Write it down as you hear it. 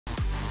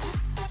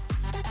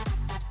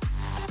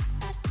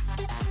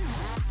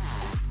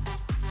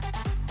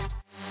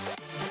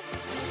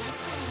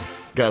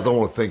Guys, I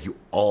want to thank you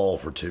all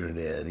for tuning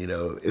in. You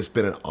know, it's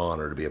been an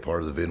honor to be a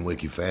part of the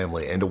VINwiki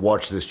family and to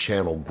watch this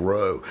channel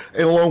grow.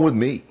 And along with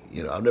me,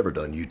 you know, I've never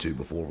done YouTube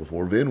before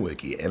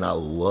VINwiki, and I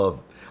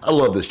love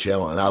this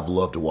channel, and I've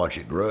loved to watch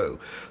it grow.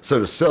 So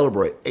to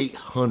celebrate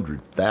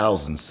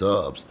 800,000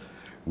 subs,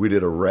 we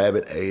did a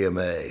rabbit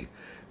AMA.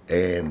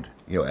 And,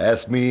 you know,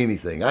 ask me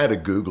anything. I had to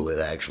Google it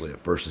actually at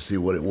first to see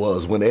what it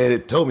was. When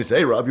Ed told me, say,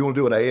 hey, Rob, you want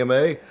to do an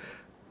AMA?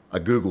 I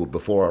Googled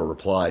before I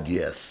replied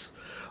yes.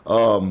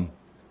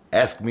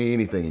 Ask me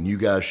anything, and you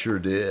guys sure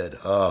did.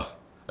 I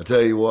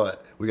tell you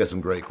what, we got some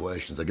great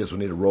questions. I guess we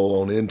need to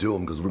roll on into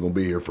them because we're going to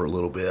be here for a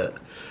little bit.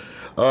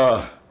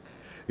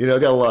 You know, I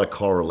got a lot of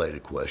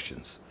car-related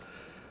questions.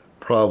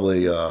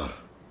 Probably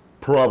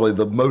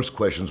the most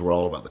questions were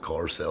all about the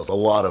car sales. A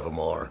lot of them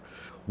are.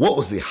 What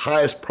was the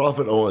highest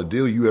profit on a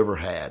deal you ever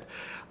had?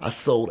 I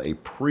sold a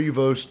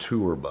Prevost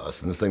tour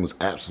bus, and this thing was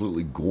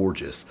absolutely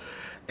gorgeous.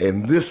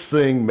 And this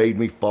thing made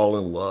me fall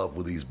in love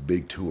with these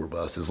big tour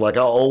buses. Like,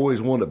 I always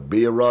wanted to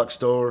be a rock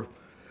star,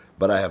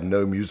 but I have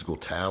no musical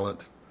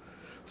talent.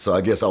 So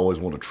I guess I always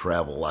want to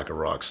travel like a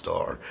rock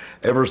star.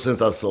 Ever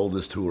since I sold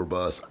this tour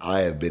bus, I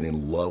have been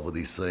in love with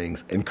these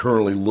things and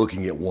currently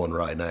looking at one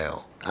right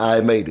now. I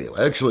made it.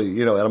 Actually,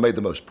 you know, and I made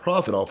the most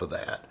profit off of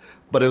that.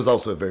 But it was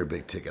also a very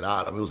big ticket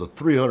item. It was a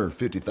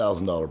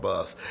 $350,000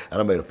 bus, and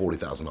I made a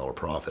 $40,000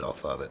 profit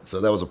off of it.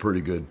 So that was a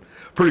pretty good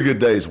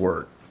day's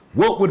work.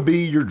 What would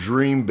be your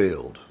dream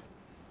build?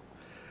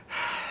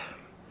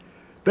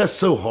 That's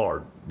so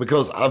hard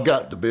because I've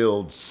got to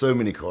build so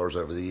many cars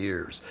over the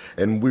years,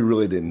 and we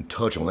really didn't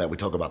touch on that. We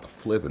talk about the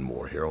flipping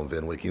more here on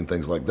VINwiki and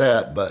things like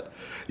that, but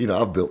you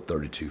know, I've built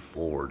 32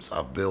 Fords.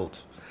 I've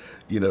built,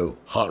 you know,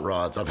 hot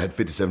rods. I've had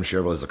 57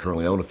 Chevrolets. I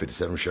currently own a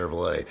 57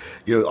 Chevrolet.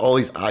 You know, all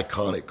these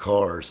iconic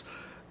cars.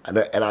 And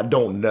I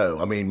don't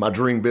know. I mean, my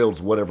dream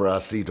build's whatever I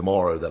see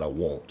tomorrow that I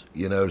want,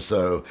 you know?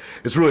 So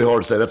it's really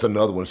hard to say. That's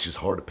another one. It's just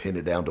hard to pin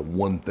it down to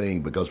one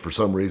thing because for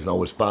some reason I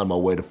always find my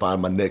way to find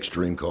my next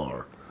dream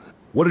car.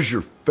 What is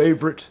your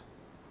favorite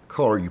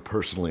car you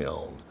personally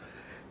own?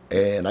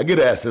 And I get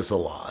asked this a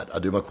lot. I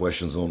do my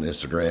questions on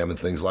Instagram and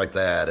things like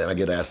that, and I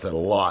get asked that a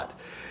lot.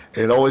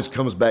 And it always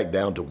comes back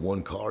down to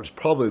one car. It's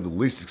probably the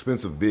least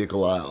expensive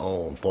vehicle I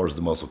own, as far as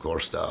the muscle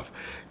car stuff,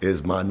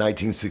 is my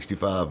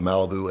 1965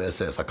 Malibu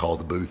SS. I call it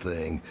the Boo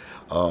thing.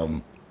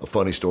 A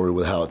funny story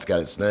with how it's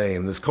got its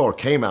name. This car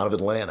came out of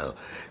Atlanta,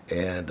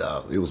 and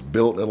it was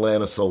built in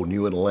Atlanta, sold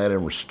new in Atlanta,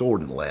 and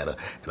restored in Atlanta.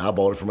 And I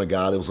bought it from a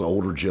guy that was an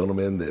older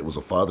gentleman that was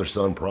a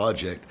father-son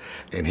project,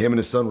 and him and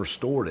his son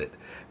restored it.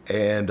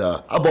 And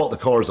I bought the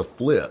car as a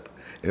flip.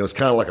 And it was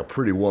kind of like a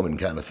Pretty Woman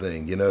kind of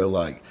thing, you know,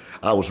 like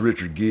I was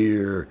Richard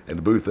Gere and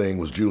the Boo thing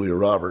was Julia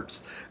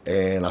Roberts,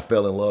 and I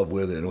fell in love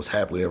with it and it was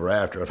happily ever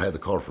after. I've had the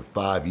car for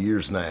 5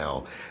 years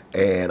now,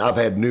 and I've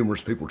had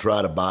numerous people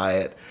try to buy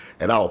it,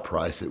 and I'll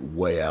price it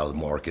way out of the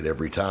market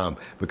every time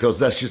because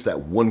that's just that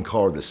one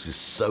car that's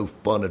just so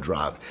fun to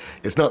drive.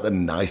 It's not the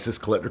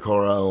nicest collector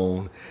car I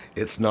own.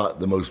 It's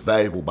not the most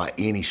valuable by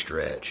any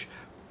stretch.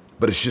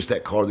 But it's just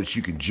that car that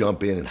you can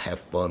jump in and have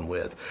fun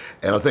with.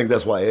 And I think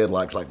that's why Ed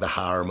likes like the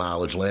higher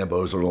mileage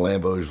Lambos or the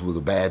Lambos with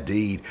a bad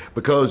deed,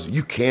 because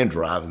you can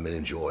drive them and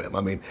enjoy them.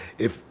 I mean,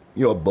 if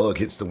you know a bug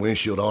hits the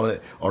windshield on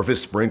it or if it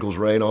sprinkles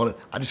rain on it,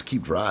 I just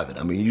keep driving.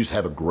 I mean, you just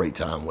have a great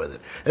time with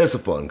it. And it's a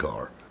fun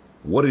car.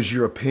 What is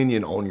your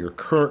opinion on your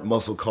current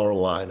muscle car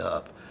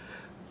lineup?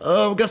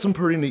 We've got some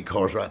pretty neat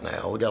cars right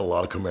now. We got a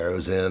lot of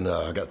Camaros in.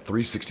 I got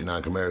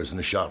 369 Camaros in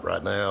the shop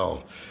right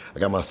now. I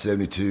got my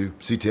 72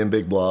 C10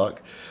 big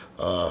block.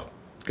 Got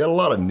a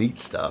lot of neat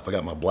stuff. I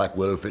got my Black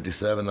Widow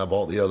 57 I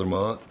bought the other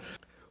month.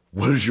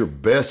 What is your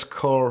best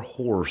car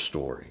horror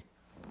story?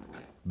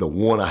 The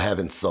one I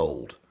haven't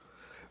sold.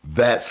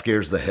 That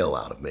scares the hell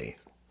out of me.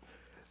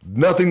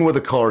 Nothing with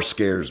a car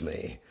scares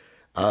me.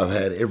 I've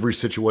had every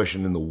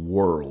situation in the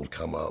world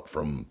come up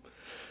from,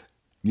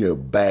 you know,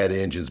 bad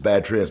engines,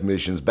 bad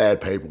transmissions,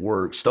 bad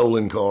paperwork,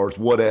 stolen cars,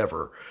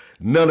 whatever.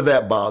 None of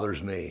that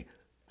bothers me.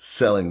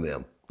 Selling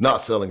them. Not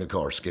selling a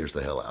car scares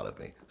the hell out of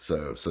me.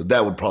 So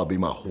that would probably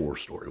be my horror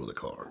story with a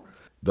car.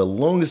 The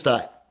longest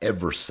I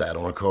ever sat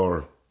on a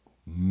car,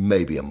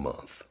 maybe a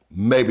month.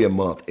 Maybe a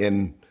month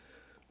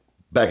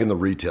back in the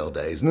retail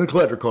days. And in the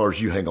collector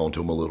cars, you hang on to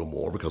them a little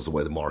more because of the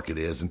way the market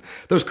is. And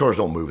those cars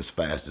don't move as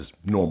fast as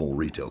normal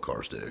retail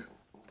cars do.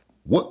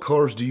 What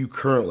cars do you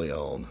currently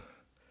own?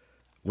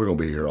 We're gonna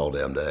be here all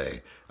damn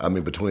day. I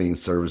mean, between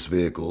service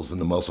vehicles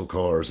and the muscle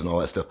cars and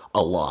all that stuff,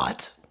 a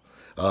lot.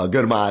 Go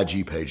to my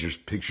IG page, there's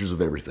pictures of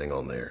everything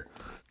on there.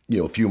 You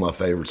know, a few of my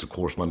favorites, of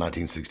course, my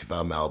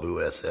 1965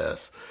 Malibu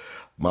SS,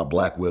 my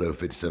Black Widow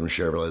 57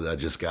 Chevrolet that I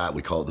just got,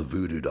 we call it the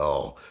Voodoo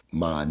Doll,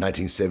 my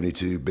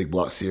 1972 Big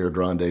Block Sierra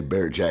Grande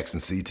Barrett Jackson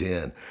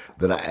C10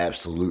 that I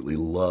absolutely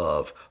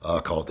love,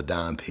 call it the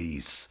Dime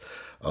Piece.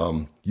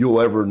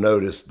 You'll ever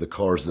notice the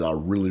cars that I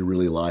really,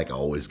 really like, I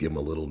always give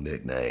them a little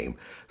nickname.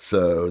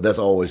 So that's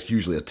always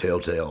usually a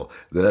telltale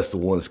that that's the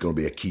one that's gonna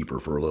be a keeper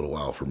for a little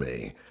while for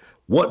me.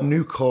 What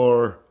new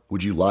car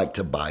would you like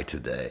to buy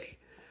today?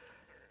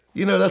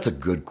 That's a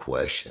good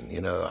question.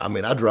 I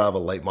mean, I drive a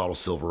late model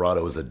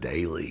Silverado as a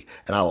daily,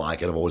 and I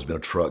like it. I've always been a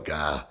truck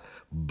guy.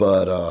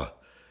 But,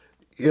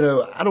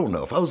 I don't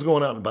know. If I was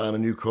going out and buying a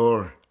new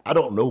car, I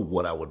don't know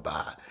what I would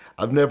buy.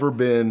 I've never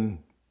been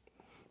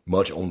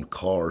much on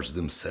cars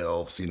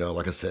themselves.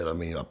 Like I said, I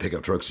mean, a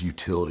pickup truck's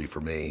utility for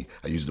me.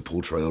 I use it to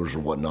pull trailers or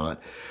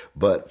whatnot.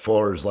 But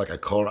far as like a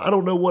car, I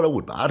don't know what I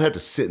would buy. I'd have to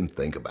sit and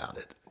think about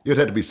it. It'd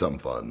have to be something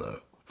fun though,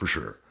 for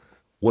sure.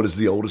 What is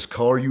the oldest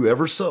car you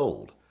ever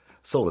sold?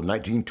 Sold a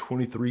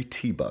 1923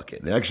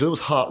 T-Bucket. And actually it was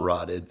hot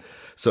rodded.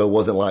 So it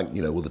wasn't like,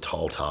 with a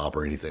tall top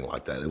or anything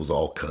like that. It was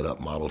all cut up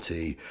Model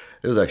T.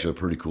 It was actually a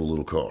pretty cool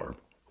little car.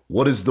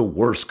 What is the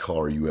worst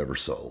car you ever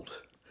sold?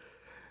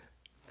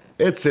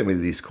 Ed sent me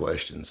these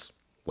questions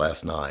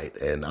last night,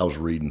 and I was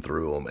reading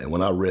through them. And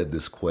when I read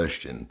this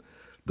question,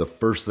 the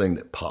first thing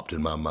that popped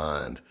in my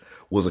mind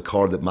was a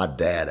car that my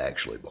dad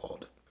actually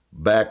bought.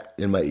 Back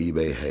in my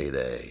eBay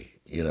heyday,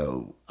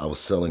 I was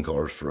selling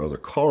cars for other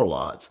car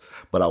lots,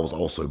 but I was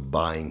also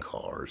buying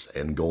cars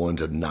and going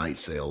to night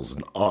sales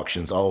and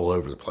auctions all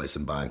over the place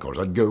and buying cars.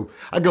 I'd go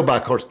buy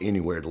cars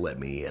anywhere to let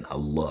me in. I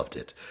loved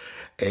it.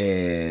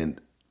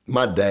 And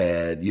my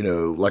dad,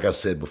 like I've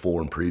said before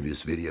in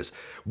previous videos,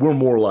 we're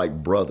more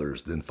like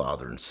brothers than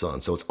father and son.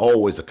 So it's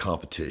always a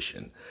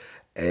competition.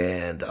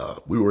 And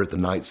we were at the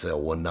night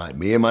sale one night,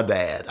 me and my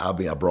dad. I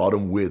brought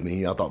him with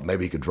me. I thought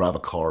maybe he could drive a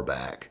car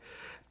back.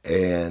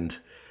 And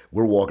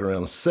we're walking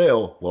around the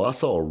sale. Well, I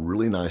saw a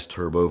really nice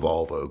turbo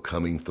Volvo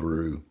coming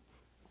through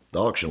the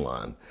auction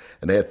line.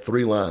 And they had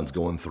 3 lines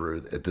going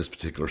through at this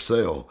particular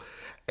sale.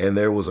 And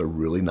there was a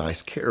really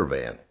nice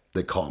Caravan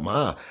that caught my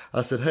eye.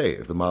 I said, hey,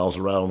 if the miles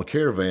are right on the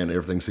Caravan and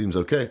everything seems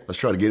okay, let's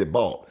try to get it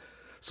bought.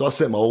 So I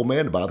sent my old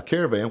man to buy the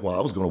Caravan while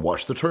I was going to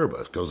watch the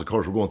turbo because the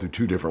cars were going through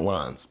 2 different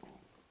lines.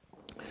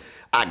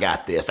 I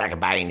got this. I can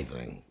buy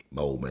anything.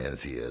 My old man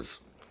as he is.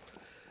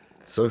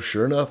 So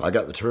sure enough, I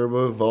got the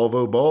turbo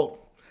Volvo bought.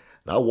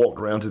 And I walked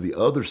around to the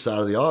other side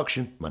of the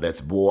auction. My dad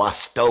said, boy, I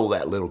stole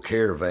that little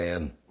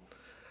Caravan.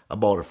 I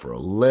bought it for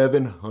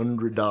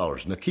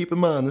 $1,100. Now keep in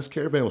mind, this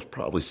Caravan was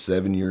probably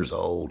 7 years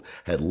old,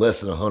 had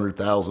less than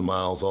 100,000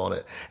 miles on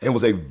it, and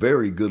was a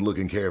very good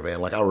looking Caravan.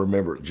 Like I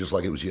remember it just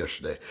like it was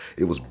yesterday.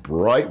 It was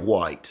bright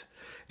white,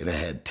 and it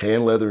had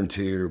tan leather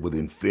interior with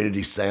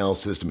Infinity sound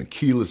system and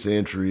keyless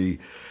entry,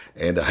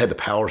 and had the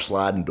power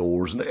sliding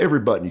doors and every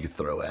button you could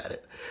throw at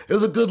it. It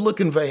was a good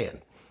looking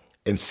van.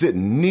 And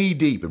sitting knee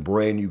deep in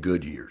brand new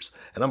Goodyears.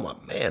 And I'm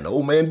like, man, the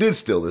old man did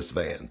steal this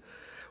van.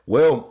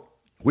 Well,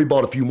 we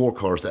bought a few more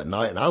cars that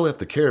night, and I left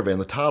the Caravan.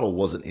 The title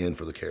wasn't in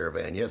for the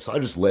Caravan yet, so I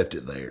just left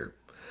it there.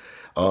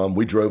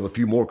 We drove a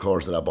few more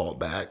cars that I bought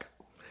back.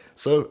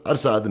 So I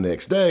decided the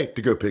next day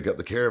to go pick up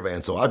the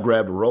Caravan. So I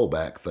grabbed a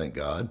rollback, thank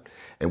God,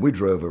 and we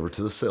drove over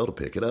to the sale to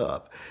pick it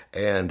up.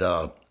 And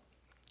I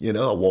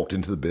walked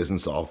into the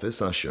business office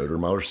and I showed her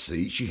my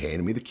receipt. She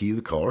handed me the key to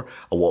the car.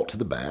 I walked to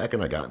the back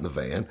and I got in the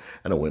van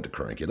and I went to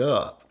crank it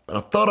up. And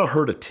I thought I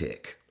heard a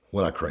tick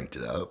when I cranked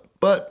it up,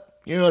 but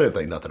I didn't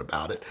think nothing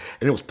about it.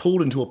 And it was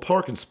pulled into a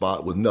parking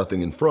spot with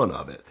nothing in front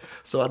of it.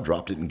 So I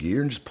dropped it in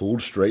gear and just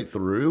pulled straight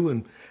through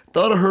and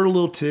thought I heard a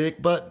little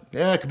tick, but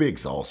it could be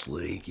exhaust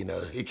leak.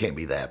 It can't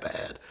be that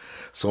bad.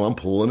 So I'm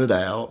pulling it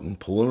out and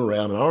pulling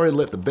around, and I already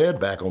let the bed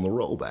back on the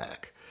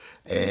rollback.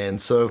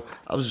 And so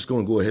I was just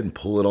going to go ahead and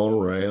pull it on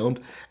around.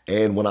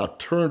 And when I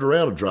turned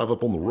around to drive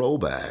up on the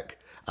rollback,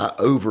 I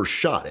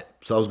overshot it.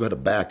 So I was going to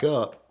have to back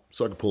up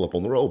so I could pull up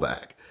on the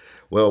rollback.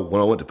 Well,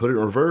 when I went to put it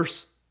in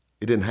reverse,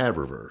 it didn't have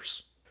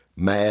reverse.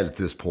 Mad at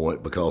this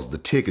point because the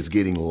tick is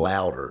getting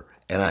louder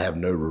and I have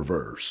no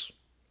reverse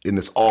in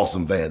this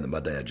awesome van that my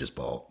dad just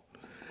bought.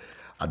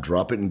 I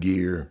drop it in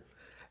gear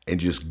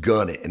and just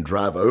gun it and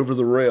drive over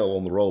the rail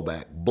on the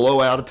rollback,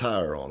 blow out a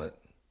tire on it.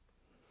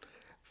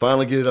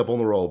 Finally get it up on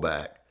the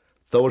rollback,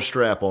 throw a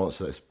strap on it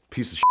so this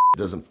piece of shit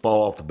doesn't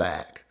fall off the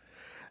back.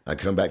 I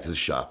come back to the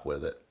shop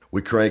with it.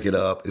 We crank it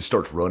up. It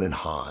starts running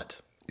hot.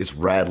 It's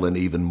rattling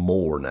even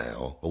more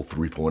now. Old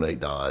 3.8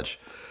 Dodge.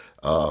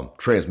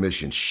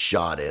 Transmission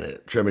shot in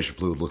it. Transmission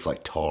fluid looks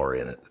like tar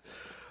in it.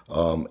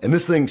 And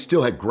this thing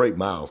still had great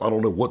miles. I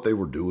don't know what they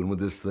were doing with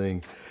this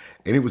thing.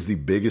 And it was the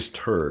biggest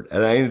turd.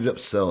 And I ended up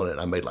selling it.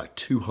 I made like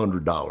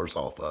 $200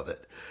 off of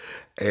it.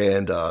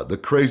 And the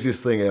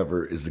craziest thing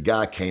ever is the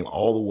guy came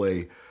all the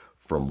way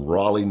from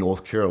Raleigh,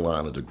 North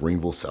Carolina to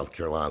Greenville, South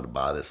Carolina to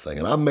buy this thing.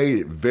 And I made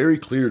it very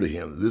clear to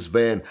him that this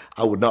van,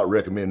 I would not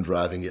recommend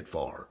driving it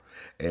far.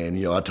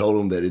 And, I told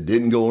him that it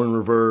didn't go in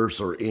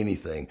reverse or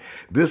anything.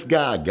 This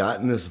guy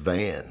got in this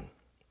van,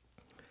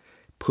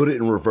 put it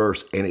in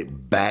reverse, and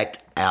it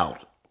backed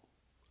out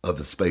of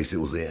the space it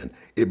was in.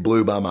 It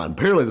blew my mind.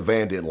 Apparently the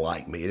van didn't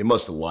like me, and it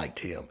must have liked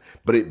him,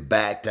 but it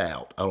backed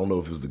out. I don't know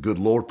if it was the good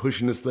Lord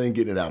pushing this thing,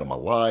 getting it out of my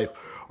life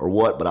or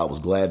what, but I was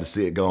glad to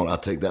see it gone. I'll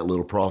take that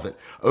little profit.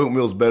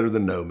 Oatmeal's better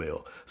than no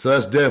meal. So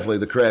that's definitely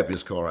the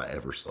crappiest car I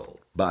ever sold,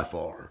 by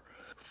far.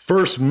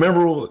 First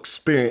memorable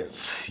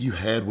experience you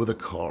had with a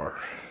car.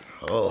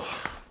 Oh,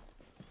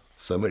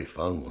 so many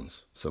fun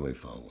ones, so many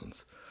fun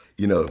ones.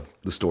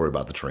 The story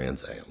about the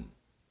Trans Am.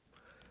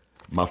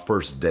 My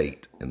first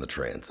date in the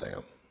Trans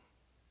Am.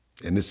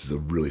 and this is a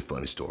really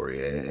funny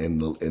story,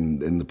 and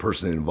the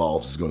person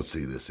involved is going to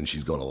see this, and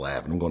she's going to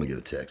laugh, and I'm going to get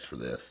a text for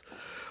this.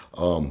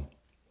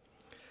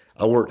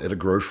 I worked at a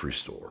grocery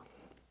store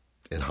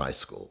in high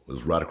school. It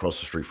was right across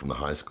the street from the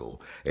high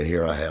school, and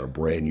here I had a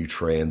brand new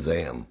Trans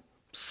Am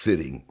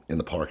sitting in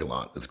the parking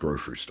lot at the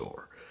grocery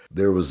store.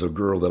 There was a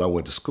girl that I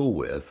went to school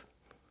with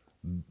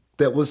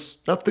that was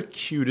not the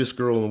cutest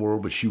girl in the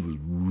world, but she was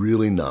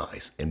really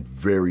nice and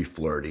very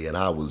flirty, and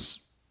I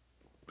was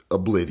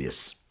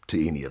oblivious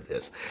to any of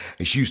this.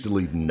 And she used to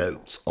leave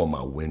notes on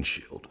my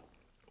windshield.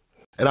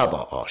 And I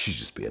thought, oh, she's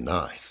just being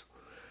nice.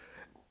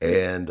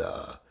 And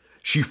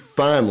she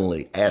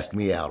finally asked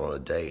me out on a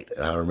date,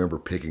 and I remember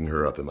picking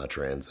her up in my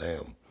Trans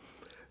Am.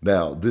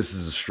 Now, this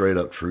is a straight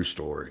up true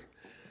story.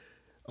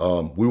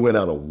 We went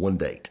out on one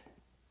date,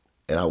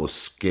 and I was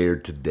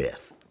scared to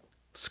death.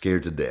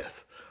 Scared to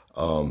death.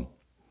 We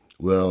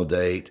went on a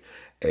date,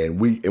 and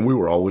we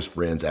were always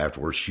friends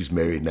afterwards. She's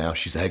married now.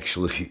 She's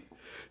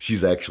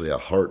actually a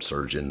heart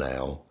surgeon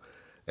now,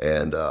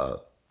 and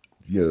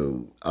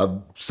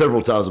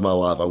several times in my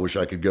life I wish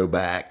I could go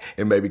back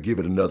and maybe give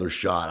it another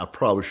shot. I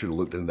probably should have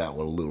looked into that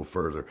one a little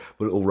further,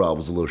 but old Rob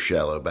was a little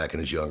shallow back in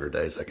his younger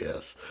days, I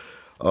guess.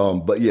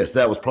 But yes,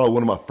 that was probably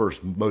one of my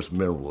first most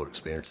memorable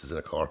experiences in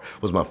a car.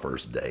 Was my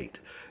first date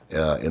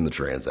in the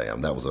Trans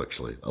Am. That was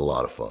actually a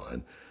lot of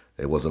fun.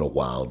 It wasn't a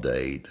wild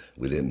date.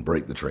 We didn't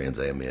break the Trans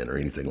Am in or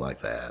anything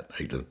like that. I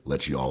hate to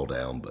let you all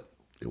down, but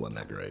it wasn't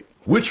that great.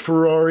 Which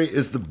Ferrari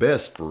is the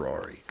best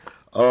Ferrari?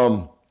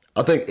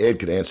 I think Ed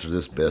could answer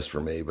this best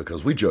for me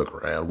because we joke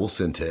around. We'll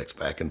send texts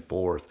back and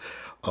forth.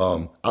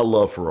 I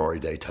love Ferrari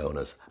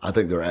Daytonas. I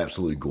think they're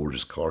absolutely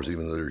gorgeous cars,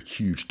 even though they're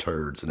huge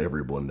turds and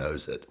everyone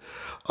knows it.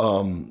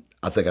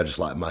 I think I just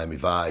like Miami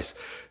Vice.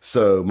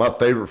 So my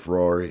favorite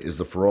Ferrari is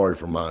the Ferrari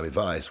from Miami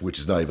Vice, which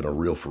is not even a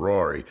real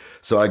Ferrari.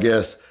 So I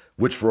guess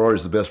which Ferrari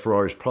is the best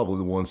Ferrari is probably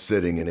the one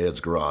sitting in Ed's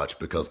garage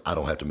because I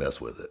don't have to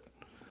mess with it.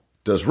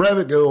 Does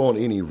Rabbit go on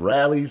any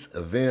rallies,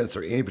 events,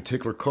 or any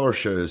particular car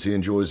shows he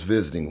enjoys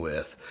visiting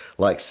with,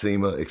 like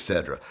SEMA,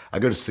 etc.? I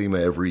go to SEMA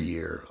every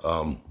year.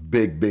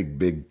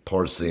 Big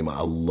part of SEMA.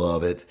 I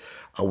love it.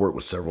 I work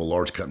with several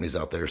large companies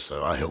out there,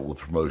 so I help with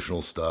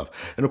promotional stuff.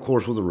 And of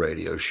course, with the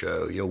radio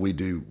show, we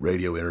do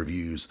radio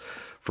interviews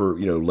for,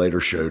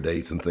 later show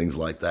dates and things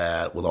like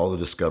that with all the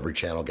Discovery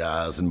Channel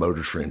guys and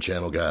Motor Trend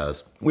Channel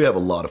guys. We have a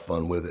lot of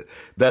fun with it.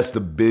 That's the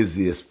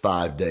busiest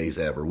 5 days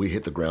ever. We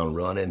hit the ground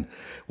running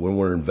when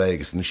we're in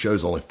Vegas, and the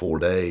show's only 4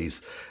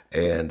 days,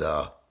 and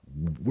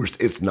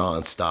it's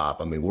nonstop.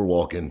 I mean, we're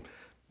walking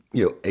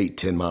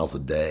 8-10 miles a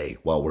day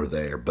while we're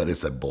there, but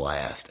it's a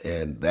blast,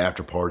 and the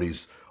after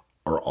parties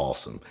are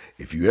awesome.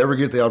 If you ever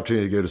get the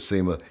opportunity to go to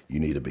SEMA, you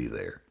need to be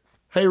there.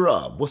 Hey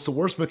Rob, what's the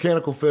worst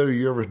mechanical failure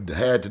you ever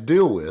had to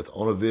deal with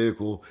on a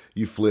vehicle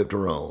you flipped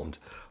or owned?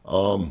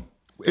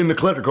 In the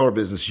collector car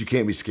business, you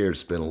can't be scared to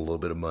spend a little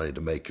bit of money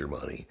to make your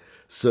money.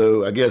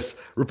 So I guess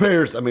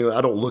repairs, I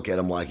don't look at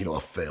them like, a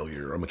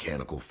failure, a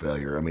mechanical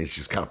failure. It's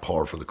just kind of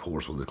par for the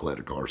course with the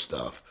collector car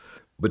stuff.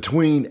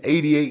 Between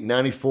 88,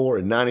 94,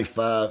 and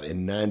 95,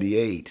 and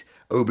 98,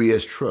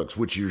 OBS trucks,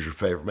 which year's your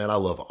favorite? Man, I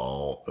love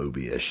all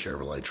OBS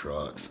Chevrolet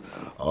trucks.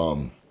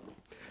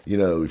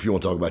 If you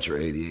want to talk about your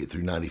 88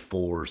 through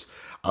 94s,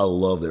 I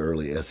love the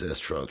early SS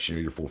trucks,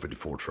 your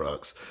 454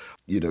 trucks.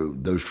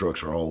 Those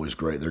trucks are always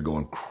great. They're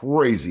going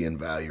crazy in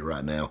value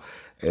right now.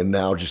 And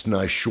now just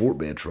nice short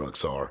bed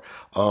trucks are.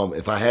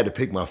 If I had to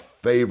pick my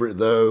favorite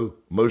though,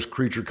 most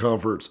creature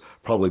comforts,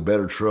 probably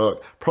better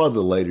truck, probably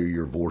the later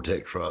year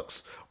Vortec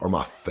trucks are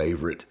my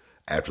favorite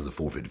after the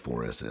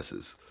 454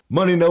 SSs.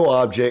 Money, no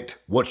object,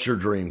 what's your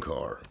dream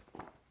car?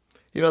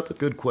 That's a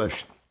good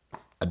question.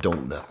 I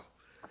don't know.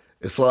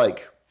 It's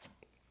like,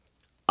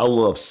 I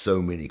love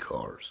so many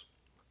cars.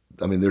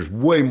 There's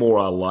way more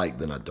I like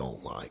than I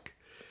don't like.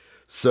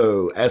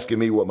 So asking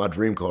me what my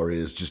dream car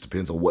is just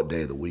depends on what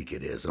day of the week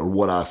it is or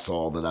what I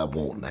saw that I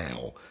want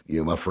now.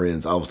 My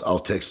friends, I'll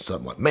text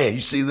something like, man,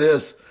 you see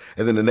this?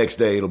 And then the next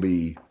day it'll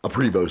be a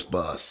Prevost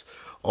bus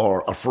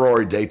or a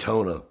Ferrari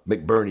Daytona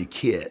McBurney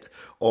kit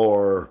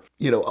or,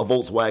 a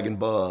Volkswagen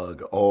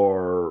Bug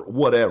or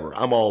whatever.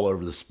 I'm all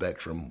over the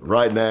spectrum.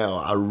 Right now,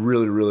 I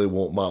really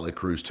want Motley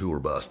Crue's tour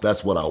bus.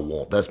 That's what I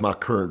want. That's my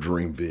current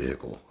dream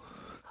vehicle.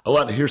 I'd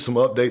like to hear some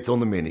updates on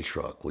the mini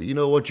truck. Well, you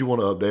know what? You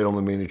want to update on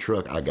the mini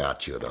truck? I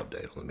got you an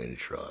update on the mini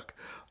truck.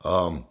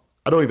 I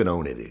don't even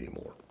own it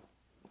anymore.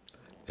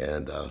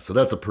 And so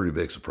that's a pretty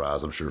big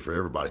surprise, I'm sure, for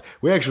everybody.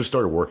 We actually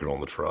started working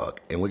on the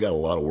truck, and we got a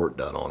lot of work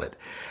done on it.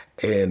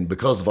 And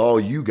because of all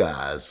you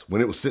guys,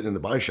 when it was sitting in the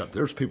body shop,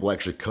 there was people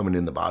actually coming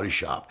in the body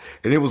shop.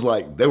 And it was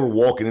like they were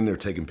walking in there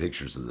taking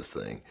pictures of this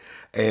thing.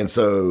 And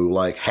so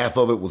like half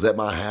of it was at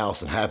my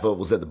house and half of it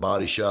was at the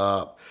body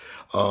shop.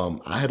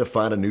 I had to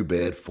find a new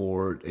bed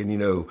for it.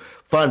 And,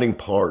 finding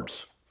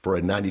parts for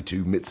a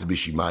 92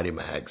 Mitsubishi Mighty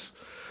Max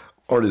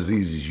aren't as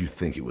easy as you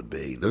think it would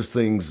be. Those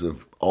things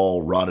have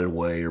all rotted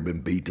away or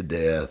been beat to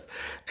death.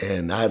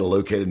 And I had to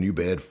locate a new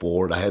bed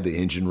for it. I had the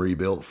engine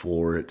rebuilt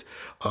for it.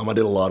 I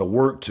did a lot of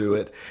work to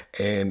it.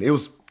 And it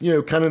was,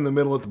 kind of in the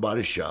middle of the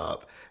body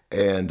shop.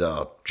 And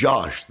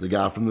Josh, the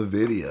guy from the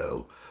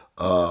video,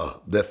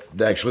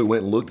 that actually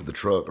went and looked at the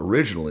truck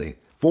originally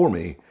for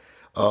me,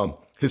 him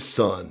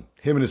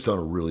and his son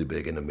are really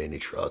big into mini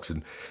trucks.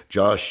 And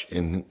Josh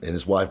and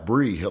his wife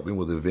Bree helped me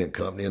with the event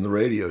company and the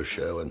radio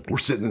show. And we're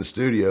sitting in the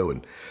studio,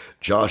 and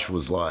Josh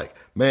was like,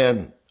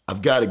 man,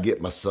 I've got to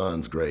get my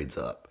son's grades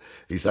up.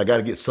 He said, I got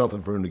to get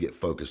something for him to get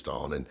focused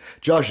on. And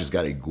Josh has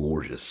got a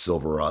gorgeous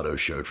Silverado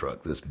show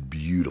truck, this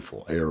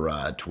beautiful air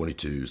ride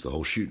 22s, the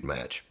whole shooting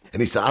match.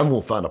 And he said, I'm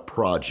going to find a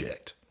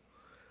project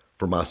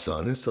for my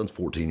son. His son's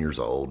 14 years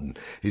old. And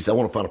he said, I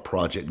want to find a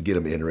project and get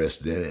him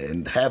interested in it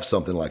and have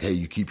something like, hey,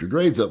 you keep your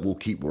grades up, we'll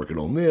keep working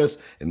on this,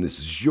 and this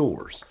is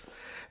yours.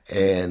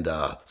 And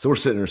so we're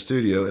sitting in the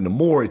studio, and the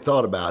more he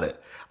thought about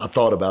it, I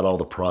thought about all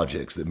the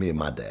projects that me and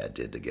my dad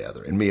did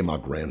together and me and my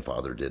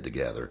grandfather did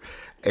together.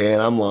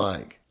 And I'm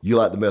like, you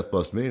like the Meth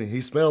Bus Mini?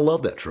 He said, man, I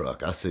love that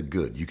truck. I said,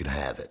 good, you can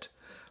have it.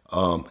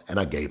 And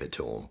I gave it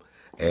to him.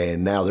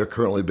 And now they're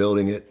currently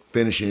building it,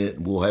 finishing it,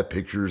 and we'll have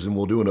pictures and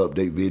we'll do an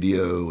update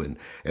video and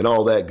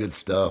all that good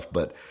stuff.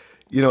 But,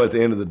 you know, at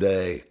the end of the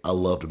day, I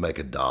love to make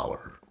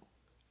 $1.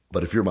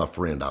 But if you're my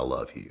friend, I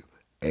love you.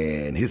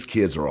 And his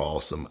kids are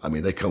awesome. I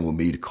mean, they come with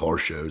me to car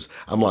shows.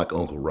 I'm like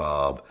Uncle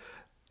Rob.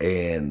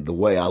 And the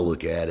way I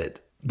look at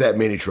it, that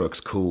mini truck's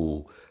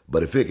cool.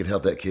 But if it can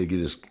help that kid get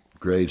his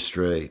grades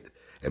straight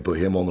and put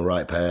him on the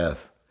right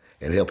path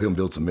and help him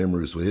build some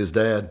memories with his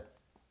dad,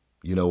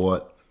 you know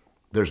what?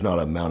 There's not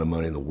an amount of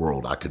money in the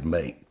world I could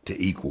make to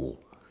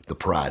equal the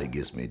pride it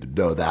gives me to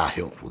know that I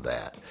helped with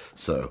that.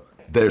 So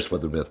there's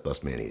what the Myth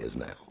Bus Mini is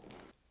now.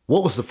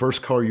 What was the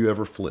first car you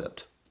ever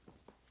flipped?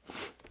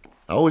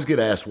 I always get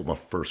asked what my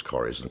first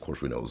car is, and of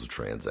course we know it was a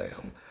Trans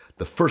Am.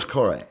 The first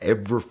car I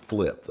ever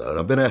flipped, though, and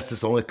I've been asked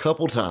this only a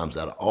couple times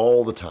out of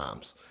all the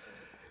times,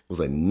 was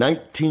a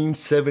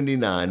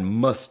 1979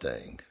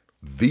 Mustang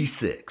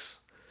V6.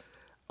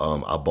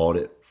 I bought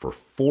it for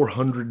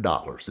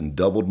 $400 and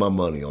doubled my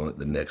money on it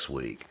the next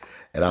week.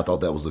 And I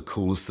thought that was the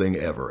coolest thing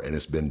ever, and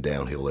it's been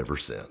downhill ever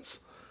since.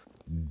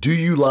 Do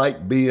you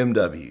like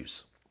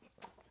BMWs?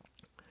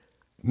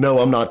 No,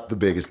 I'm not the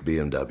biggest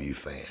BMW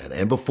fan.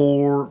 And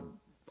before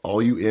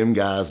all you M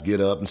guys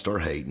get up and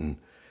start hating,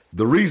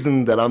 the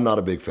reason that I'm not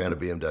a big fan of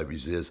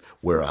BMWs is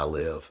where I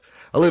live.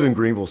 I live in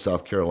Greenville,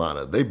 South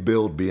Carolina. They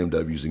build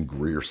BMWs in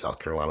Greer, South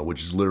Carolina,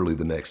 which is literally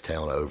the next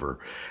town over.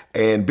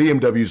 And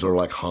BMWs are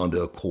like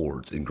Honda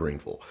Accords in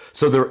Greenville.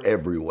 So they're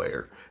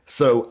everywhere.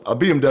 So a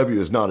BMW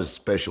is not as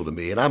special to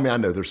me. And I mean, I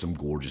know there's some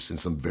gorgeous and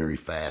some very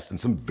fast and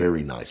some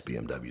very nice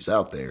BMWs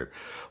out there,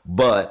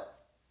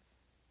 but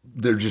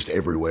they're just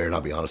everywhere. And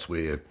I'll be honest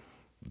with you,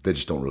 they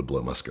just don't really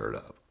blow my skirt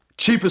up.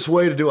 Cheapest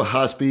way to do a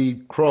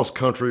high-speed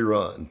cross-country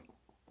run.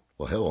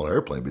 Well, hell, on an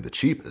airplane would be the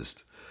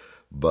cheapest.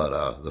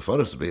 But the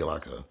funnest would be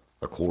like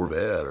a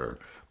Corvette or a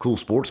cool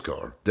sports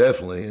car.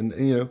 Definitely. And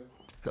you know,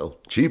 hell,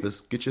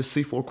 cheapest, get you a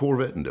C4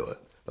 Corvette and do it.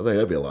 I think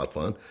that'd be a lot of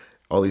fun.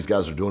 All these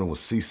guys are doing it with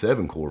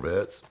C7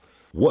 Corvettes.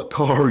 What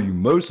car are you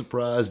most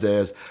surprised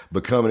as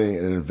becoming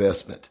an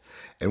investment?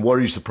 And what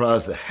are you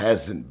surprised that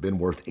hasn't been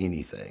worth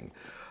anything?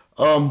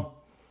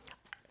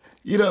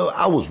 You know,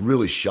 I was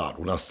really shocked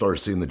when I started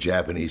seeing the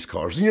Japanese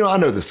cars. You know, I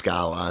know the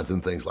Skylines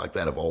and things like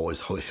that have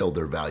always held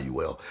their value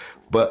well.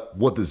 But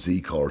what the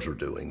Z cars are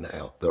doing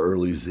now, the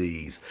early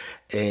Zs,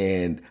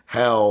 and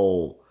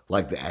how,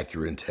 like the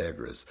Acura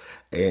Integras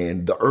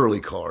and the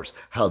early cars,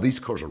 how these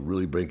cars are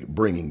really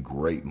bringing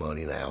great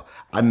money now.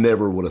 I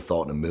never would have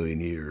thought in a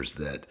million years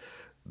that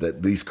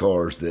these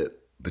cars that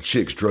the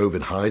chicks drove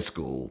in high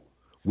school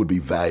would be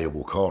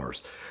valuable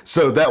cars.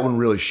 So that one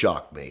really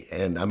shocked me.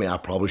 And I mean, I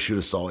probably should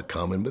have saw it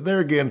coming, but there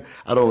again,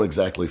 I don't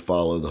exactly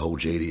follow the whole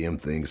JDM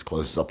thing as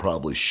close as I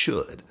probably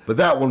should. But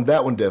that one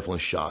definitely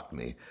shocked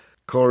me.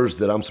 Cars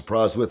that I'm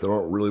surprised with that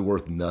aren't really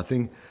worth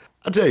nothing.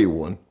 I'll tell you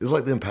one, it's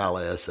like the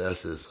Impala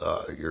SS's,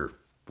 your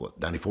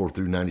 94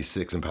 through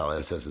 96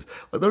 Impala SS's.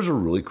 Like, those are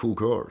really cool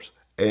cars.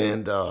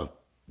 And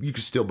you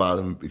can still buy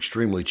them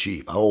extremely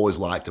cheap. I always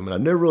liked them, and I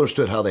never really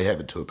understood how they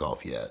haven't took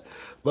off yet.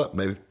 But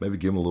maybe give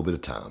them a little bit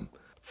of time.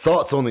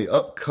 Thoughts on the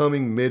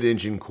upcoming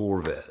mid-engine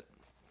Corvette?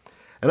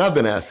 And I've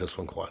been asked this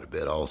one quite a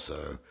bit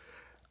also.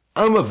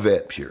 I'm a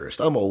vet purist.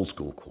 I'm old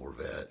school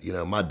Corvette. You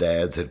know, my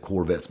dad's had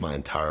Corvettes my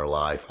entire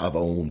life. I've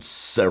owned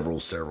several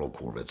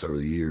Corvettes over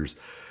the years.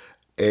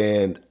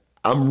 And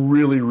I'm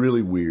really,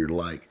 really weird.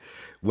 Like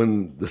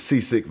when the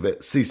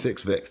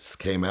C6 Vets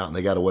came out and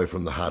they got away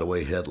from the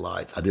hideaway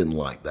headlights, I didn't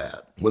like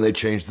that. When they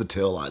changed the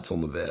taillights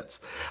on the Vets,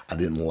 I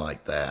didn't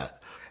like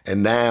that.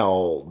 And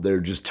now they're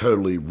just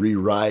totally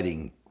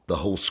rewriting the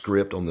whole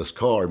script on this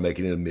car,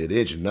 making it a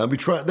mid-engine. Now,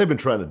 they've been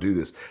trying to do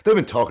this. They've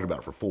been talking about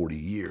it for 40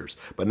 years,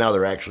 but now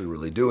they're actually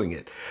really doing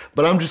it.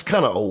 But I'm just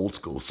kind of old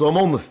school, so I'm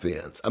on the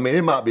fence. I mean,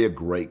 it might be a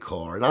great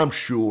car, and I'm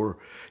sure,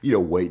 you know,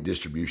 weight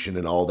distribution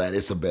and all that,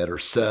 it's a better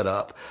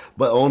setup.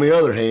 But on the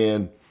other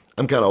hand,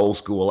 I'm kind of old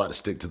school. I like to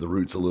stick to the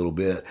roots a little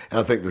bit, and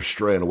I think they're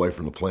straying away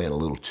from the plan a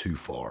little too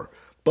far.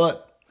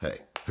 But, hey,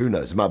 who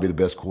knows? It might be the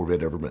best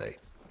Corvette ever made.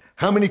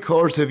 How many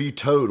cars have you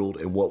totaled,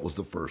 and what was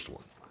the first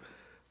one?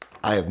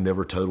 I have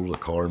never totaled a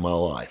car in my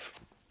life.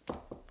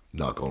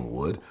 knock on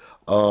wood.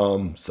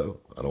 So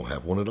I don't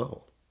have one at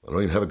all. I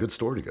don't even have a good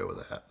story to go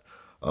with that.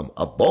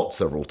 I've bought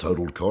several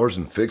totaled cars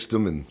and fixed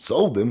them and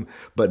sold them,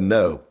 but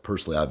no,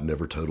 personally, I've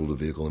never totaled a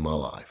vehicle in my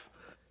life.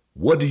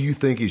 What do you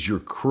think is your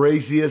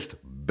craziest,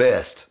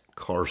 best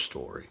car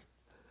story?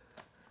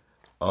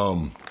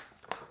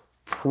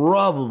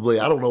 Probably,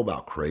 I don't know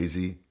about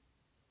crazy,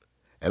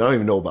 and I don't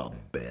even know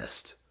about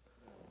best,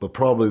 but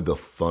probably the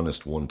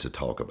funnest one to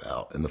talk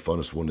about and the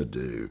funnest one to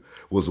do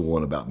was the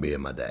one about me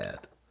and my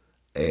dad.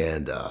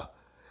 And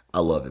I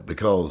love it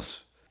because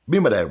me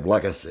and my dad,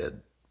 like I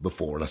said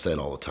before, and I say it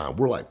all the time,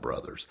 we're like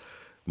brothers.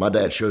 My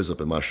dad shows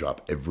up in my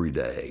shop every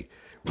day.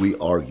 We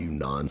argue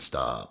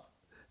nonstop,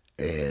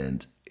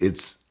 and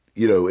it's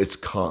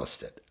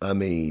constant. I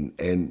mean,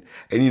 and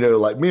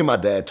like me and my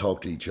dad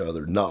talk to each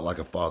other, not like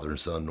a father and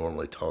son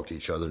normally talk to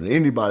each other. And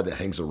anybody that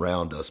hangs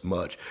around us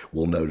much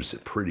will notice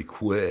it pretty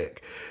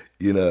quick.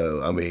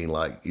 I mean,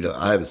 like,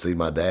 I haven't seen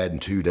my dad in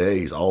 2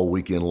 days all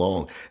weekend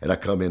long. And I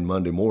come in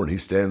Monday morning,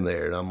 he's standing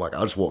there, and I'm like,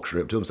 I just walk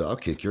straight up to him and say, I'll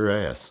kick your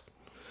ass.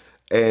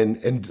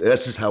 And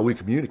that's just how we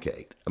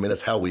communicate. I mean,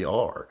 that's how we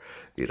are.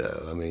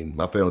 I mean,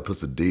 my family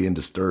puts a D in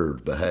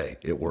disturbed, but hey,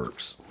 it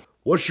works.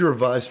 What's your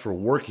advice for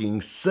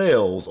working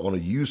sales on a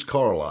used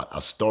car lot? I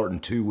start in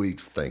 2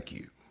 weeks, thank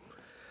you.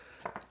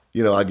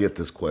 I get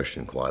this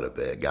question quite a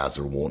bit. Guys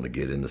that are wanting to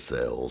get into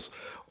sales,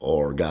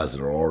 or guys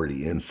that are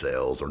already in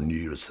sales or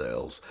new to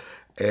sales.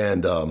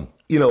 And, a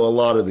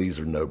lot of these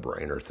are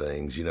no-brainer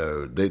things.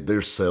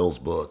 There's sales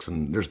books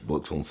and there's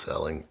books on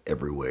selling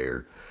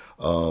everywhere.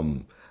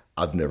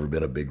 I've never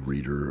been a big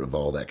reader of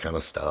all that kind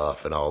of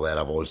stuff and all that.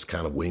 I've always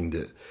kind of winged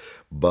it.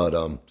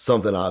 But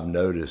something I've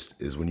noticed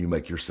is when you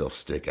make yourself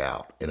stick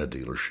out in a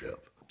dealership,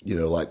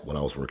 like when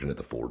I was working at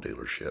the Ford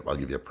dealership, I'll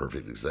give you a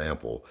perfect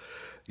example.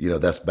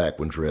 That's back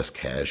when dress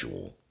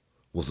casual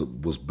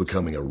was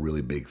becoming a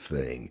really big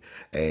thing.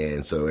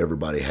 And so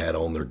everybody had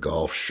on their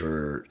golf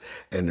shirt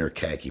and their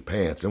khaki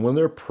pants. And when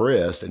they're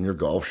pressed and your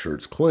golf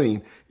shirt's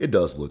clean, it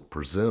does look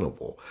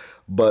presentable.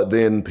 But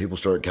then people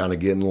start kind of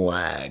getting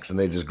lax and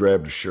they just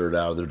grab the shirt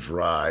out of their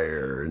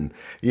dryer and,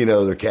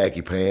 their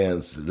khaki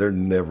pants, they're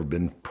never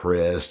been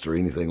pressed or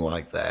anything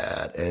like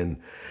that. And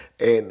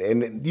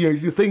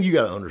the thing you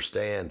got to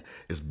understand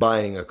is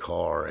buying a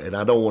car, and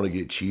I don't want to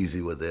get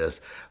cheesy with this,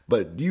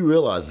 but you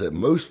realize that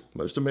most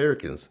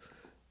Americans,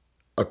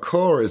 a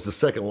car is the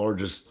second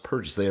largest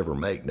purchase they ever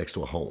make next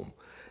to a home.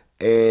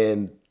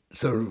 And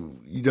so,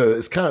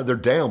 it's kind of, they're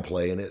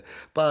downplaying it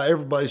by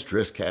everybody's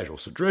dressed casual.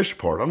 So dress your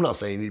part. I'm not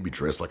saying you need to be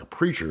dressed like a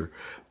preacher,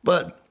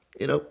 but,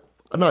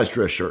 a nice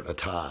dress shirt and a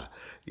tie.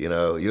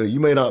 You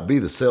may not be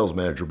the sales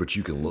manager, but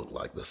you can look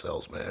like the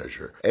sales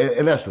manager.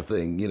 And that's the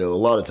thing, a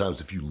lot of times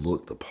if you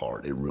look the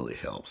part, it really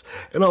helps.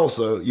 And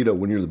also,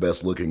 when you're the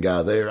best looking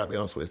guy there, I'll be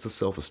honest with you, it's a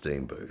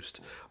self-esteem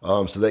boost.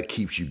 So that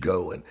keeps you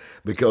going,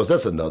 because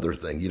that's another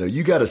thing,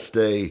 you got to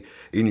stay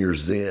in your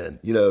zen.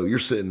 You're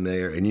sitting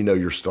there and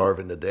you're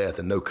starving to death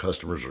and no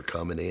customers are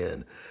coming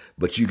in,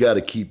 but you got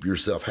to keep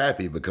yourself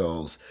happy,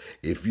 because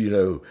if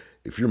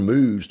your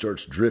mood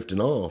starts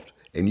drifting off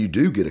and you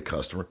do get a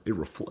customer, it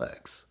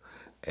reflects.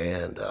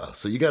 And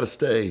so you got to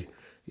stay,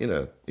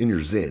 in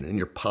your zen, in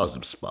your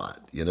positive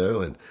spot,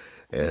 and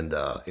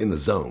in the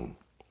zone,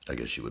 I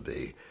guess you would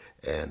be.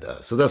 And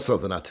so that's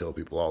something I tell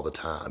people all the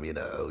time,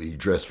 you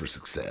dress for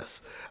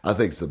success. I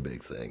think it's a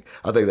big thing.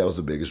 I think that was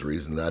the biggest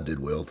reason that I did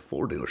well at the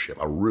Ford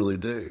dealership. I really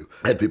do.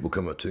 I had people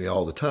come up to me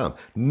all the time.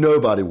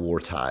 Nobody wore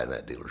a tie in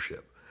that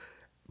dealership,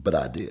 but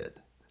I did.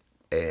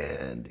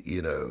 And,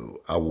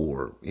 I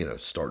wore,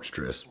 starch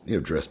dress,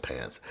 dress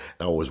pants.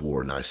 I always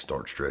wore a nice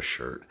starch dress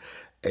shirt.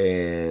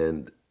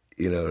 And,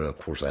 and of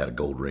course I had a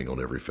gold ring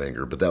on every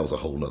finger, but that was a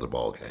whole nother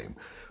ball game.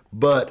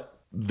 But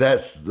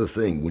that's the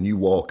thing. When you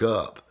walk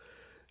up,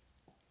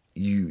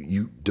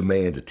 you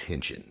demand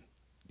attention,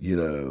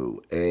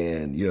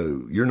 and,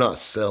 you're not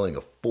selling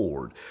a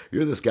Ford.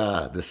 You're this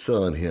guy that's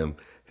selling him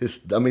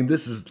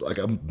this is like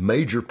a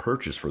major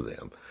purchase for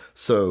them.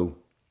 So,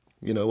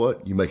 you know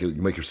what? You make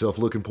yourself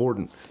look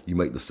important, you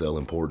make the sale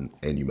important,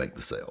 and you make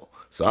the sale.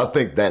 So I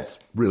think that's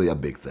really a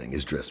big thing,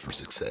 is dress for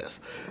success.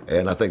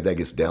 And I think that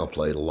gets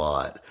downplayed a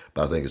lot,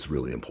 but I think it's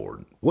really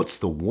important. What's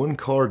the one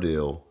car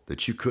deal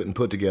that you couldn't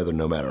put together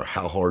no matter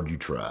how hard you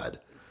tried?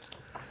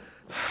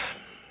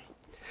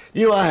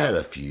 I had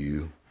a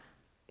few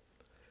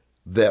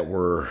that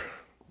were,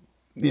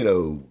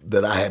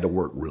 that I had to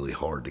work really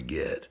hard to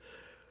get.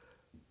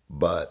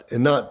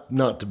 And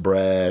not to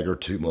brag or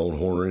toot my own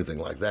horn or anything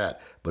like that,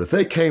 but if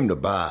they came to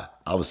buy,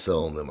 I was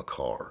selling them a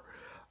car.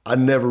 I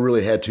never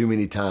really had too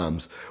many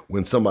times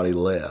when somebody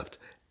left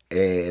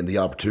and the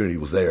opportunity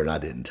was there and I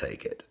didn't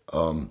take it.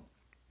 I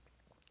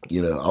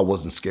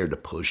wasn't scared to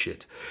push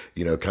it,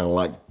 kind of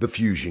like the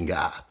Fusion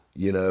guy,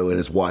 and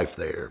his wife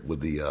there with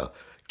the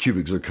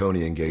cubic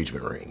zirconia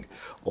engagement ring,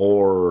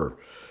 or,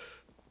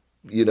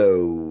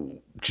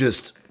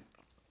 just,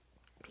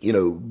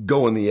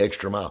 going the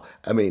extra mile.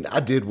 I mean,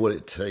 I did what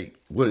it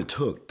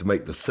took to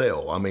make the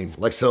sale. I mean,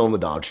 like selling the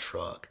Dodge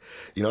truck.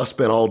 I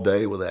spent all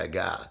day with that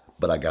guy.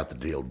 but I got the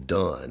deal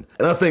done.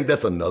 And I think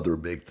that's another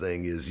big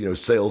thing is,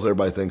 sales,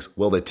 everybody thinks,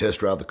 well, they test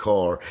drive the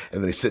car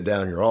and then they sit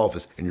down in your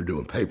office and you're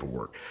doing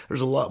paperwork.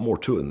 There's a lot more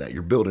to it than that.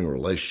 You're building a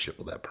relationship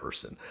with that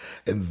person.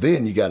 And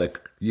then you gotta,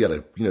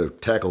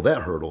 tackle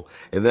that hurdle.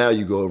 And now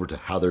you go over to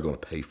how they're going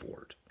to pay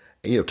for it.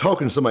 And,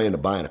 talking to somebody into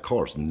buying a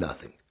car is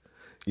nothing.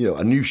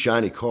 A new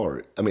shiny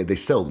car, they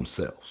sell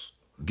themselves.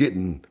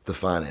 Getting the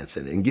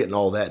financing and getting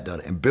all that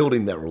done and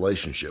building that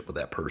relationship with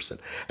that person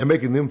and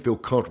making them feel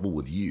comfortable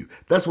with you.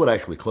 That's what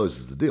actually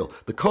closes the deal.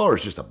 The car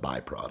is just a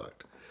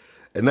byproduct.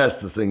 And that's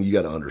the thing you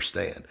got to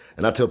understand.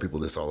 And I tell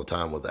people this all the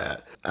time with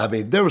that.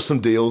 There were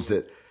some deals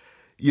that,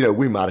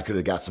 we might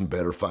have got some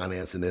better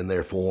financing in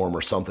there for them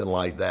or something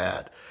like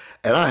that.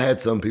 And I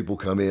had some people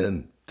come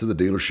in to the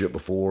dealership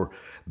before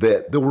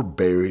that were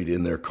buried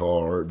in their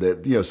car,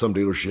 that, some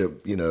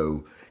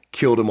dealership,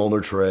 killed them on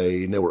their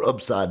trade, and they were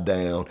upside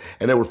down,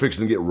 and they were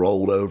fixing to get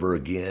rolled over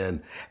again.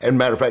 And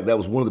matter of fact, that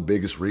was one of the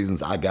biggest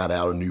reasons I got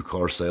out of new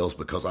car sales,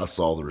 because I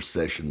saw the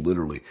recession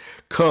literally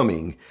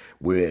coming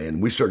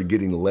when we started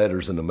getting the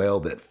letters in the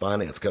mail that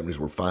finance companies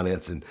were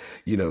financing,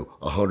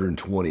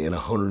 120 and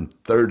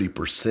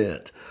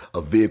 130%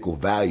 of vehicle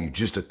value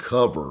just to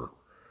cover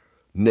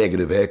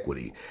negative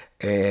equity.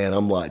 And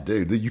I'm like,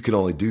 dude, you can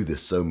only do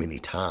this so many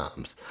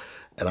times.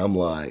 And I'm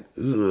like,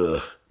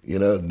 ugh.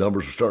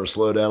 Numbers were starting to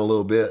slow down a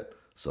little bit,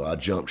 so I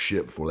jumped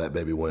ship before that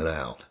baby went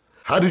out.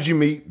 How did you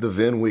meet the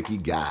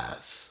VINwiki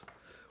guys?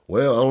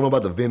 Well, I don't know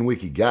about the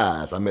VINwiki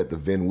guys. I met the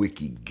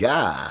VINwiki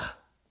guy.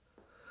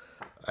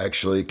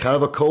 Actually, kind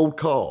of a cold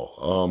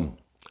call.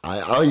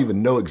 I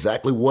even know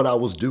exactly what I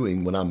was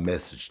doing when I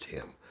messaged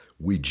him.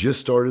 We just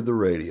started the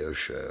radio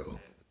show,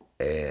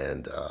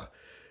 and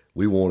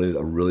we wanted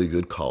a really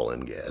good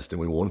call-in guest,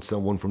 and we wanted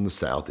someone from the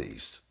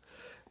Southeast.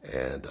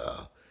 And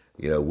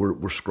we're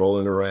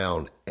scrolling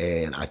around,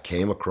 and I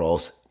came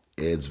across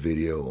Ed's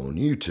video on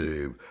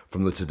YouTube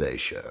from the Today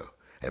Show,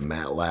 and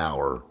Matt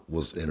Lauer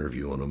was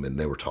interviewing him, and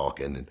they were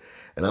talking,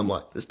 and I'm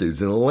like, this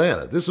dude's in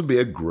Atlanta. This would be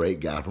a great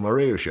guy for my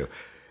radio show.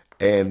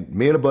 And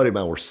me and a buddy of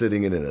mine were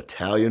sitting in an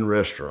Italian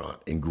restaurant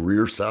in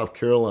Greer, South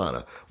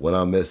Carolina, when I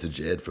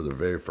messaged Ed for the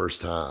very first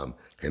time,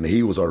 and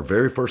he was our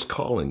very first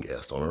calling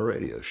guest on our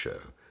radio show.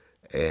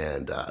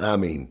 And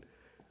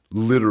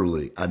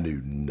literally, I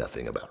knew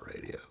nothing about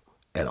radio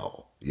at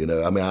all.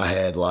 I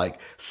had like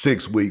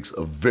 6 weeks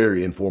of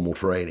very informal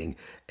training,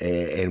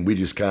 and we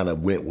just kind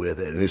of went with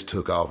it, and it's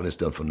took off, and it's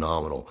done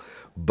phenomenal.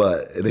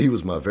 And he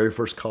was my very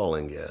first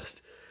calling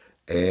guest.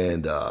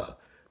 And the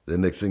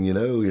next thing you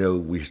know,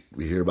 we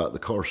hear about the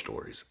car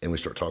stories, and we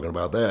start talking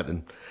about that,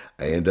 and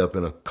I end up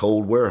in a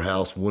cold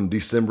warehouse one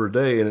December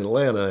day in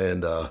Atlanta,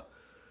 and the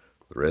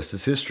rest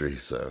is history.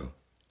 So,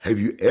 have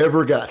you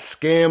ever got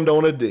scammed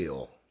on a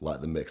deal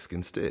like the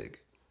Mexican Stig?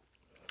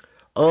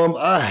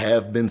 I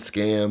have been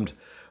scammed.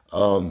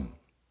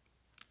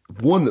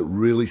 One that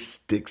really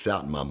sticks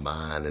out in my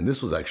mind, and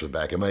this was actually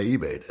back in my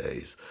eBay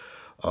days.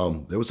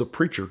 There was a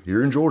preacher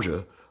here in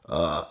Georgia,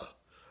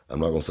 I'm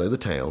not going to say the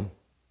town,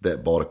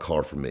 that bought a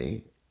car from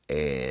me,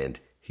 and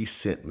he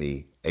sent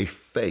me a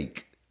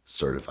fake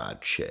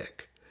certified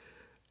check.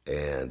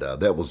 And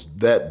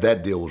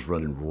that deal was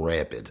running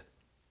rampant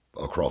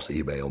across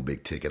eBay on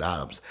big ticket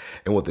items.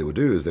 And what they would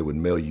do is they would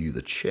mail you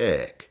the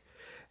check,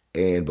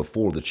 and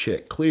before the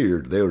check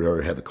cleared, they would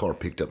already have the car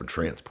picked up and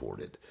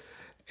transported.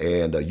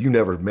 And you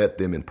never met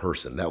them in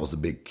person. That was the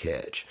big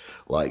catch.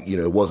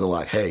 It wasn't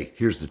like, hey,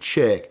 here's the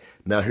check,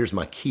 now here's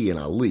my key and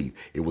I leave.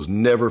 It was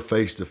never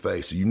face to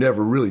face. So you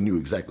never really knew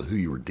exactly who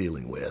you were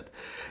dealing with.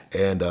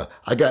 And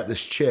I got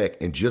this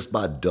check, and just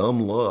by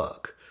dumb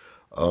luck,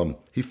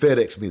 he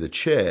FedExed me the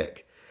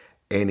check,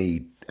 and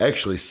he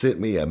actually sent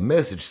me a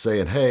message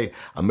saying, hey,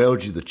 I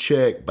mailed you the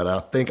check, but I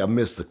think I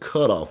missed the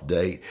cutoff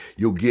date.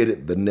 You'll get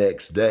it the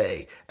next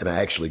day. And I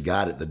actually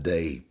got it the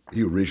day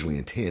he originally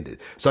intended.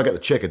 So I got the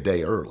check a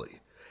day early.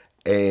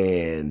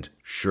 And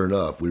sure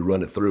enough, we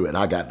run it through, and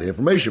I got the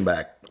information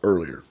back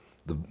earlier.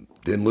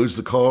 Didn't lose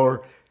the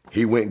car.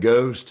 He went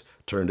ghost,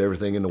 turned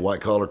everything into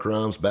white collar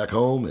crimes back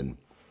home, and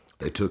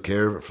they took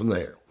care of it from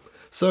there.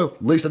 So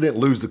at least I didn't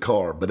lose the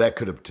car, but that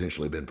could have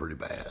potentially been pretty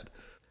bad.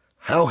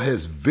 How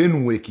has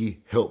VINwiki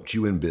helped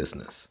you in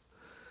business?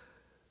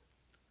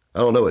 I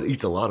don't know, it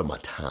eats a lot of my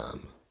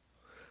time.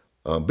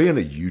 Being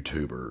a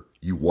YouTuber,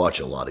 you watch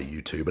a lot of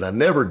YouTube, and I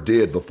never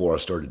did before I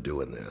started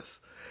doing this.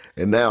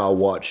 And now I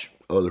watch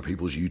other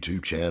people's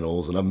YouTube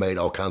channels, and I've made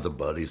all kinds of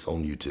buddies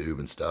on YouTube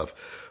and stuff.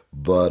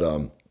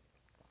 But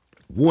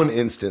one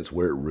instance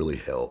where it really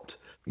helped,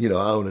 I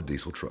own a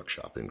diesel truck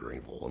shop in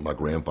Greenville, and my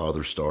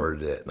grandfather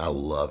started it, and I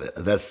love it.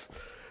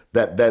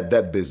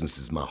 That business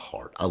is my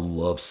heart. I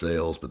love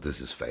sales, but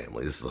this is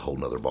family. This is a whole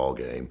nother ball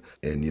game.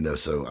 And,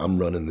 so I'm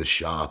running this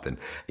shop, and,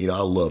 I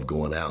love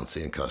going out and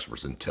seeing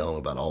customers and telling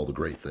them about all the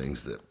great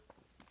things that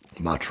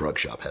my truck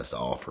shop has to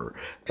offer,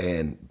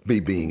 and me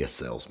being a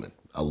salesman.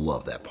 I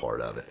love that part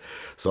of it.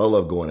 So I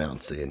love going out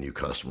and seeing new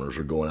customers,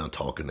 or going out and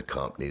talking to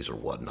companies or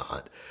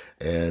whatnot.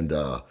 And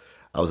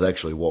I was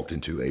actually walked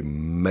into a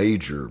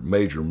major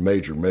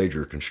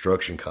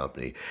construction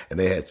company, and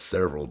they had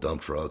several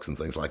dump trucks and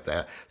things like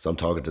that. So I'm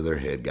talking to their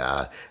head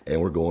guy, and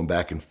we're going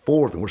back and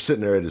forth, and we're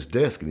sitting there at his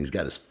desk, and he's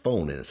got his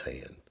phone in his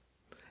hand,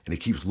 and he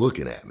keeps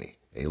looking at me,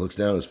 and he looks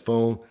down at his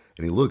phone,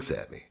 and he looks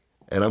at me,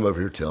 and I'm over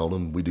here telling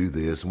him we do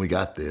this, and we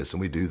got this,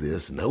 and we do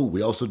this, and oh,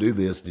 we also do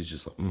this, and he's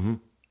just like,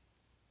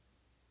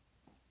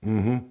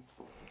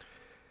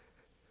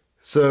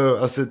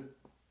 So I said,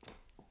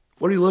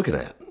 what are you looking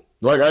at?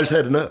 Like, I just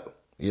had to know,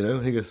 you know?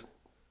 He goes,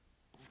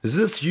 is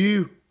this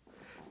you?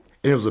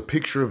 And it was a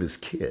picture of his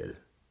kid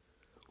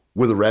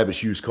with a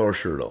Rabbit's Used Car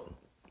shirt on.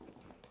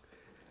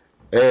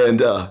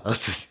 And I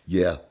said,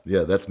 yeah,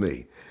 that's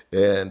me.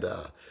 And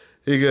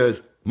he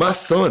goes, my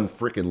son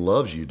freaking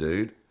loves you,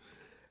 dude.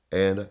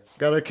 And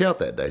got an account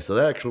that day, so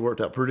that actually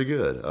worked out pretty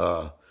good.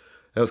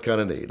 That was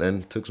kind of neat,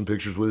 and took some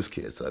pictures with his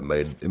kids, so it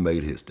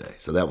made his day.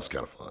 So that was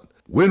kind of fun.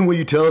 When will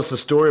you tell us a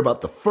story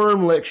about the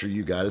firm lecture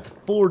you got at the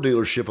Ford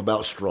dealership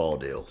about straw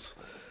deals?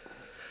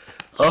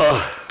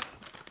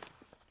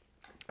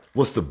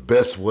 What's the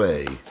best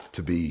way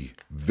to be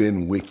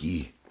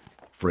VINwiki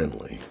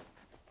friendly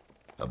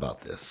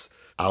about this?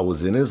 I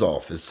was in his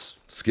office,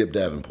 Skip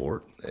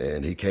Davenport,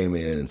 and he came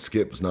in, and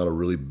Skip was not a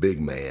really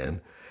big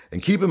man.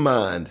 And keep in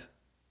mind,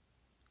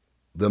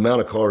 the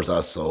amount of cars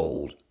I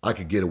sold, I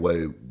could get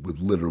away with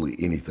literally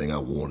anything I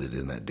wanted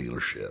in that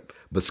dealership.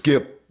 But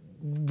Skip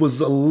was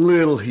a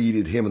little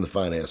heated, him and the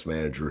finance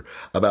manager,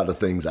 about the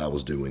things I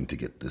was doing to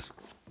get this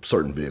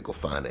certain vehicle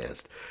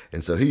financed.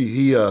 And so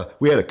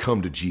we had a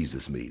come to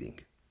Jesus meeting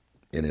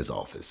in his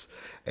office,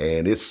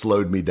 and it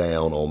slowed me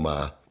down on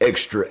my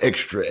extra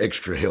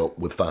help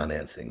with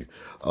financing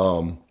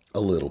a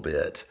little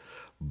bit.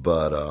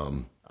 But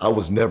I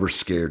was never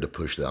scared to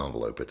push the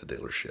envelope at the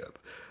dealership.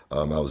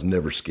 I was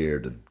never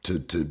scared to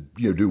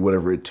do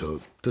whatever it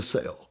took to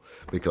sell,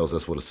 because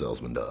that's what a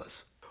salesman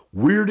does.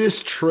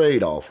 Weirdest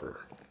trade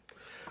offer.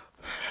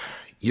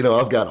 You know,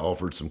 I've got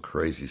offered some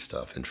crazy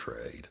stuff in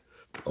trade.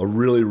 A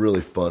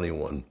really funny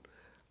one.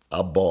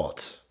 I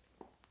bought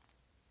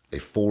a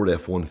Ford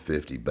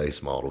F-150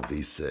 base model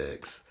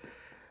V6,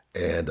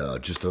 and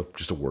just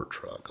a work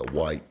truck, a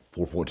white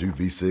 4.2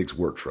 V6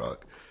 work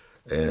truck,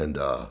 and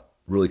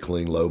really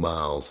clean, low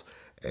miles,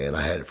 and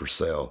I had it for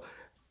sale.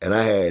 And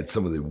I had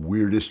some of the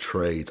weirdest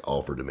trades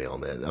offered to me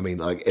on that. I mean,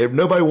 like,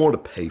 nobody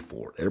wanted to pay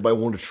for it. Everybody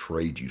wanted to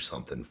trade you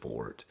something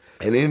for it.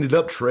 And ended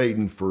up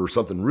trading for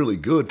something really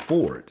good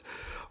for it.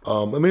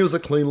 I mean, it was a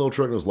clean little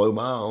truck, and it was low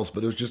miles,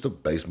 but it was just a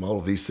base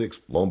model V6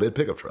 long bed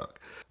pickup truck.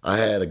 I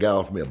had a guy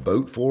offer me a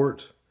boat for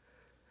it.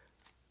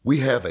 We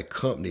have a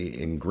company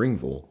in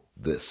Greenville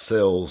that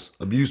sells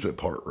amusement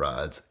park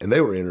rides, and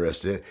they were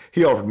interested in it.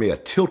 He offered me a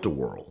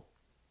tilt-a-whirl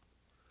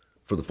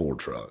for the Ford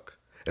truck.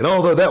 And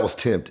although that was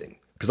tempting,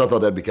 because I thought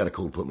that'd be kind of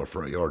cool to put in my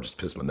front yard just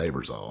to piss my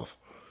neighbors off,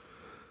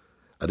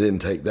 I didn't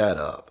take that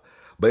up.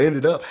 But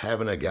ended up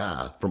having a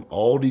guy from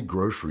Aldi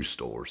grocery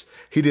stores.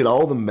 He did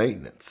all the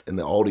maintenance in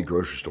the Aldi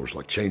grocery stores,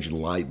 like changing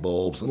light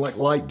bulbs and like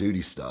light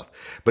duty stuff.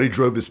 But he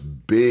drove this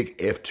big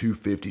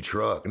F-250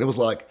 truck, and it was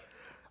like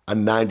a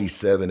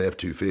 97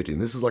 F-250, and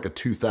this is like a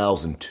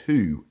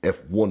 2002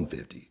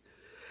 F-150.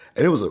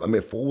 And it was,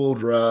 four-wheel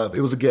drive.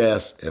 It was a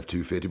gas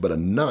F-250, but a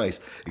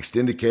nice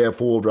extended cab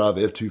four-wheel drive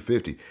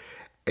F-250.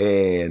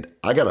 And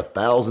I got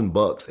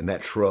 $1,000 in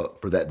that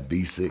truck for that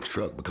V6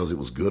 truck because it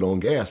was good on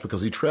gas,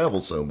 because he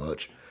traveled so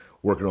much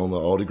working on the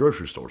Aldi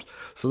grocery stores.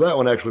 So that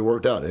one actually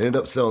worked out. I ended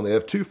up selling the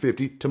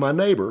F-250 to my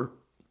neighbor,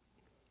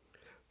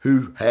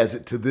 who has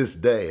it to this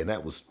day, and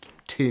that was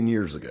 10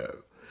 years ago.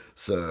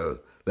 So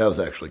that was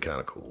actually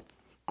kind of cool.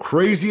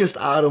 Craziest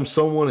item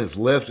someone has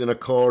left in a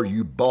car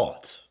you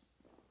bought.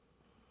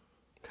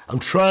 I'm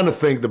trying to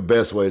think the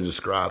best way to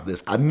describe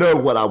this. I know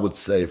what I would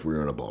say if we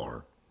were in a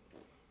bar.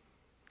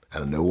 I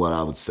don't know what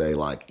I would say,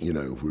 like, you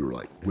know, if we were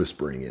like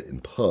whispering it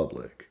in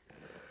public.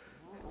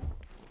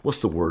 What's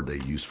the word they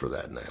use for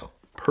that now?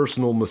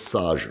 Personal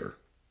massager.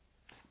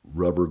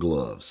 Rubber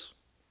gloves.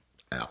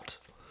 Out.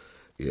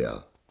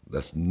 Yeah,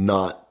 that's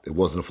not, it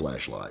wasn't a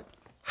flashlight.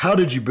 How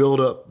did you build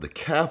up the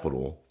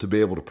capital to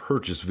be able to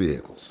purchase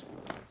vehicles?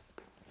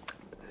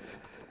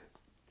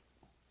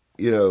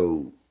 You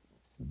know,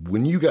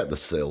 when you got the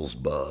sales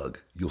bug,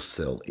 you'll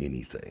sell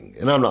anything.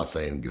 And I'm not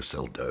saying you'll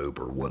sell dope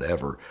or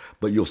whatever,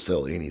 but you'll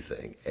sell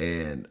anything.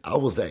 And I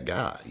was that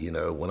guy, you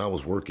know, when I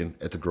was working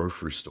at the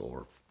grocery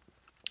store,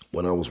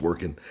 when I was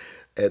working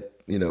at,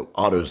 you know,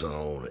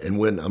 AutoZone, and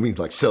when,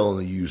 like selling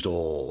the used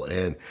oil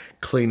and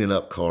cleaning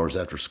up cars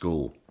after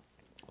school.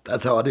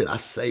 That's how I did. I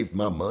saved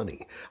my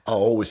money. I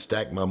always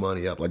stacked my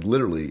money up. Like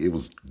literally, it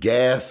was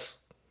gas.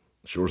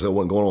 Sure as hell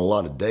wasn't going on a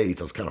lot of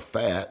dates. I was kind of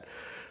fat.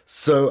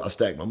 So I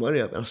stacked my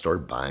money up and I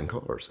started buying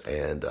cars.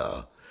 And,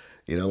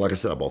 you know, like I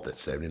said, I bought that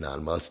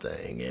 79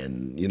 Mustang,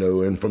 and, you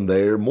know, and from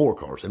there, more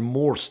cars and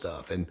more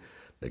stuff. And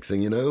next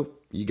thing you know,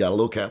 you got a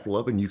little capital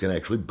up and you can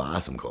actually buy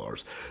some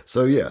cars.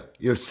 So yeah,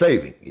 you're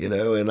saving, you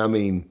know, and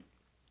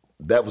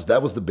that was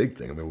the big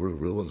thing. There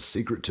really wasn't a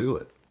secret to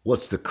it.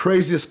 What's the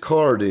craziest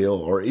car deal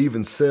or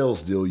even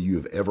sales deal you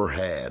have ever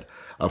had?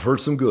 I've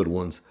heard some good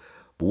ones,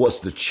 But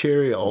what's the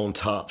cherry on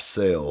top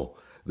sale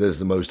that is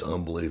the most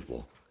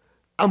unbelievable?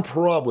 I'm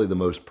probably the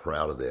most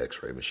proud of the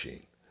X-ray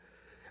machine.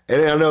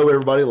 And I know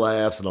everybody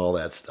laughs and all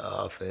that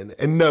stuff.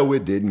 And no,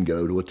 it didn't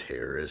go to a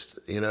terrorist,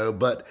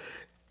 but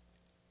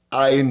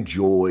I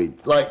enjoy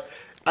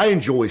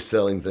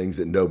selling things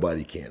that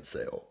nobody can't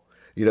sell.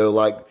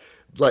 Like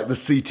the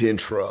C10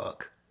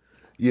 truck,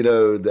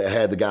 that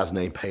had the guy's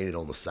name painted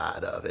on the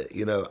side of it.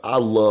 I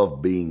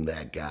love being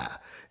that guy.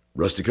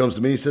 Rusty comes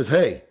to me and says,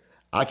 hey,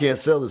 I can't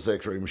sell this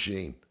X-ray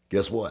machine.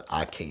 Guess what?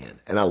 I can.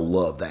 And I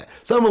love that.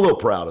 So I'm a little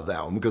proud of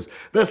that one because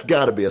that's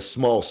got to be a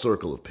small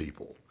circle of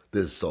people that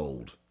has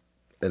sold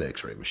an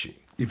X-ray machine.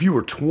 If you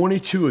were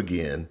 22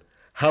 again,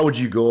 how would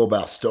you go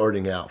about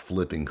starting out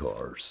flipping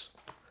cars?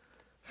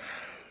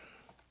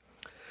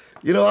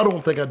 I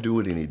don't think I'd do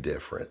it any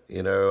different.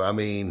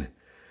 The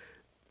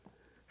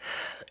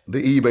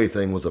eBay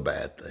thing was a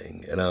bad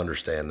thing, and I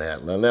understand that.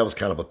 And that was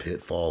kind of a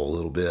pitfall a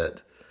little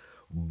bit,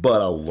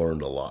 but I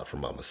learned a lot from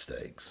my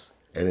mistakes,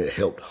 and it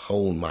helped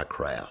hone my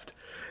craft.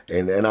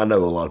 And I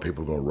know a lot of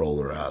people are going to roll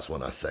their eyes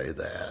when I say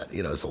that.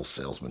 This old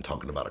salesman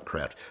talking about a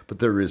craft, but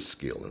there is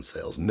skill in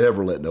sales.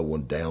 Never let no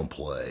one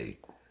downplay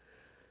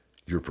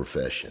your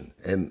profession.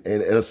 And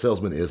a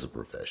salesman is a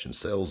profession.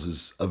 Sales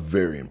is a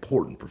very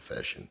important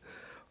profession.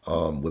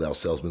 Without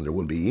salesmen, there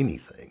wouldn't be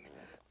anything.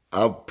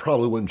 I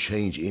probably wouldn't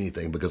change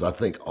anything because I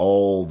think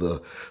all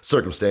the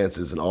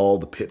circumstances and all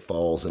the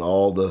pitfalls and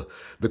all the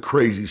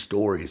crazy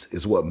stories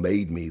is what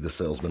made me the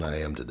salesman I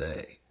am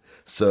today.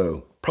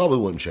 So probably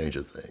wouldn't change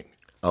a thing.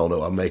 I don't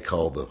know, I may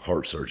call the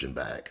heart surgeon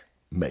back,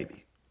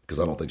 maybe, because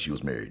I don't think she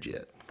was married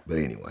yet. But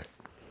anyway,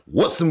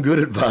 what's some good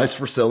advice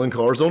for selling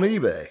cars on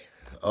eBay?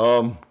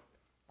 I'm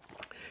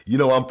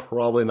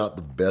probably not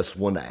the best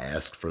one to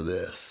ask for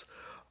this.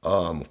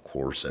 Of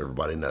course,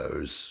 everybody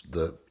knows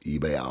the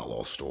eBay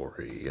outlaw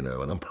story, and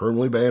I'm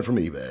permanently banned from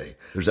eBay.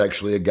 There's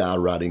actually a guy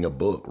writing a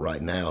book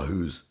right now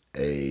who's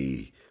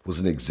was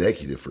an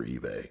executive for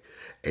eBay,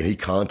 and he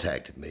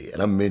contacted me,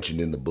 and I'm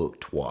mentioned in the book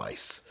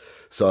twice.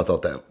 So I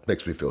thought that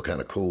makes me feel kind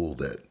of cool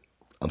that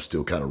I'm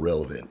still kind of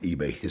relevant in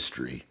eBay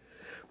history.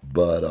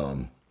 But,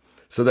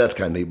 so that's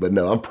kind of neat. But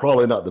no, I'm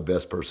probably not the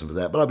best person for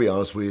that. But I'll be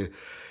honest with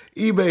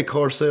you, eBay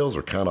car sales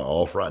are kind of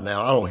off right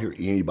now. I don't hear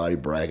anybody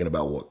bragging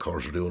about what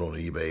cars are doing on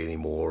eBay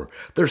anymore.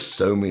 There's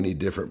so many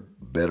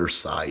different better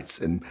sites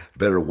and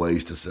better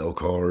ways to sell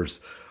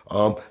cars.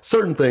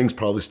 Certain things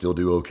probably still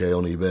do okay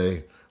on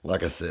eBay.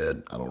 Like I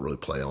said, I don't really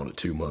play on it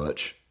too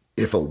much.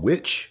 If a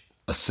witch,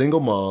 a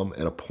single mom,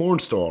 and a porn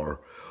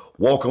star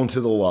walk onto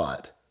the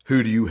lot,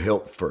 who do you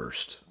help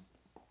first?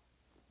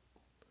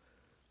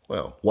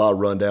 Well, why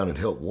run down and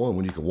help one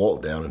when you can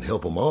walk down and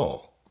help them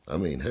all?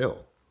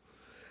 Hell.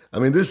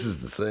 This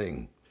is the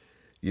thing.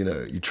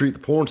 You treat the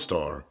porn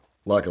star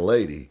like a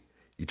lady,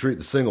 you treat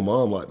the single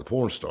mom like the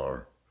porn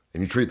star,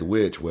 and you treat the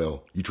witch,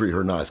 well, you treat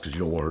her nice because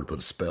you don't want her to put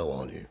a spell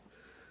on you.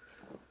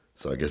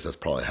 So I guess that's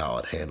probably how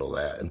I'd handle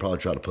that, and probably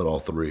try to put all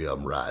three of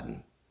them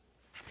riding.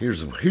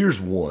 Here's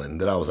one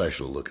that I was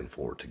actually looking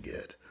forward to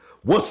get.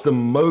 What's the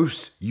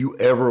most you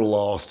ever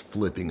lost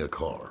flipping a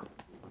car?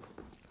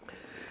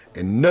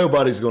 And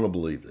nobody's going to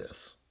believe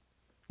this.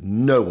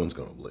 No one's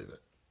going to believe it.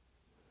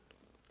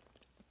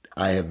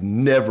 I have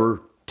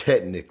never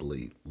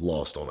technically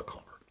lost on a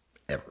car,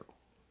 ever.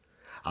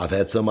 I've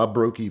had some I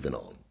broke even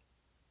on.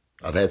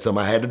 I've had some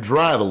I had to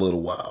drive a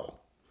little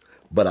while,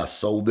 but I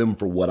sold them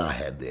for what I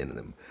had in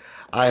them.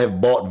 I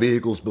have bought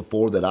vehicles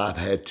before that I've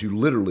had to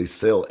literally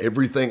sell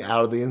everything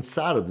out of the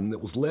inside of them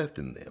that was left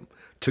in them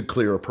to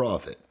clear a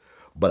profit.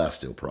 But I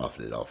still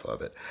profited off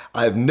of it.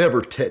 I have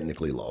never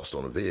technically lost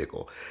on a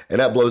vehicle,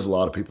 and that blows a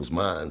lot of people's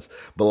minds.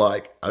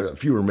 But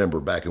if you remember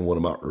back in one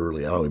of my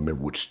early, I don't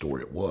remember which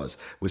story it was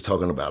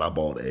talking about I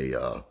bought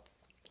a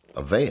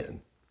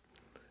van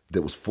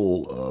that was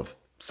full of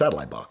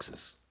satellite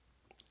boxes,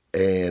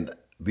 and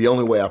the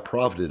only way I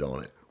profited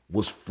on it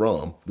was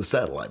from the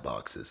satellite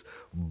boxes,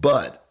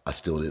 but I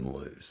still didn't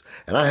lose.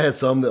 And I had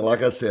some that,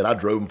 like I said, I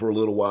drove them for a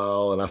little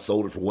while and I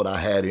sold it for what I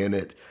had in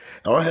it.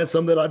 Or I had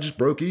some that I just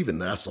broke even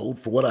that I sold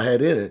for what I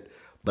had in it,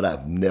 but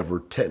I've never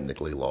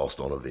technically lost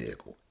on a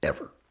vehicle,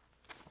 ever.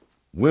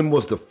 When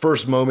was the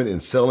first moment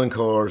in selling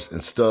cars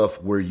and stuff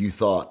where you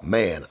thought,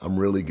 man, I'm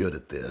really good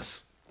at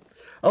this?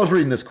 I was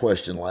reading this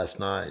question last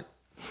night,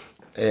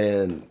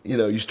 and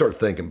you start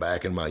thinking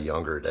back in my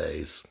younger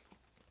days,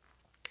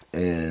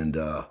 and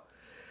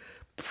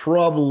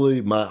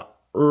probably my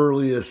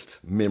earliest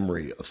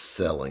memory of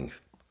selling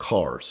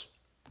cars,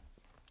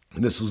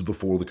 and this was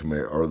before the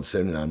Camaro or the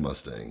 '79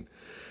 Mustang.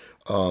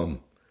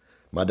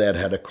 My dad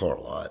had a car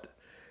lot,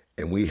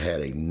 and we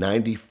had a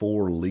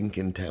 '94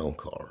 Lincoln Town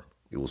Car.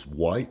 It was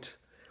white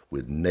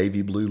with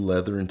navy blue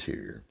leather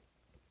interior,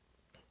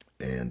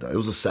 and it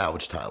was a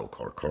salvage title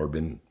car. Car had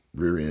been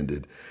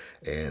rear-ended,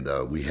 and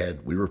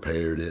we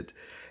repaired it.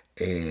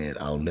 And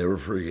I'll never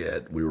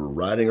forget, we were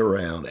riding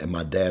around and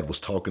my dad was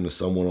talking to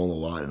someone on the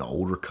lot, and an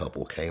older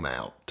couple came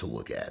out to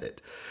look at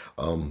it.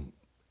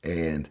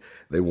 And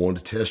they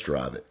wanted to test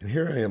drive it. And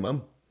here I am,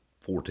 I'm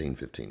 14,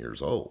 15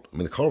 years old.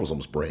 The car was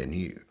almost brand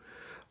new.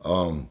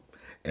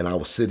 and I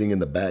was sitting in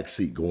the back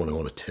seat going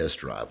on a test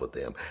drive with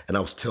them, and I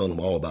was telling them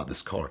all about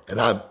this car. And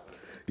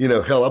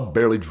hell, I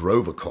barely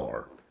drove a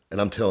car, and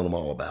I'm telling them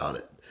all about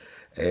it.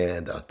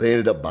 And they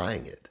ended up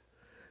buying it.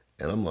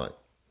 And I'm like,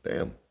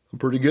 damn, I'm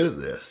pretty good at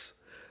this.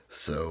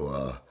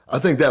 So I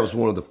think that was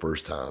one of the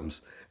first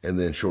times. And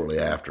then shortly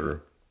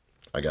after,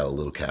 I got a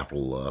little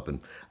capital up,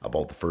 and I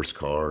bought the first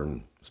car,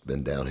 and it's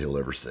been downhill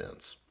ever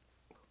since.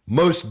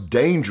 Most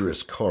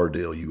dangerous car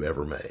deal you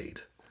ever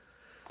made?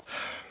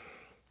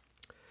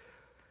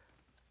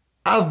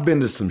 I've been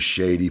to some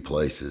shady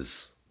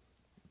places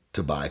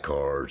to buy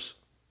cars.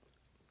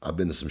 I've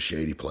been to some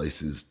shady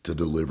places to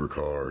deliver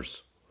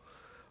cars.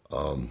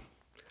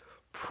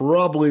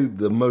 Probably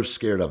the most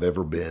scared I've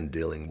ever been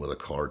dealing with a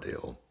car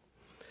deal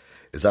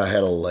is I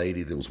had a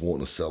lady that was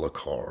wanting to sell a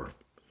car.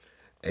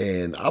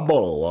 And I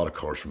bought a lot of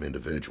cars from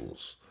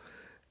individuals.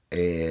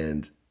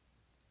 And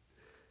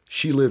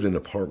she lived in an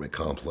apartment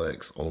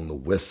complex on the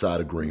west side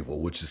of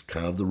Greenville, which is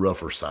kind of the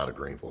rougher side of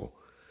Greenville.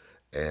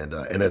 And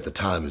at the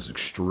time, it was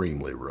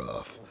extremely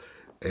rough.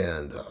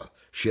 And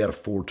she had a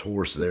Ford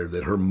Taurus there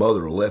that her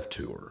mother left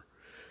to her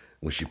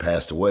when she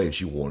passed away, and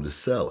she wanted to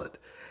sell it.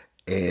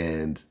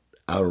 And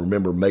I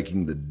remember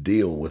making the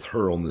deal with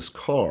her on this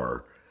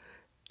car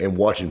and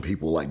watching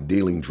people like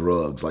dealing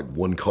drugs like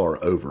one car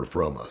over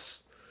from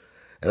us.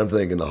 And I'm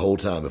thinking the whole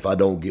time, if I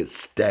don't get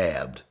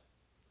stabbed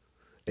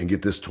and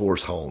get this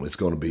Taurus home, it's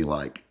going to be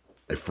like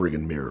a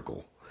friggin'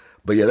 miracle.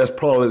 But yeah, that's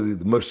probably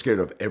the most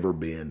scared I've ever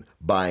been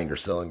buying or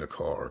selling a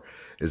car,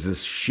 is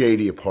this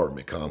shady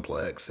apartment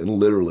complex. And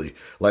literally,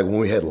 like when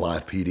we had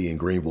live PD in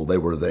Greenville, they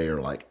were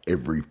there like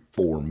every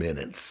 4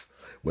 minutes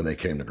when they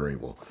came to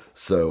Greenville.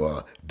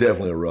 So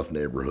definitely a rough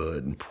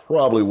neighborhood, and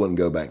probably wouldn't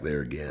go back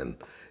there again,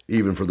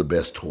 even for the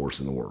best Taurus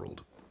in the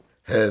world.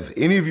 Have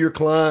any of your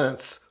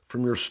clients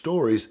from your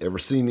stories ever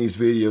seen these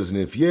videos? And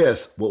if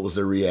yes, what was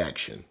their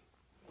reaction?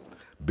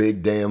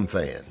 Big damn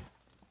fan.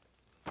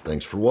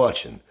 Thanks for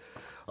watching.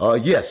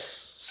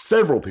 Yes,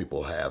 several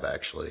people have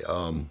actually.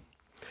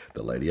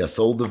 The lady I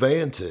sold the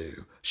van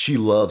to, she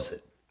loves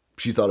it.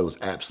 She thought it was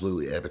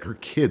absolutely epic. Her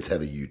kids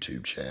have a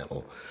YouTube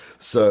channel.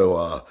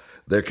 So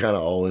they're kind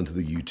of all into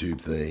the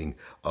YouTube thing.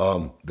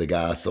 The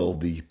guy I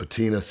sold the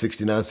Patina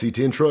 69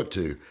 C10 truck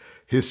to,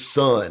 his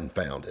son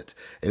found it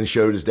and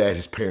showed his dad.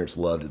 His parents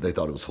loved it. They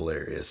thought it was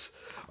hilarious.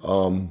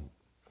 The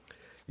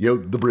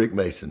Brick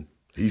Mason,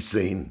 he's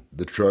seen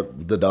the truck,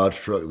 the Dodge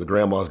truck, the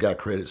Grandma's Got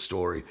Credit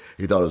story.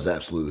 He thought it was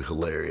absolutely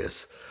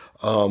hilarious.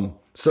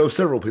 So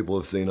several people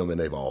have seen them, and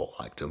they've all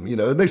liked them,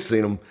 and they've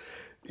seen them,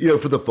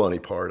 for the funny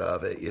part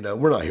of it.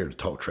 We're not here to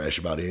talk trash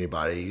about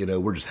anybody.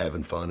 We're just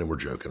having fun and we're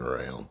joking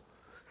around.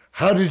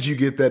 How did you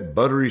get that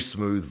buttery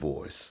smooth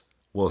voice?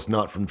 Well, it's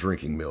not from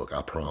drinking milk,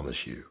 I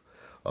promise you.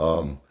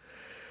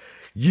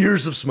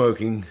 Years of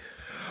smoking,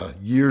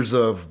 years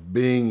of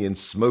being in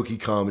smoky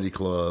comedy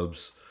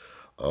clubs,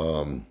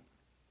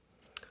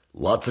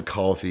 lots of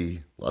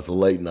coffee, lots of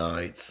late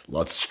nights,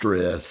 lots of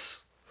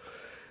stress.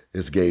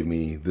 It's gave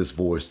me this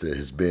voice that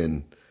has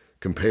been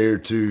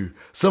compared to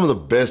some of the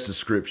best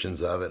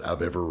descriptions of it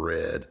I've ever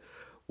read.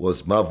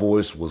 Was my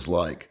voice was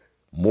like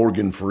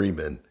Morgan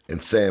Freeman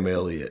and Sam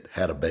Elliott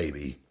had a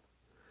baby,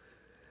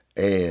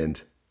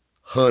 and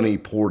honey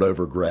poured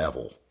over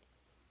gravel.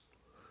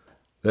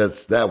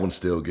 That one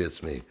still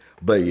gets me.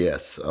 But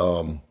yes,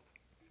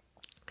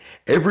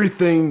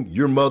 everything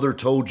your mother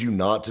told you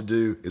not to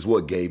do is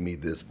what gave me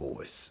this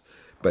voice,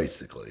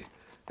 basically.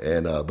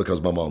 And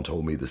because my mom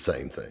told me the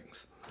same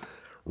things.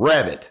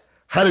 Rabbit,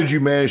 how did you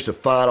manage to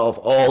fight off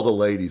all the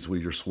ladies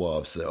with your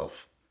suave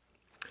self?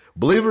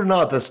 Believe it or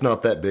not, that's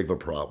not that big of a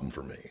problem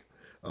for me.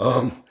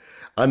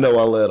 I know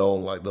I let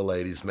on like the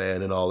ladies,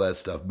 man, and all that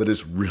stuff, but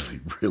it's really,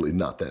 really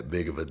not that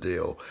big of a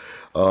deal.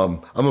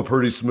 I'm a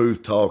pretty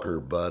smooth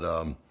talker, but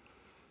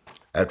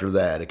after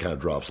that, it kind of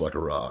drops like a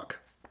rock.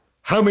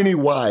 How many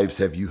wives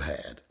have you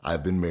had?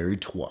 I've been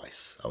married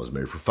twice. I was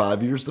married for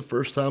 5 years the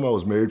first time. I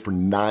was married for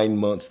 9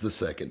 months the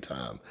second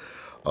time.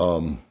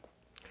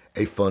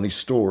 A funny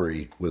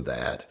story with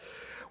that.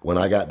 When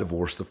I got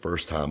divorced the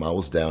first time, I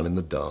was down in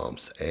the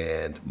dumps,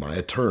 and my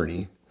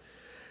attorney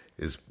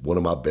is one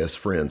of my best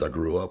friends. I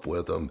grew up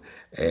with him,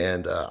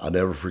 and I'll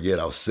never forget,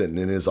 I was sitting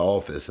in his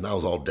office, and I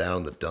was all down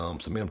in the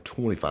dumps. I mean, I'm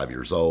 25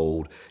 years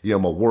old. My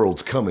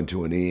world's coming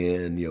to an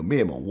end. Me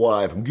and my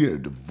wife, I'm getting a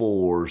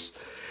divorce.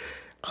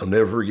 I'll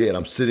never forget,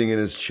 I'm sitting in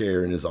his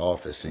chair in his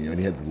office, and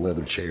he had the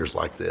leather chairs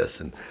like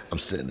this, and I'm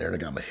sitting there, and I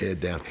got my head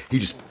down. He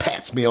just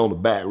pats me on the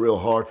back real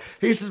hard.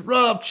 He says,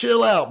 Rob,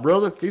 chill out,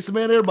 brother. He said,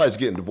 man, everybody's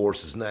getting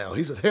divorces now.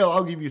 He said, hell,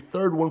 I'll give you a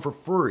third one for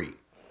free.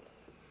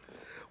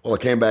 Well, I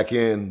came back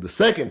in the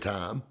second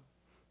time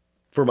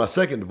for my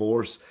second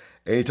divorce,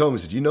 and he told me,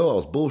 he said, I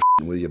was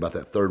bullshitting with you about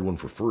that third one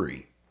for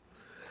free.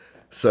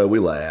 So we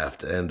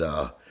laughed, and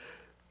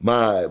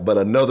but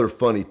another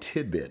funny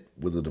tidbit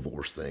with the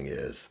divorce thing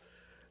is,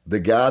 the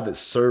guy that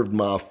served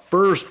my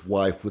first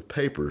wife with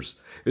papers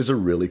is a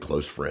really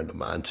close friend of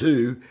mine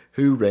too,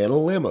 who ran a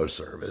limo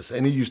service,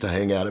 and he used to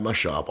hang out at my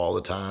shop all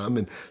the time,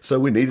 and so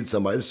we needed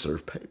somebody to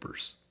serve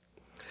papers.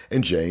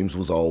 And James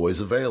was always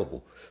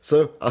available.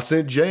 So I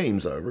sent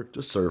James over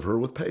to serve her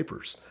with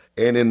papers.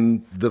 And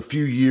in the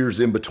few years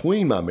in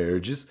between my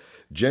marriages,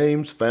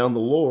 James found the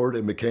Lord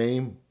and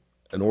became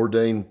an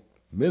ordained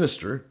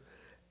minister.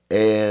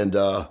 And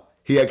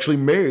he actually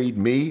married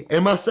me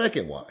and my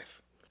second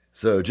wife.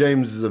 So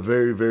James is a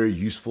very, very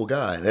useful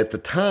guy. And at the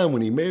time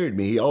when he married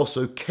me, he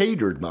also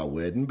catered my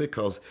wedding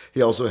because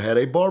he also had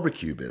a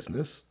barbecue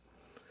business.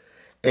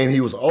 And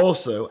he was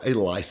also a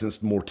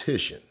licensed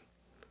mortician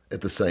at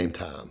the same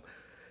time.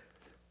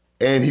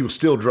 And he was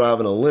still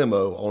driving a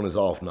limo on his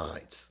off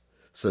nights.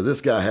 So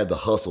this guy had the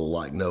hustle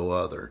like no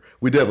other.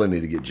 We definitely need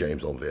to get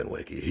James on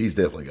VINwiki. He's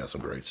definitely got some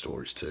great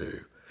stories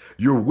too.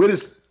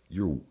 Is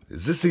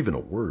this even a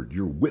word?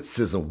 Your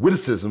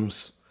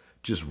witticisms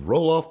just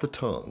roll off the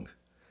tongue.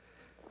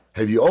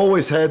 Have you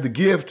always had the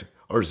gift,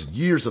 or has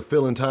years of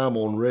filling time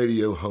on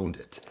radio honed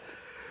it?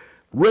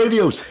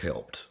 Radio's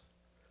helped,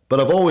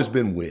 but I've always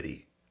been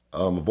witty.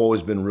 I've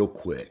always been real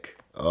quick.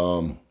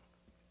 I've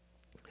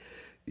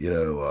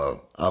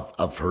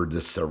heard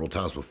this several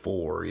times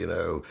before.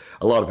 A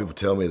lot of people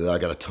tell me that I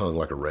got a tongue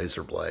like a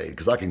razor blade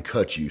because I can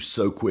cut you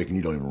so quick and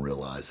you don't even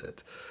realize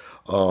it.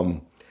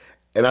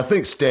 And I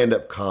think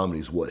stand-up comedy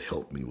is what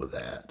helped me with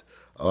that.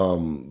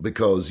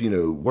 Because,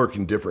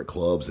 working different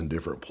clubs in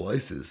different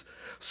places,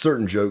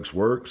 certain jokes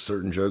work,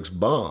 certain jokes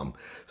bomb.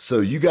 So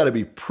you got to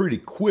be pretty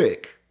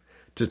quick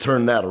to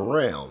turn that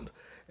around.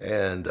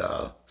 And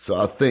so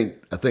I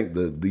think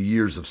the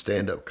years of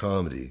stand-up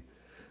comedy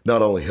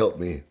not only helped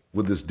me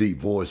with this deep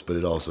voice, but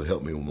it also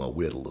helped me with my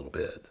wit a little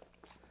bit.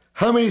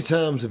 How many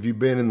times have you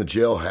been in the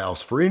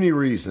jailhouse for any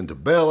reason to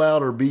bail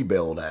out or be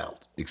bailed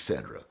out,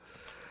 etc.?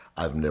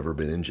 I've never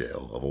been in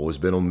jail. I've always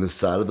been on this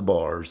side of the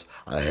bars.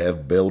 I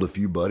have bailed a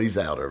few buddies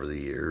out over the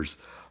years,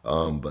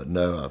 but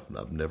no,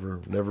 I've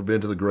never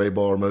been to the Gray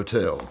Bar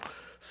Motel.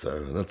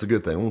 So that's a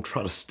good thing. I'm going to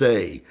try to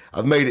stay.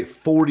 I've made it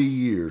 40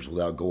 years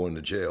without going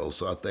to jail,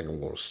 so I think I'm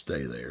going to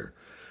stay there,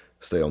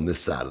 stay on this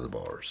side of the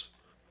bars.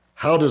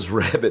 How does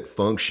rabbit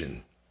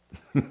function?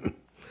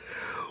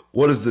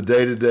 What is the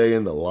day-to-day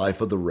in the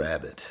life of the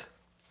rabbit?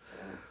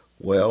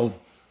 Well,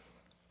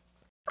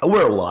 I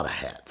wear a lot of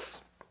hats.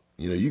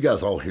 You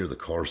guys all hear the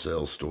car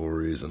sales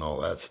stories and all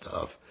that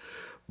stuff.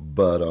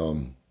 But, I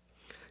own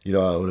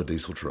a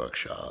diesel truck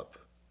shop,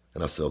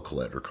 and I sell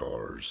collector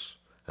cars.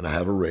 And I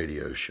have a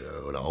radio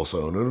show, and I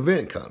also own an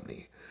event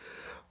company.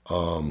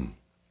 I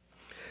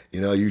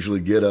usually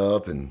get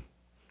up and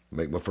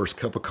make my first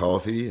cup of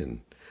coffee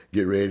and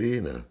get ready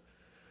and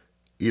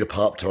eat a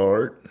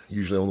Pop-Tart,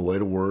 usually on the way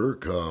to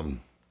work.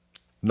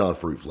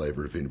 Non-fruit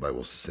flavored, if anybody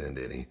wants to send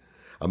any.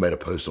 I made a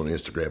post on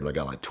Instagram, and I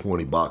got like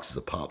 20 boxes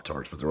of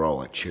Pop-Tarts, but they're all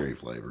like cherry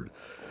flavored.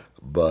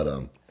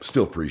 But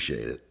still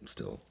appreciate it.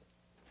 Still,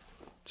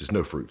 just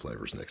no fruit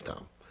flavors next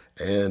time.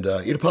 And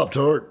eat a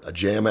Pop-Tart. I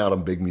jam out.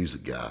 I'm a big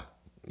music guy.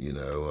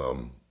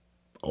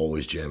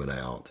 Always jamming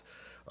out.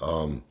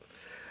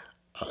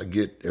 I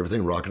get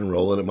everything rocking and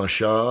rolling at my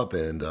shop,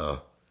 and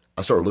I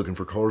start looking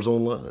for cars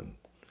online.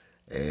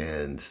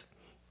 And,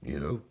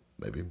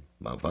 maybe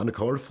I find a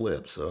car to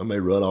flip, so I may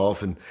run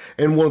off. And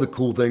one of the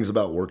cool things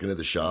about working at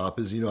the shop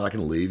is, I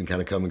can leave and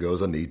kind of come and go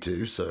as I need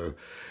to. So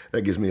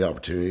that gives me the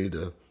opportunity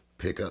to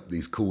pick up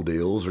these cool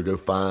deals or go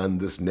find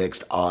this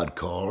next odd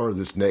car, or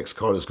this next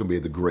car that's going to be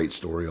the great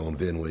story on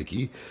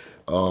VINwiki.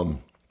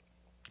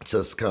 So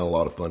it's kind of a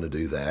lot of fun to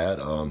do that.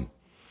 I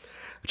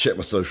check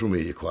my social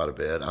media quite a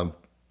bit.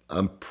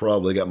 I'm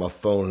probably got my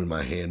phone in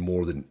my hand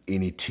more than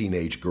any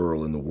teenage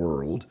girl in the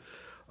world.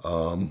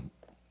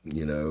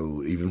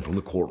 Even from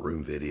the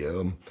courtroom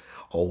video, I'm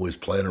always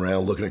playing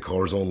around looking at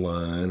cars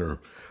online or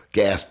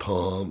gas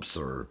pumps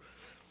or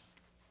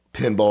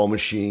pinball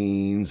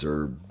machines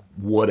or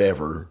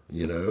whatever,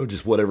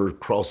 just whatever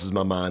crosses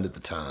my mind at the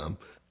time.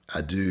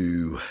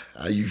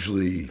 I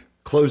usually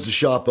close the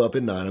shop up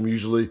at night. I'm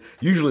usually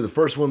the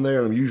first one there,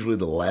 and I'm usually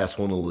the last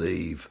one to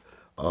leave.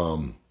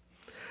 I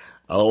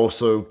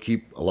also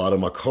keep a lot of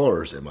my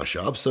cars at my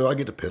shop, so I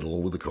get to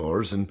piddle with the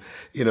cars, and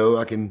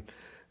I can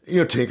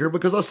tinker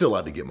because I still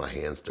like to get my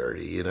hands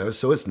dirty.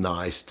 So it's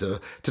nice to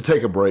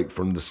take a break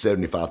from the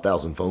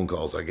 75,000 phone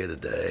calls I get a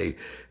day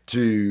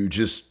to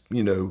just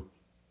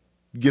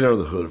get under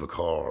the hood of a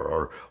car,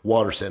 or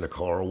water sand a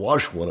car, or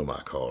wash one of my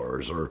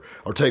cars, or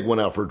take one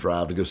out for a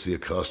drive to go see a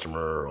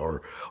customer,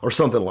 or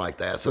something like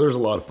that. So there's a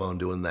lot of fun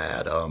doing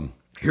that.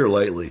 Here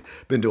lately,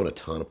 been doing a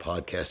ton of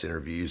podcast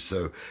interviews.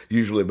 So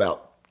usually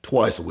about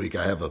twice a week,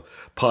 I have a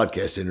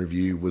podcast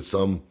interview with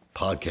some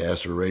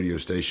podcast or radio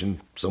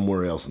station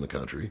somewhere else in the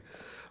country.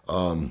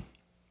 So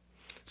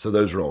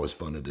those are always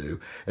fun to do.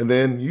 And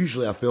then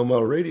usually I film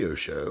a radio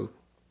show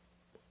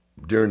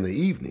during the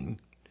evening.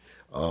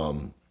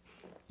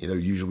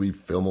 Usually we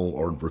film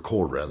or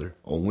record rather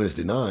on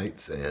Wednesday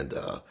nights, and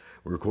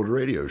we record a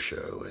radio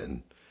show,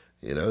 and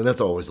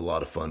that's always a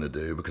lot of fun to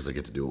do because I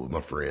get to do it with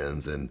my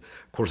friends. And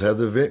of course I have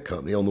the event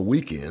company on the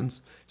weekends,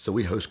 so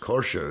we host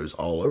car shows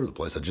all over the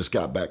place. I just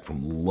got back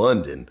from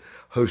London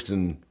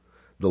hosting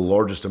the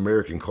largest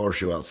American car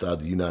show outside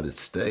the United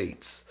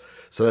States.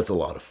 So that's a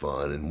lot of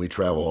fun, and we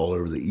travel all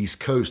over the East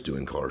Coast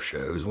doing car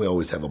shows. We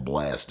always have a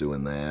blast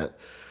doing that.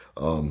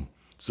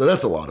 So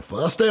that's a lot of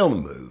fun. I stay on the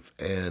move,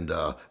 and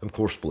of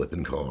course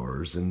flipping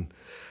cars and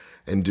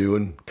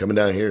coming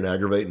down here and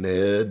aggravating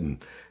Ed,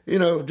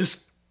 and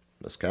just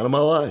that's kind of my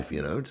life.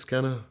 Just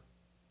kind of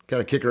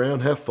kick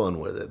around, have fun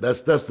with it.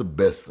 That's the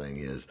best thing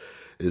is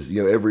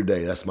every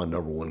day. That's my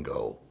number one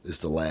goal, is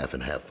to laugh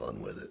and have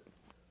fun with it.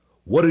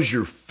 What is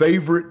your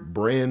favorite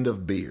brand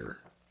of beer?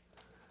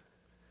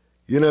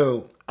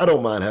 I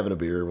don't mind having a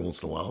beer every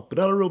once in a while, but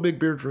not a real big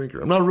beer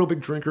drinker. I'm not a real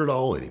big drinker at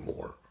all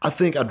anymore. I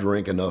think I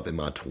drank enough in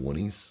my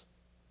 20s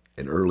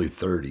and early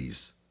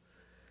 30s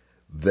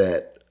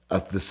that I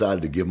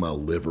decided to give my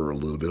liver a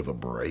little bit of a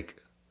break.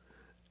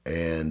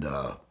 And,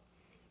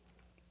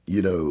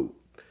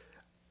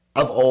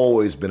 I've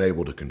always been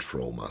able to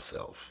control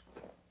myself.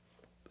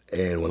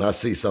 And when I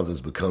see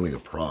something's becoming a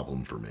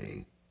problem for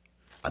me,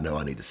 I know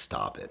I need to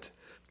stop it.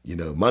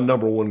 My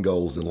number one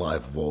goals in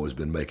life have always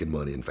been making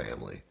money and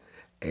family.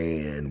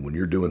 And when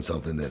you're doing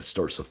something that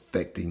starts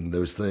affecting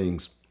those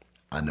things,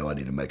 I know I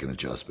need to make an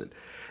adjustment.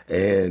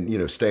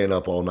 And, staying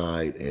up all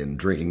night and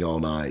drinking all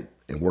night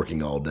and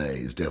working all day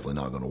is definitely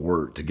not going to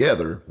work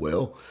together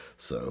well.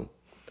 So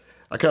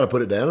I kind of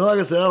put it down. And like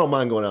I said, I don't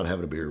mind going out and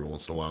having a beer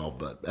once in a while,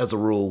 but as a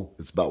rule,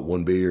 it's about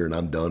one beer and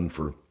I'm done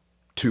for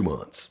 2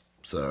 months.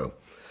 So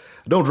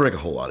I don't drink a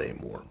whole lot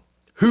anymore.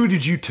 Who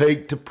did you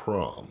take to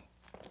prom?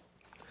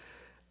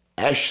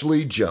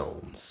 Ashley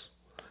Jones.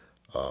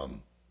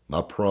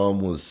 My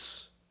prom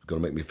was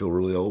going to make me feel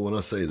really old when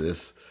I say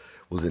this,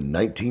 was in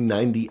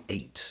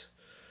 1998.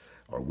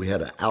 We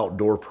had an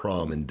outdoor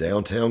prom in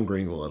downtown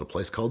Greenville at a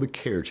place called the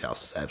Carriage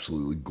House. It's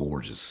absolutely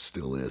gorgeous,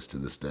 still is to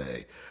this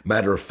day.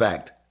 Matter of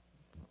fact,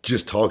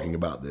 just talking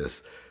about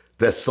this,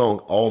 that song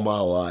All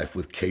My Life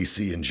with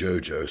Casey and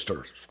JoJo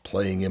starts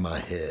playing in my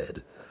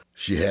head.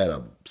 She had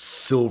a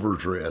silver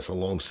dress, a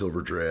long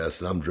silver dress,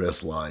 and I'm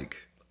dressed like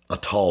a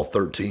tall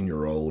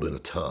 13-year-old in a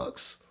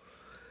tux.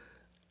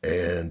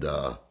 And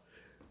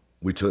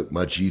we took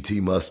my GT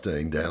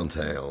Mustang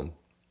downtown.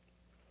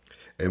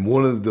 And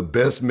one of the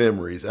best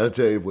memories, I'll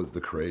tell you what's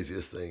the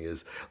craziest thing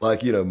is,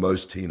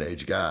 most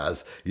teenage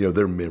guys,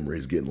 their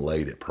memories getting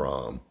laid at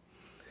prom.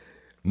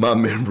 My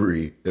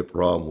memory at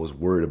prom was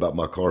worried about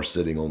my car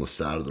sitting on the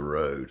side of the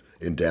road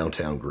in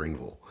downtown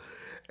Greenville.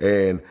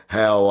 And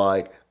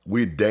how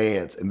we'd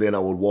dance and then I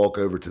would walk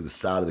over to the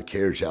side of the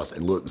Carriage House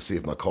and look and see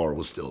if my car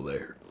was still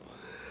there.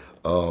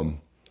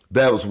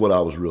 That was what I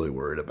was really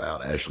worried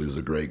about. Ashley was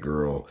a great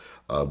girl.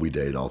 We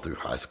dated all through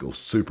high school,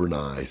 super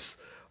nice.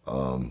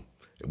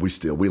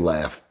 We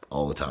laugh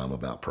all the time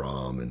about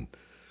prom and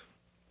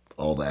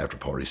all the after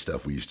party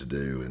stuff we used to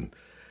do. And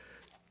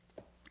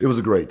it was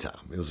a great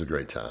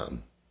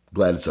time.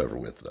 Glad it's over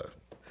with though.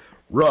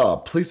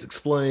 Rob, please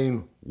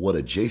explain what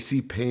a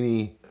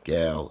JCPenney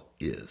gal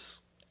is.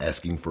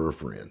 Asking for a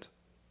friend.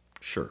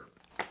 Sure.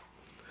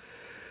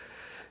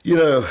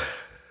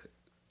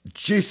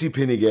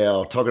 JCPenney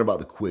gal, talking about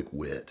the quick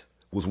wit,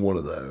 was one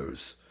of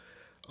those.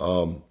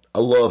 I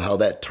love how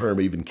that term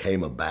even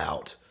came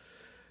about.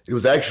 It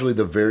was actually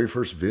the very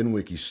first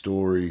VINwiki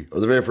story, or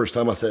the very first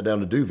time I sat down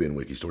to do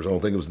VINwiki stories. I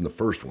don't think it was in the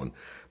first one,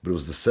 but it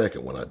was the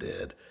second one I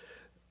did.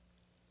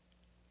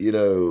 It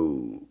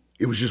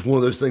was just one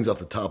of those things off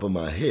the top of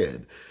my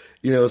head.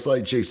 It's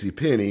like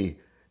JCPenney,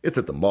 it's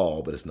at the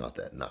mall, but it's not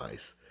that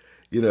nice.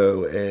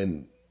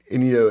 And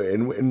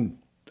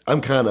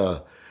I'm kind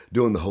of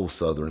doing the whole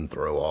Southern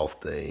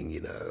throw-off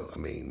thing, I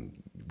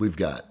mean, we've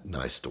got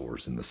nice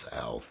stores in the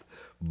South,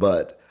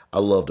 but I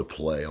love to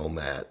play on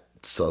that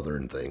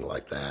Southern thing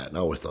like that, and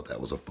I always thought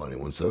that was a funny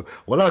one. So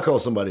when I call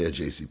somebody a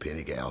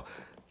JCPenney gal,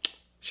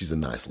 she's a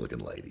nice-looking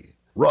lady.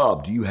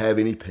 Rob, do you have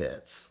any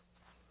pets?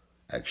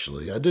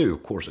 Actually, I do.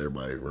 Of course,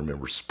 everybody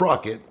remembers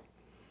Sprocket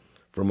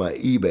from my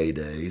eBay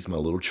days, my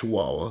little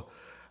Chihuahua.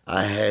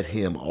 I had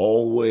him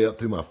all the way up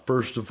through my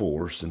first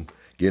divorce, and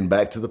getting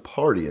back to the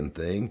partying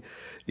thing,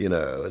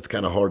 it's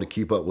kind of hard to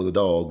keep up with a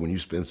dog when you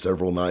spend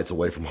several nights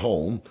away from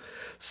home.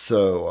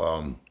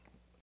 So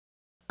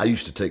I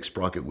used to take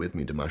Sprocket with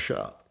me to my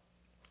shop,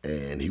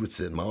 and he would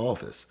sit in my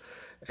office.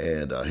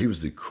 And he was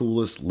the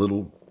coolest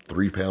little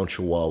 3-pound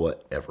Chihuahua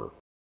ever.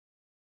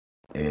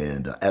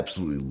 And I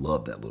absolutely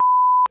loved that little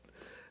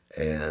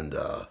and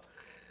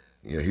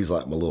he's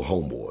like my little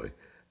homeboy.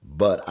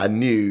 But I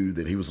knew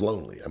that he was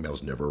lonely. I mean, I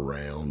was never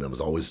around. I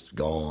was always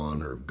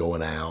gone or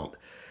going out.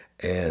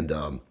 And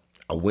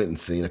I went and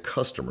seen a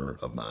customer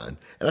of mine,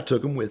 and I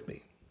took him with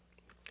me.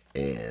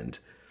 And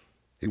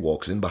he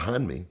walks in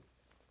behind me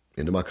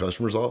into my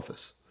customer's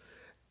office.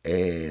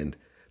 And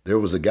there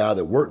was a guy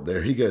that worked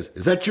there. He goes,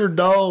 "Is that your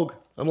dog?"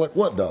 I'm like,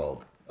 "What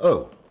dog?"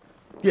 "Oh,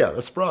 yeah,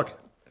 that's Sprocket."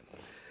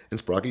 And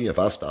Sprocket, if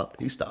I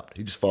stopped, he stopped.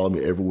 He just followed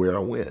me everywhere I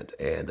went.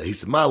 And he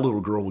said, my little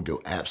girl would go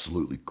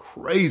absolutely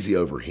crazy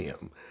over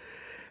him.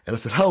 And I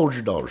said, "How old's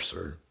your daughter,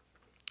 sir?"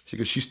 She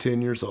goes, "She's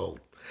 10 years old."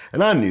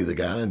 And I knew the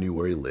guy. I knew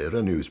where he lived.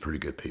 I knew he was pretty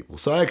good people.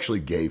 So I actually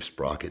gave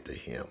Sprocket to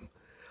him.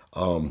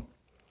 A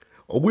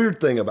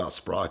weird thing about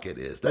Sprocket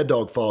is that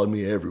dog followed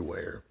me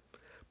everywhere,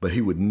 but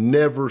he would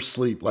never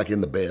sleep like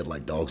in the bed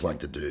like dogs like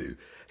to do.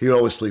 He would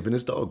always sleep in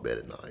his dog bed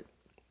at night.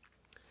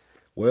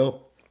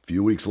 Well, a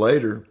few weeks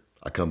later,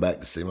 I come back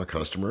to see my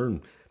customer,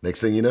 and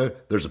next thing you know,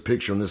 there's a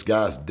picture on this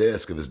guy's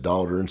desk of his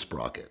daughter and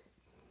Sprocket.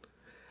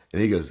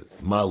 And he goes,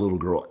 my little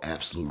girl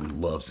absolutely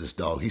loves this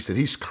dog. He said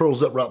he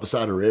curls up right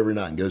beside her every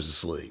night and goes to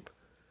sleep.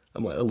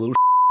 I'm like, a little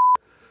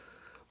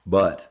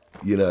But,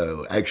 you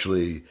know,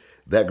 actually,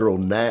 that girl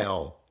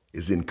now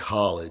is in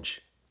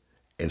college,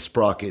 and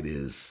Sprocket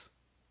he's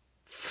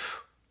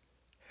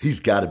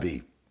got to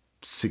be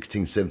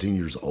 16, 17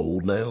 years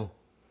old now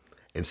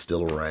and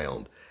still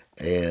around.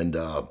 And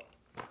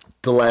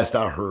the last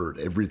I heard,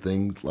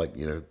 everything, like,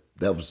 you know,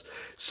 that was,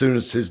 as soon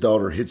as his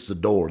daughter hits the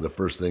door, the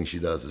first thing she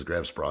does is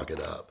grab Sprocket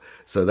up.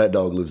 So that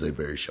dog lives a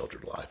very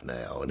sheltered life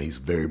now, and he's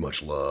very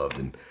much loved,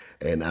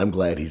 and I'm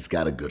glad he's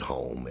got a good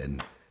home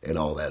and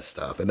all that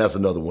stuff. And that's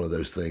another one of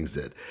those things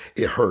that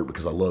it hurt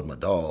because I loved my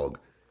dog,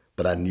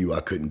 but I knew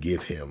I couldn't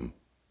give him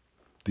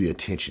the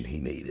attention he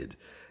needed.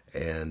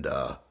 And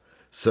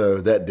so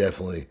that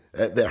definitely,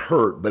 that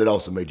hurt, but it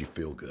also made you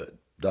feel good,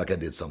 like I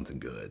did something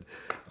good.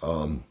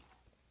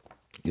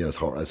 You know,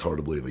 it's hard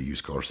to believe a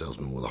used car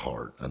salesman with a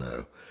heart, I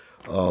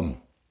know.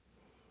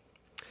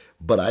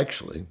 But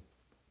actually,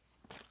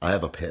 I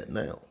have a pet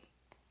now.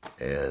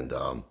 And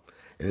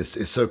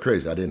it's so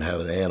crazy. I didn't have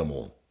an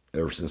animal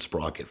ever since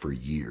Sprocket for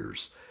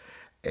years.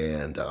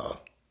 And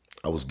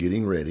I was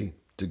getting ready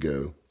to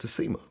go to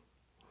SEMA.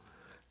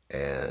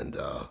 And,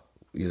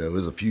 you know, it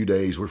was a few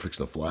days, we're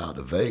fixing to fly out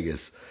to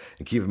Vegas.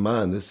 And keep in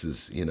mind, this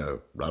is, you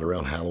know, right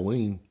around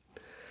Halloween.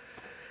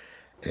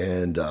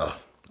 And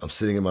I'm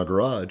sitting in my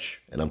garage,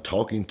 and I'm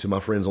talking to my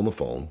friends on the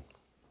phone.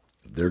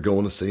 They're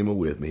going to SEMA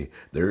with me.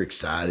 They're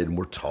excited, and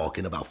we're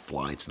talking about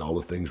flights and all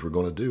the things we're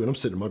going to do. And I'm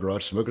sitting in my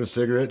garage smoking a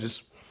cigarette,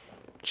 just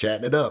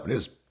chatting it up. And it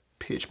was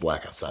pitch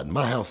black outside. And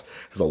my house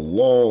has a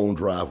long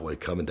driveway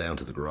coming down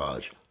to the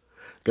garage.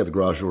 Got the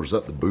garage doors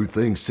up, the boo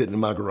thing sitting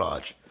in my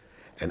garage.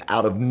 And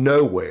out of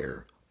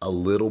nowhere, a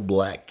little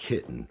black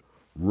kitten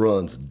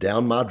runs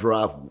down my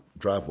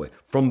driveway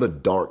from the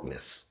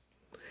darkness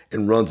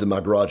and runs in my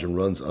garage and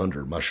runs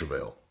under my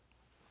Chevelle.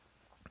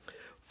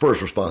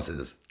 First response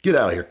is, get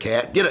out of here,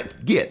 cat,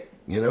 get,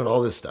 you know, and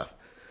all this stuff.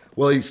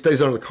 Well, he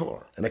stays under the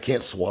car, and I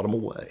can't swat him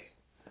away.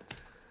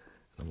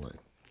 I'm like,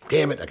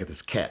 damn it, I got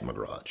this cat in my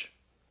garage.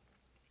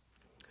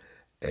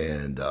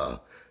 And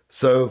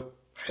so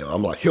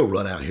I'm like, he'll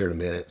run out here in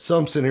a minute. So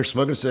I'm sitting here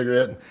smoking a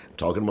cigarette, and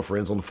talking to my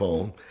friends on the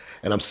phone,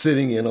 and I'm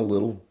sitting in a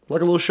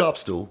little shop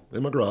stool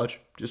in my garage,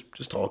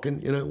 just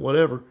talking, you know,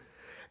 whatever.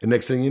 And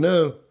next thing you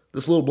know,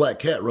 this little black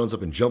cat runs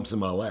up and jumps in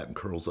my lap and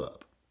curls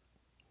up.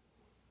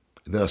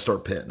 And then I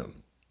start petting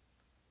him.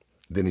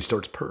 Then he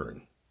starts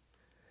purring.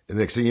 And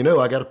next thing you know,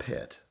 I got a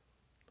pet.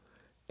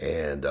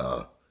 And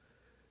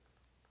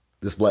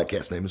this black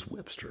cat's name is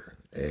Webster.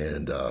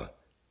 And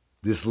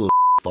this little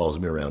follows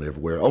me around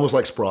everywhere, almost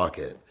like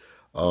Sprocket.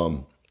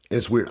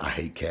 It's weird. I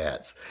hate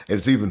cats. And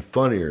it's even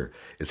funnier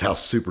is how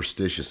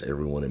superstitious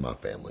everyone in my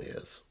family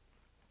is.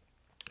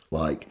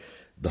 Like,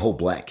 the whole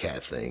black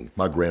cat thing.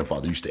 My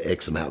grandfather used to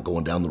X him out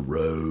going down the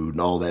road and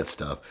all that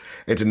stuff.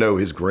 And to know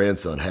his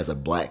grandson has a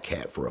black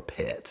cat for a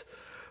pet.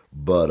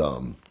 But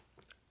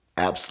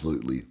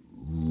absolutely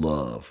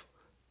love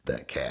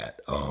that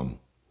cat.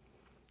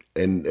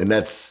 And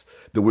that's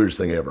the weirdest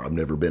thing ever. I've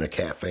never been a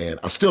cat fan.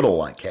 I still don't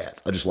like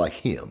cats. I just like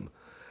him.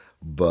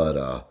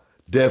 But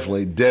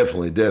definitely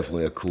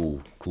a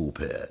cool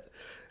pet.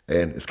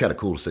 And it's kind of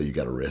cool to say you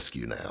got a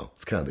rescue now.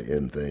 It's kind of the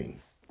end thing.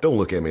 Don't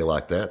look at me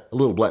like that. A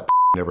little black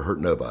never hurt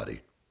nobody.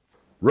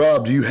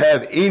 Rob, do you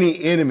have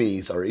any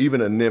enemies or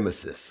even a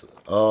nemesis?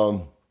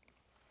 I'm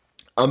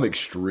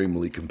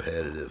extremely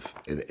competitive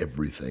in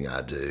everything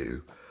I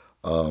do.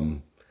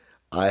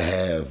 I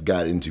have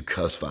got into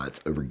cuss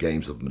fights over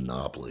games of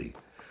Monopoly.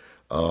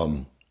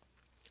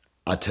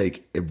 I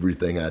take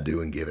everything I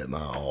do and give it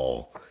my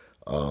all.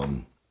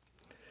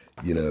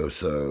 You know,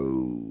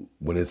 so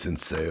when it's in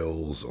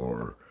sales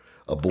or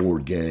a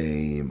board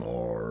game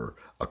or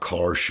a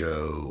car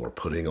show or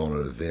putting on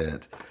an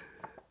event,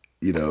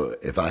 you know,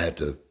 if I have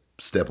to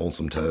step on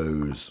some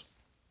toes,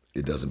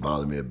 it doesn't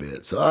bother me a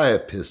bit. So I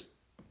have pissed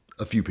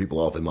a few people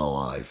off in my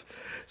life.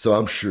 So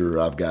I'm sure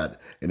I've got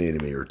an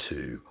enemy or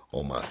two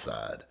on my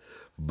side.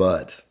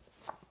 But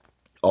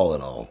all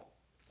in all,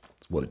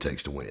 it's what it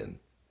takes to win.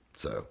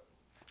 So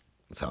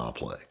that's how I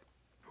play.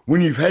 When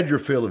you've had your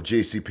fill of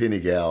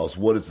JCPenney gals,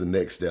 what is the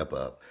next step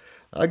up?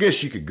 I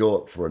guess you could go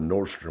up for a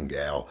Nordstrom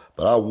gal,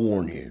 but I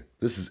warn you,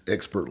 this is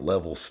expert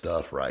level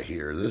stuff right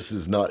here. This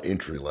is not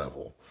entry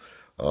level.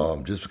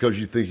 Just because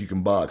you think you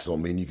can box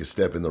don't mean you can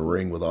step in the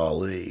ring with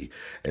Ali.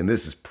 And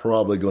this is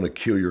probably going to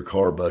kill your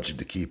car budget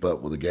to keep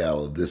up with a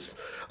gal of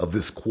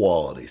this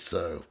quality.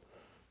 So,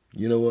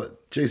 you know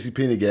what?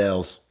 JCPenney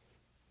gals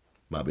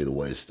might be the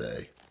way to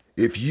stay.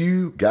 If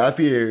you, Guy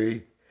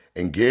Fieri,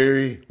 and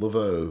Gary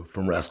Laveau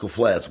from Rascal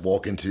Flatts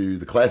walk into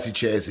the Classy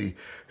Chassis,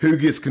 who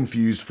gets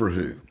confused for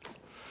who?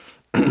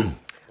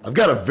 I've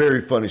got a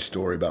very funny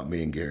story about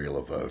me and Gary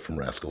Laveau from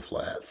Rascal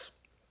Flatts.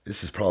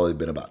 This has probably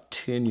been about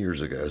 10 years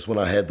ago. It's when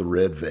I had the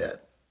red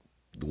vet.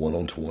 The one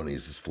on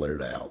 20s is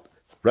flared out.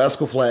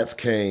 Rascal Flatts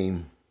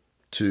came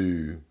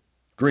to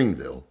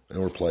Greenville,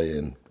 and we're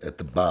playing at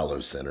the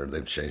Bilo Center.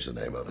 They've changed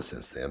the name of it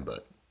since then,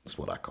 but that's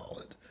what I call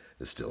it.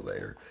 It's still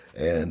there.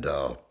 And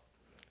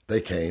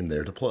they came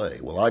there to play.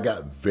 Well, I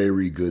got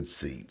very good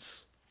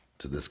seats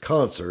to this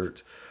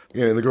concert.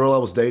 And the girl I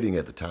was dating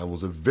at the time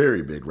was a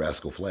very big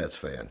Rascal Flatts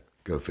fan.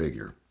 Go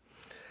figure.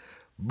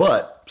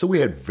 But, so we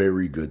had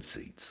very good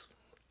seats.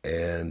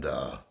 And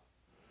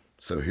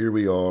so here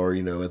we are,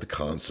 at the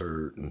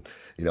concert. And,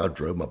 I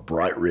drove my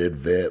bright red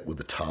Vet with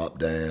the top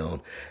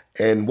down.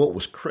 And what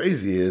was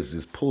crazy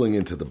is pulling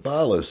into the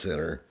Bilo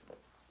Center.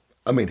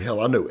 I mean, hell,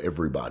 I know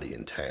everybody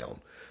in town.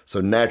 So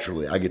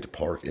naturally, I get to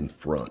park in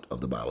front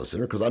of the Bilo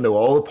Center because I know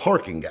all the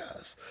parking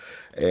guys.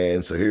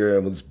 And so here I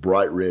am with this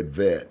bright red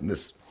Vet, and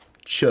this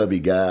chubby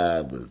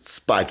guy with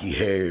spiky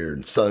hair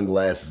and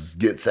sunglasses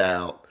gets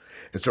out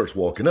and starts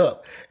walking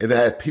up. And I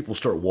have people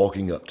start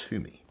walking up to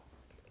me.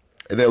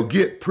 And they'll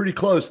get pretty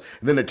close,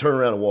 and then they turn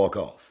around and walk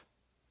off.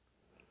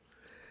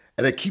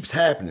 And it keeps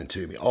happening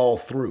to me all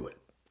through it.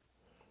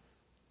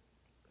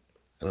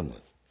 And I'm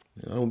like,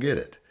 I don't get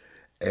it.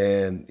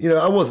 And,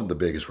 I wasn't the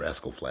biggest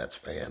Rascal Flatts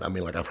fan. I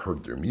mean, I've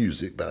heard their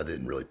music, but I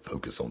didn't really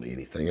focus on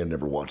anything. I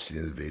never watched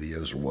any of the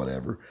videos or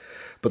whatever.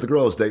 But the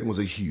girl I was dating was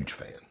a huge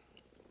fan.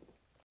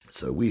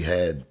 So we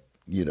had,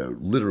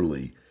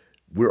 literally,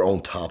 we're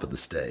on top of the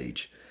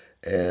stage.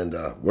 And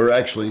we're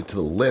actually to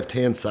the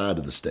left-hand side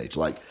of the stage,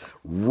 like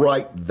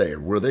right there.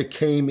 Where they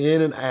came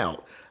in and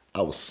out,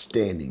 I was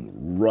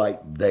standing right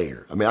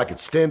there. I mean, I could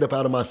stand up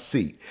out of my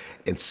seat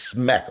and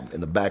smack them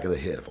in the back of the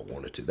head if I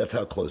wanted to. That's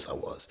how close I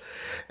was.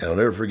 And I'll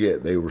never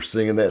forget, they were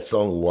singing that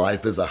song,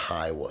 Life is a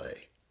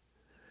Highway.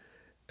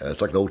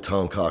 It's like the old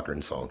Tom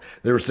Cochran song.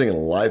 They were singing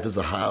Life is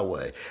a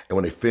Highway. And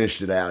when they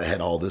finished it out, it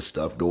had all this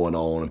stuff going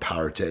on and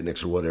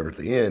pyrotechnics or whatever at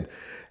the end.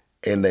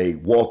 And they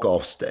walk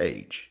off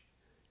stage.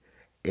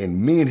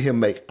 And me and him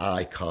make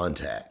eye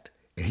contact.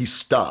 And he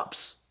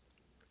stops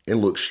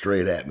and looks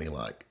straight at me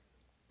like,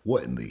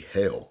 what in the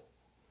hell?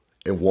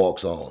 And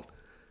walks on.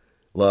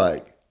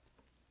 Like,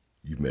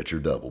 you've met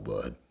your double,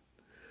 bud.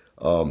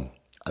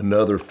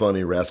 Another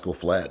funny Rascal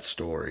Flatts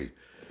story.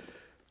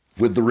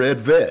 With the red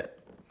Vet,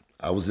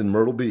 I was in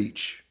Myrtle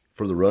Beach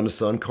for the Run to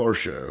Sun car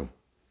show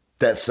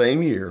that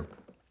same year.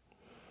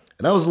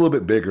 And I was a little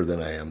bit bigger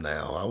than I am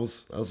now. I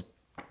was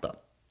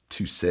about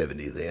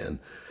 270 then.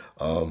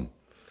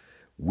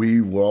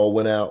 We all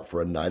went out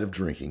for a night of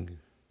drinking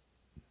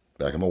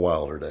back in my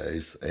wilder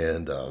days.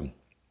 And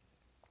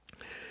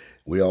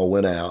we all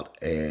went out,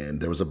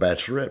 and there was a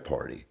bachelorette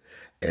party.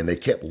 And they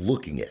kept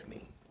looking at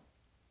me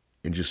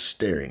and just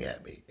staring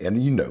at me. And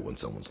when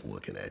someone's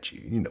looking at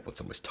you. When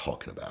somebody's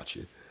talking about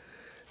you.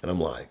 And I'm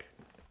like,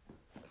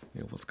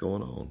 what's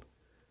going on?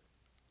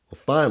 Well,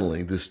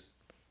 finally, this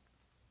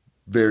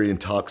very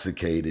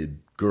intoxicated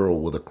girl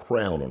with a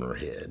crown on her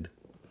head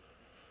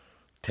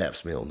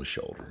taps me on the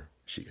shoulder.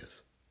 She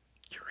goes,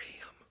 you're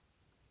him.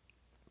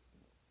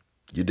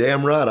 You're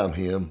damn right I'm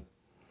him.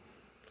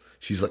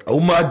 She's like, oh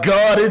my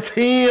God, it's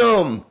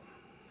him.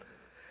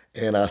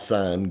 And I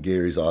signed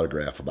Gary's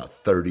autograph about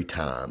 30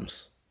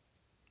 times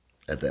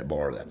at that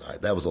bar that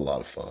night. That was a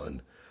lot of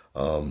fun.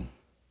 A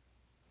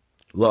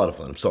lot of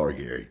fun. I'm sorry,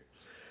 Gary.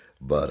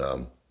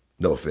 But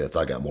no offense,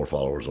 I got more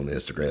followers on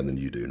Instagram than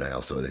you do now,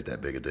 so it ain't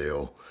that big a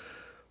deal.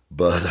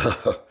 But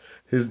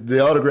the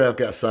autograph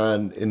got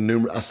signed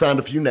in I signed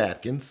a few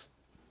napkins.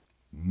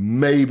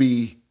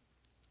 Maybe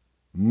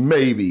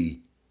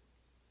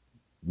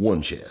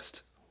one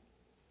chest.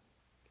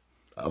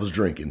 I was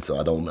drinking, so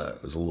I don't know.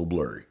 It was a little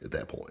blurry at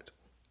that point.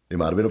 It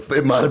might have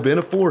been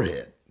a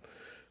forehead.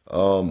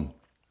 Hell,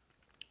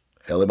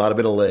 it might have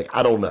been a leg.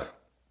 I don't know.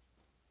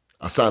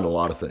 I signed a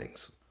lot of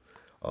things.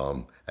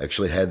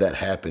 Actually had that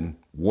happen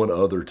one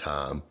other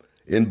time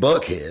in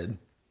Buckhead.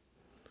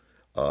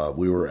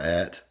 We were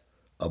at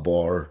a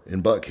bar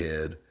in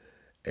Buckhead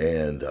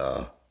and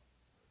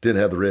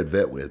didn't have the red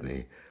Vet with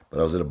me, but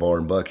I was at a bar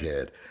in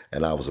Buckhead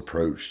and I was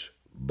approached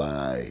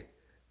by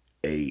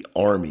a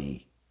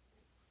army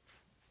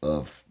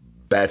of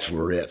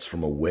bachelorettes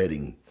from a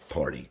wedding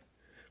party,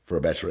 for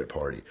a bachelorette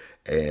party.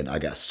 And I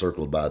got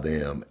circled by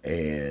them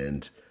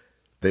and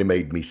they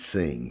made me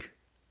sing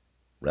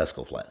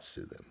Rascal Flatts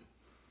to them.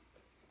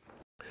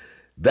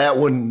 That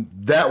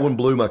one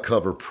blew my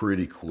cover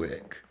pretty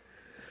quick.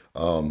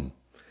 I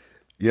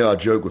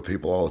joke with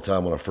people all the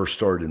time when I first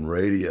started in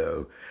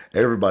radio.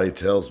 Everybody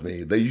tells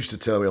me, they used to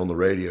tell me on the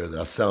radio that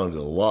I sounded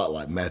a lot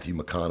like Matthew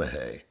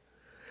McConaughey,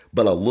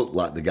 but I looked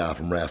like the guy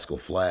from Rascal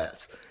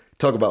Flatts.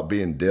 Talk about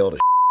being dealt a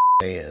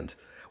hand.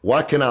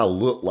 Why can I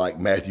look like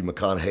Matthew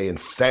McConaughey and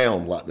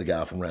sound like the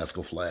guy from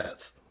Rascal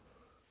Flatts?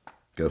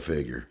 Go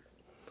figure.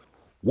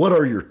 What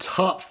are your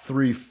top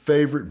 3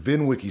 favorite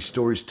VINwiki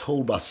stories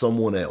told by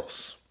someone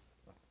else?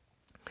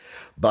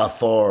 By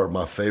far,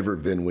 my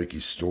favorite VINwiki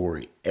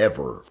story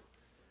ever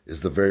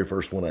is the very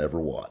first one I ever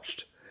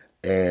watched.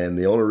 And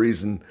the only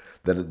reason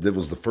that it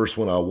was the first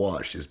one I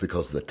watched is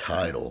because the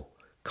title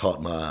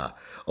caught my eye.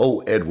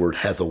 Oh, Edward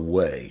has a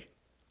way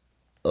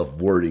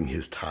of wording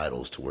his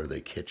titles to where they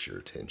catch your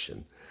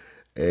attention.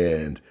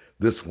 And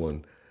this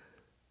one,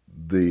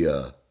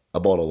 the I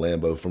bought a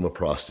Lambo from a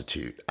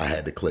prostitute. I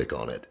had to click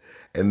on it.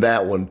 And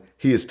that one,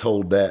 he has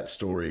told that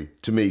story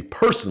to me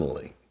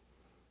personally,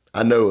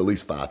 I know at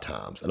least 5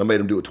 times. And I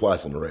made him do it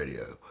twice on the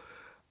radio.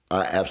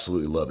 I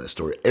absolutely love that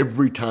story.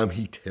 Every time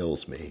he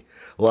tells me,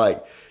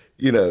 like,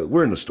 you know,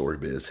 we're in the story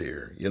biz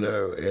here, you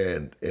know,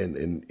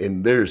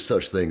 and there's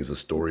such thing as a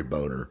story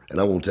boner.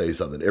 And I want to tell you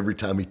something. Every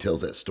time he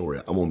tells that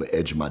story, I'm on the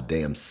edge of my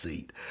damn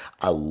seat.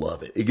 I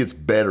love it. It gets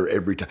better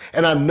every time.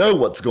 And I know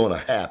what's going to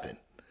happen.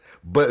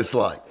 But it's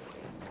like,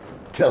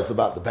 tell us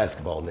about the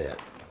basketball net.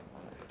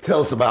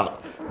 Tell us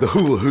about the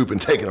hula hoop and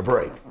taking a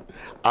break.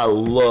 I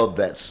love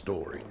that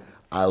story.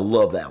 I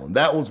love that one.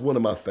 That one's one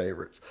of my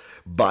favorites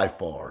by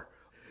far.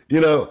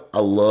 You know, I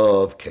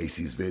love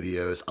Casey's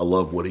videos. I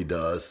love what he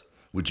does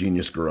with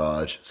Genius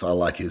Garage, so I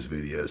like his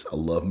videos. I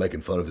love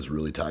making fun of his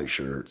really tight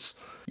shirts.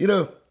 You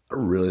know, I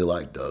really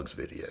like Doug's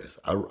videos.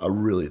 I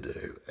really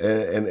do.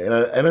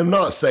 And I'm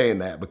not saying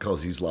that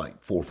because he's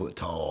like 4 foot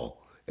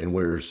tall and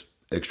wears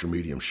extra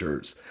medium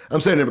shirts.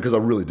 I'm saying it because I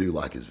really do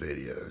like his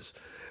videos.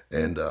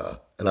 And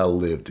I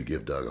live to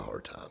give Doug a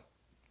hard time.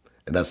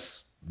 And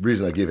that's the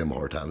reason I give him a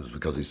hard time is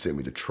because he sent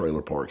me to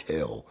trailer park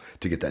hell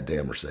to get that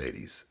damn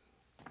Mercedes.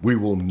 We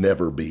will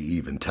never be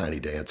even, Tiny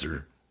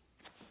Dancer.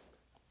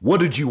 What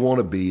did you want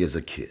to be as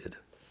a kid?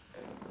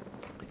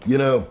 You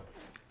know,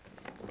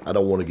 I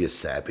don't want to get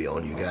sappy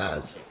on you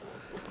guys,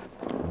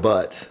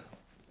 but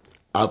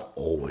I've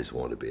always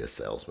wanted to be a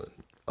salesman.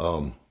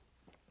 I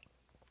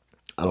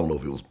don't know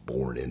if it was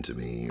born into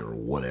me or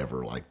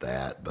whatever like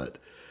that, but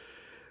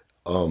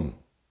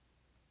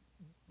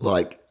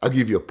like, I'll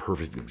give you a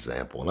perfect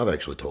example, and I've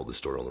actually told this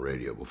story on the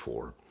radio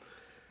before.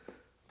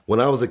 When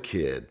I was a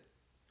kid,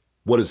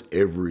 what is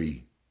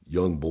every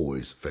young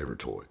boy's favorite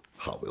toy?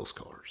 Hot Wheels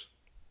cars.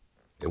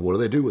 And what do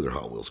they do with their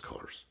Hot Wheels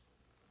cars?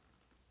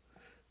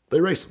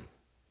 They race them,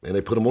 and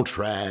they put them on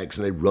tracks,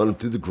 and they run them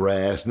through the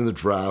grass and in the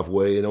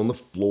driveway and on the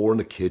floor in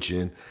the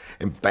kitchen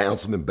and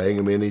bounce them and bang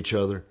them into each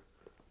other.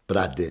 But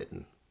I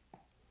didn't.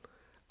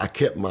 I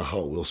kept my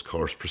Hot Wheels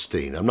cars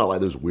pristine. I'm not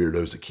like those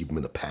weirdos that keep them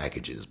in the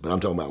packages, but I'm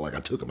talking about like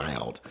I took them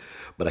out,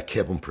 but I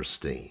kept them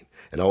pristine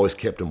and I always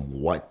kept them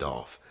wiped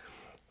off.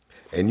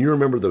 And you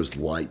remember those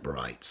light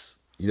brights,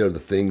 you know, the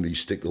thing that you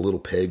stick the little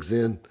pegs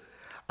in?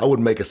 I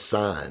would make a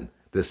sign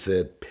that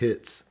said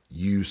Pitts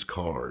Used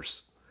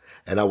Cars.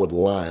 And I would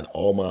line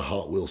all my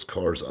Hot Wheels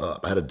cars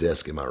up. I had a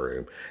desk in my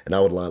room, and I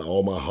would line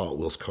all my Hot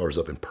Wheels cars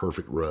up in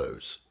perfect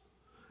rows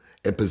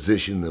and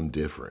position them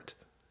different.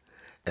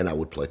 And I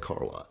would play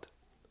car lot.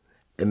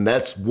 And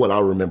that's what I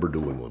remember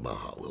doing with my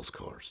Hot Wheels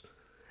cars.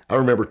 I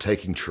remember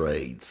taking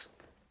trades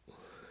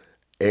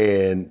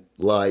and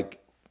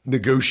like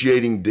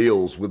negotiating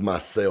deals with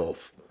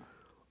myself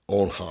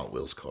on Hot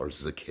Wheels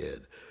cars as a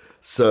kid.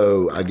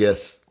 So I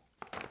guess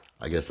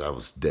I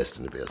was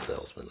destined to be a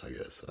salesman, I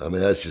guess. I mean,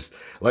 that's just,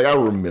 like, I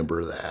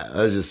remember that.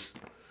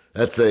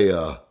 That's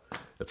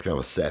kind of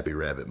a sappy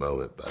rabbit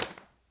moment, but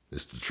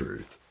it's the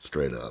truth,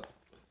 straight up.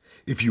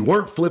 If you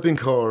weren't flipping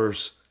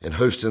cars and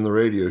hosting the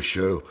radio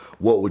show,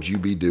 what would you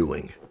be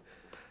doing?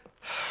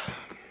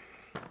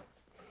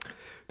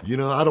 You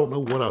know, I don't know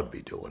what I'd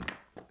be doing.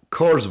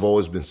 Cars have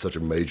always been such a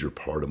major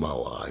part of my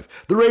life.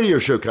 The radio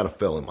show kind of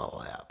fell in my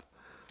lap.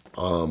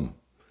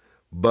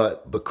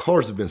 But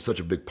cars have been such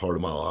a big part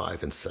of my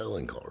life and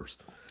selling cars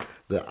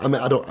that, I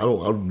mean,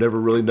 I've never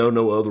really known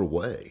no other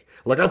way.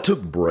 Like, I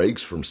took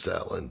breaks from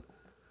selling,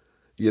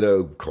 you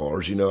know,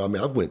 cars, you know, I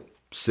mean, I went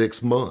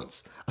 6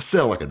 months. I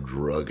sound like a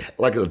drug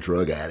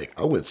addict.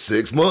 I went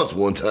 6 months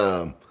one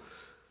time.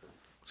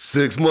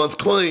 6 months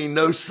clean,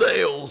 no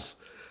sales.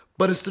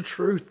 But it's the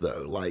truth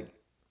though. Like,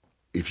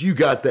 if you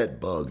got that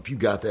bug, if you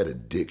got that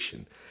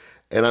addiction,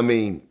 and I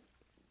mean,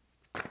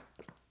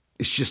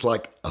 it's just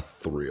like a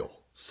thrill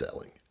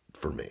selling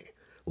for me.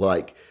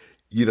 Like,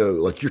 you know,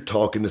 like you're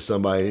talking to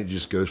somebody and it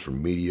just goes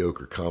from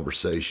mediocre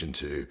conversation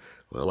to,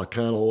 well, I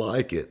kind of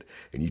like it.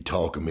 And you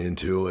talk them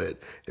into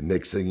it. And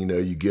next thing you know,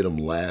 you get them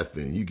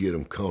laughing, you get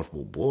them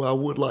comfortable. Boy, I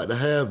would like to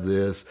have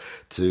this,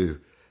 to,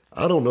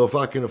 I don't know if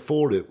I can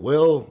afford it.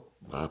 Well,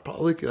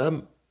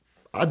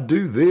 I'd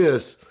do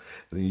this.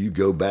 And then you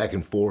go back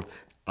and forth.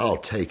 I'll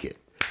take it.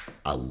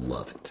 I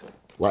love it.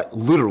 Like,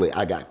 literally,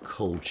 I got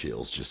cold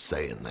chills just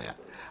saying that.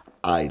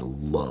 I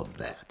love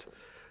that.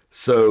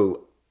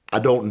 So I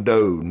don't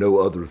know no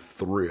other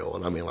thrill.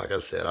 And I mean, like I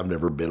said, I've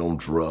never been on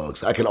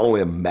drugs. I can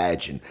only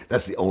imagine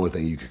that's the only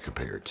thing you could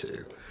compare it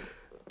to.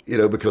 You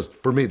know, because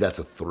for me, that's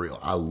a thrill.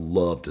 I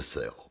love to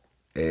sell.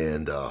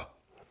 And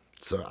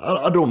so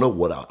I don't know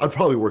what I'd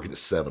probably work at a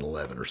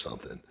 7-Eleven or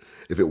something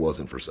if it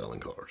wasn't for selling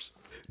cars.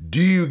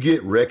 Do you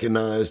get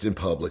recognized in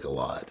public a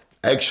lot?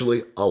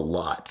 Actually, a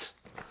lot.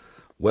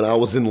 When I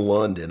was in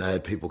London, I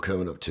had people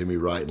coming up to me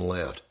right and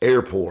left.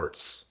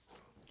 Airports,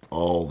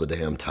 all the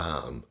damn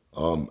time.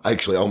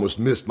 Actually, I almost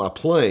missed my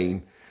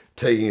plane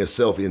taking a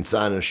selfie and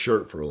signing a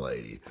shirt for a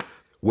lady.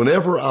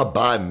 Whenever I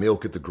buy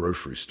milk at the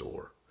grocery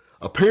store,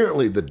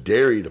 apparently the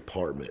dairy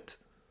department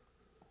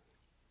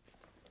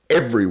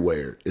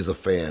everywhere is a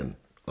fan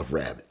of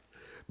Rabbit.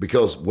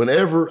 Because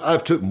whenever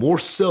I've took more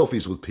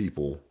selfies with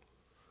people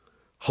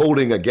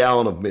holding a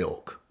gallon of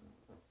milk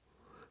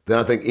than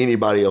I think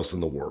anybody else in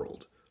the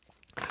world.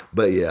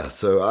 But yeah,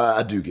 so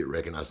I do get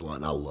recognized a lot,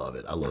 and I love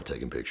it. I love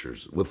taking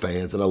pictures with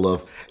fans, and I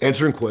love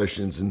answering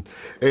questions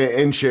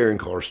and sharing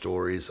car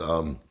stories.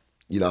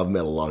 You know, I've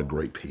met a lot of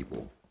great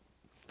people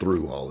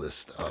through all this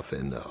stuff,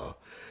 and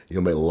you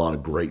know, made a lot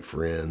of great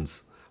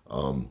friends.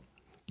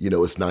 You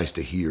know, it's nice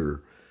to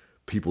hear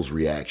people's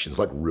reactions,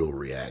 like real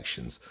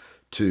reactions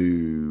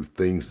to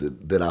things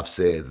that I've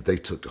said that they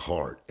took to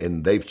heart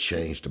and they've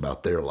changed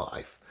about their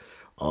life.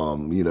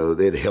 You know,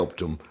 it helped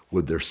them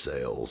with their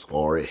sales,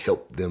 or it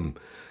helped them,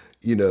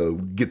 you know,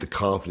 get the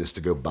confidence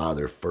to go buy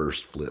their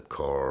first flip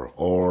car,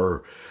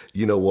 or,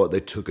 you know what, they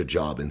took a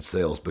job in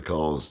sales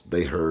because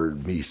they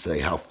heard me say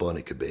how fun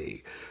it could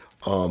be.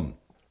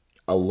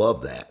 I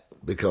love that,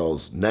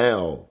 because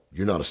now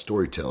you're not a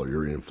storyteller,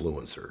 you're an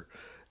influencer,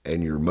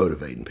 and you're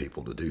motivating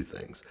people to do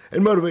things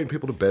and motivating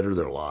people to better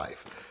their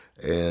life.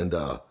 And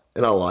I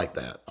like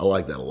that. I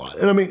like that a lot.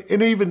 And I mean,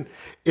 and even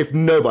if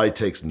nobody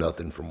takes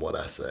nothing from what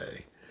I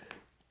say,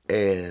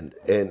 and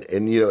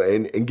you know,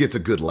 and gets a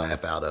good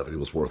laugh out of it, it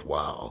was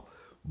worthwhile.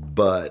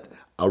 But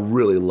I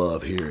really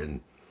love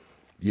hearing,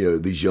 you know,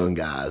 these young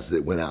guys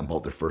that went out and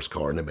bought their first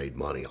car and they made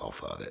money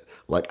off of it.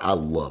 Like, I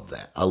love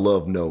that. I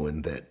love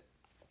knowing that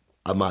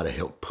I might have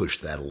helped push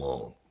that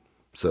along.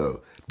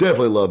 So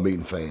definitely love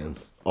meeting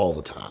fans all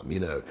the time.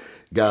 You know,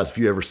 guys, if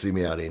you ever see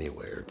me out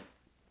anywhere,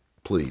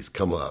 please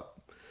come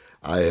up.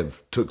 I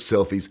have took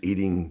selfies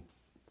eating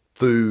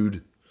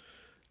food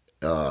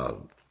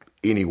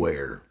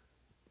anywhere.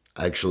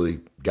 I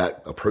actually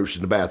got approached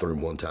in the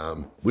bathroom one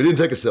time. We didn't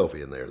take a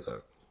selfie in there,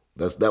 though.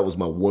 That was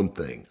my one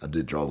thing. I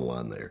did draw the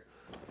line there.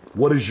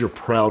 What is your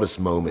proudest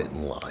moment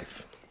in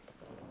life?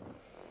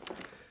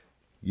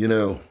 You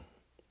know,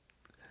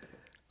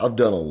 I've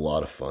done a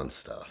lot of fun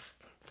stuff.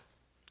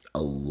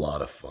 A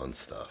lot of fun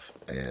stuff.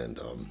 And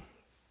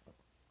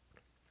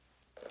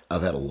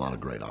I've had a lot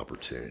of great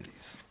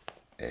opportunities.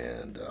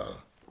 And I've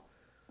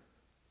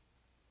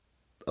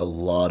had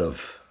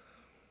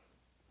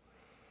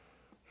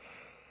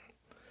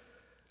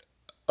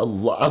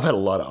a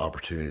lot of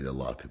opportunity that a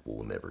lot of people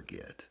will never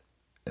get.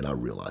 And I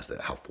realize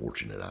that, how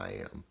fortunate I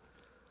am.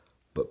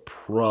 But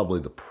probably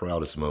the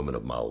proudest moment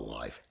of my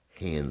life,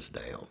 hands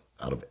down,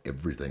 out of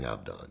everything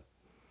I've done.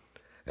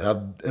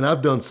 And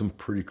I've done some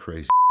pretty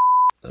crazy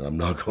and I'm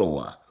not gonna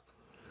lie.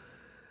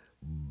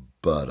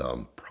 But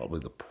probably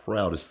the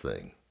proudest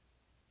thing,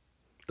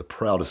 the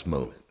proudest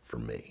moment for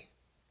me.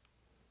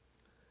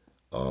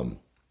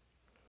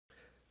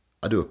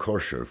 I do a car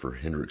show for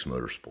Hendrix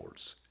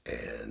Motorsports,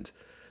 and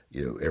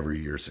you know, every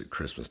year it's at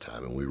Christmas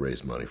time, and we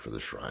raise money for the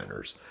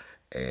Shriners.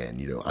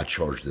 And you know, I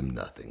charge them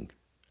nothing.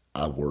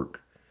 I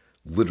work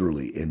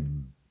literally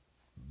in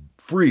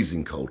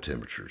freezing cold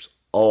temperatures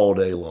all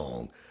day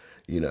long.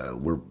 You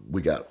know,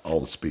 we got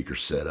all the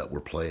speakers set up. We're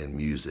playing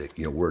music.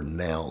 You know, we're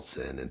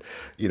announcing, and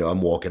you know,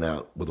 I'm walking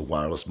out with a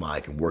wireless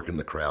mic and working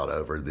the crowd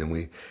over. Then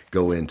we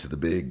go into the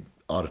big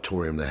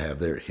auditorium they have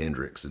there at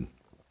Hendrix, and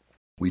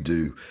we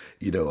do,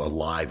 you know, a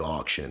live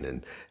auction,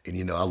 and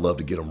you know, I love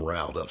to get them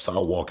riled up. So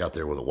I'll walk out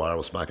there with a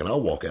wireless mic, and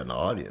I'll walk out in the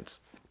audience.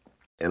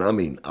 And I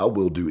mean, I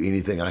will do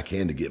anything I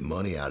can to get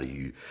money out of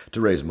you,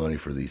 to raise money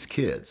for these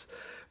kids,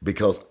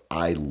 because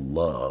I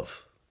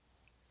love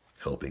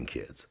helping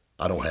kids.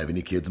 I don't have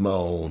any kids of my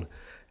own,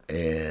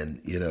 and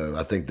you know,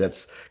 I think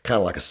that's kind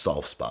of like a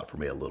soft spot for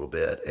me a little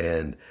bit.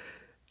 And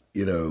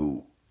you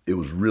know, it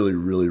was really,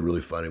 really, really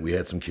funny. We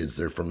had some kids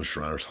there from the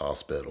Shriners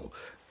Hospital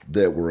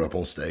that were up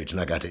on stage, and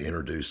I got to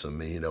introduce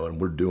them, you know, and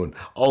we're doing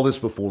all this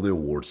before the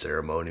award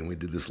ceremony, and we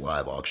did this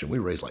live auction. We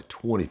raised like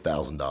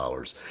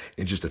 $20,000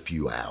 in just a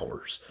few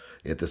hours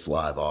at this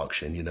live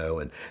auction, you know,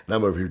 and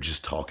I'm over here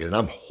just talking, and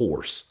I'm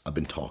hoarse. I've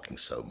been talking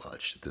so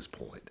much at this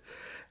point.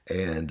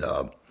 And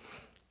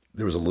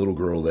there was a little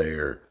girl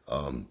there.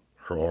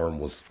 Her arm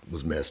was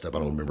messed up. I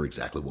don't remember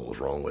exactly what was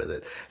wrong with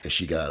it. And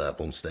she got up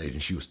on stage,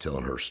 and she was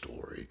telling her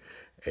story.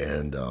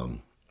 And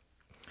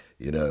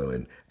you know,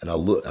 and I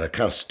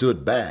kind of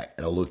stood back,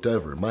 and I looked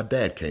over, and my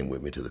dad came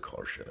with me to the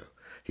car show.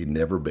 He'd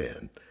never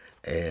been.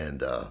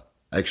 And I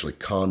actually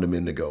conned him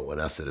into going.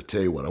 I said, I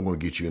tell you what, I'm going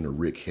to get you into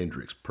Rick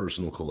Hendrick's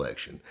personal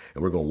collection,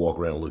 and we're going to walk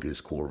around and look at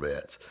his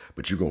Corvettes,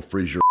 but you're going to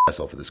freeze your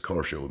ass off at this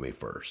car show with me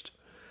first.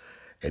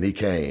 And he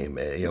came,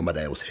 and you know, my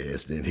dad was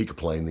hesitant, and he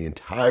complained the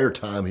entire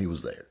time he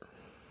was there.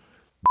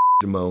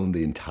 Moaned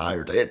the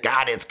entire day.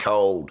 God, it's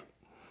cold.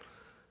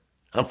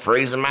 I'm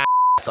freezing my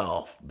ass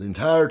off the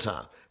entire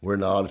time. We're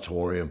in the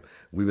auditorium.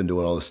 We've been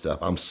doing all this stuff.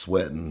 I'm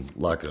sweating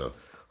like a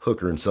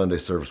hooker in Sunday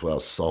service without a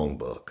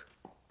songbook.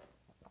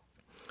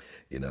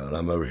 You know, and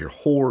I'm over here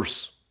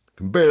hoarse,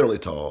 can barely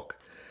talk,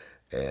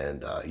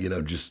 and you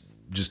know,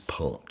 just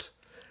pumped.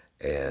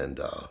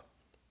 And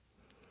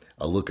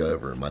I look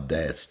over, and my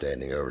dad's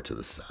standing over to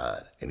the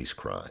side, and he's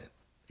crying.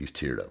 He's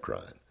teared up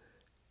crying.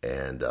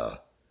 And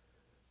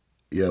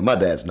you know, my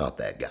dad's not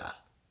that guy,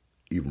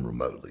 even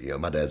remotely. You know,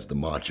 my dad's the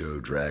macho,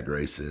 drag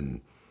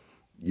racing,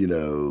 you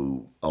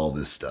know, all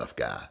this stuff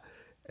guy.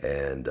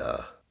 And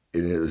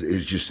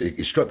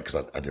it struck me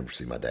because I'd never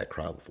seen my dad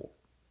cry before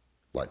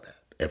like that,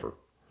 ever.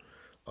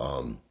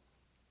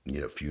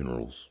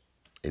 funerals,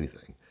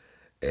 anything.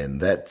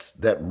 And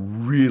that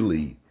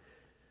really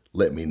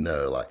let me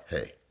know, like,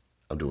 hey,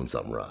 I'm doing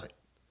something right,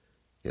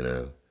 you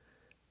know?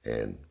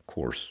 And of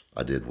course,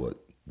 I did what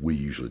we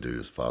usually do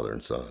as father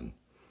and son.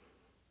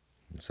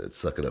 I said,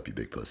 suck it up, you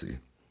big pussy.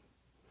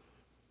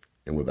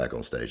 And went back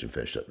on stage and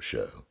finished up the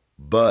show.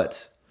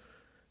 But,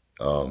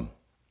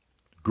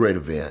 great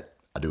event.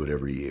 I do it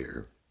every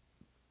year.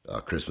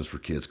 Christmas for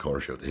Kids car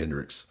show at the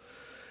Hendricks.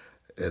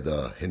 At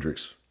the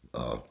Hendricks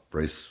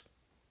race.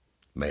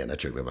 Man, that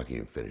choked me up. I can't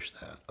even finish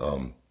that.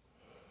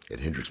 At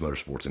Hendricks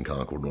Motorsports in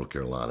Concord, North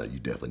Carolina. You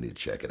definitely need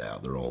to check it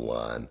out. They're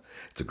online.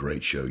 It's a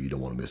great show. You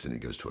don't want to miss it. It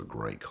goes to a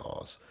great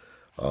cause.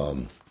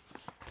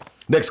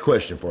 Next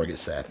question before I get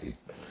sappy.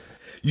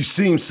 You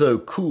seem so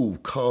cool,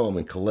 calm,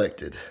 and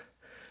collected.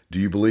 Do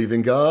you believe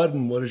in God,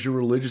 and what is your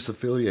religious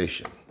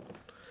affiliation?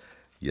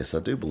 Yes, I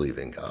do believe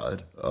in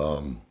God.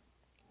 I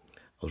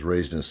was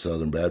raised in a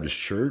Southern Baptist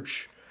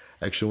church.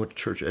 Actually went to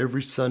church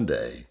every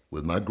Sunday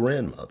with my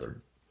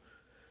grandmother,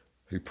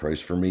 who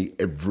prays for me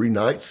every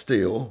night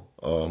still.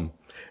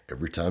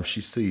 Every time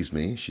she sees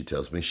me, she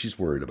tells me she's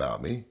worried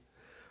about me.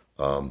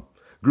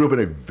 Grew up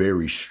in a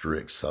very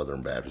strict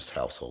Southern Baptist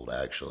household,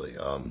 actually.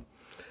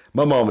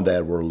 My mom and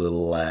dad were a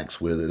little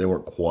lax with it. They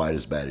weren't quite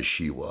as bad as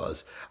she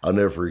was. I'll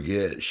never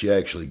forget, she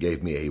actually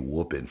gave me a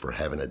whooping for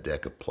having a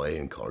deck of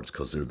playing cards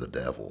because they're the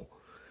devil.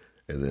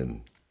 And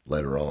then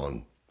later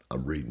on,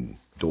 I'm reading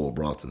Doyle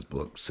Bronson's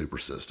book, Super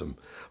System.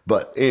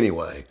 But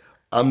anyway,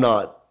 I'm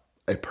not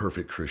a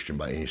perfect Christian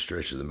by any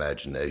stretch of the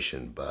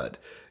imagination, but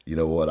you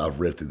know what? I've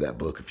read through that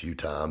book a few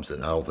times,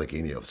 and I don't think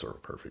any of us are a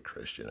perfect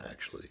Christian,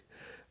 actually.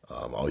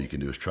 All you can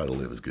do is try to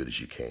live as good as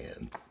you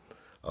can.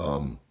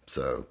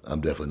 So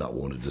I'm definitely not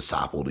one to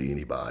disciple to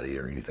anybody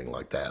or anything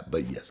like that.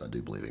 But yes, I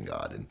do believe in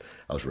God, and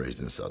I was raised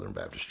in a Southern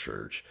Baptist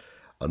church.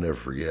 I'll never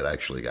forget, I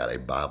actually got a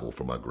Bible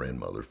for my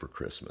grandmother for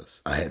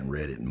Christmas. I hadn't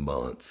read it in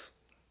months.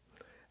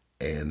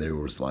 And there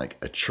was like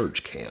a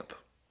church camp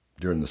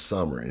during the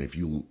summer. And if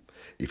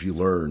you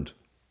learned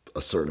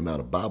a certain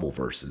amount of Bible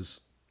verses,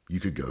 you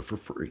could go for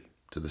free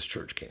to this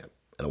church camp.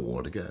 And I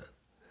wanted to go.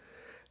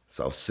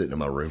 So I was sitting in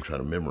my room trying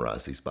to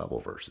memorize these Bible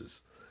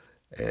verses.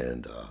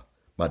 And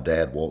my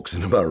dad walks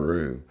into my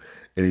room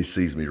and he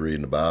sees me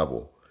reading the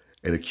Bible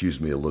and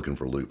accused me of looking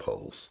for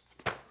loopholes.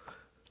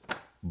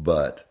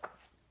 But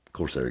of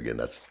course, there again,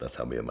 that's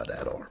how me and my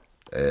dad are.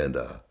 And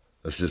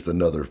that's just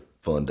another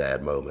fun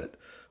dad moment.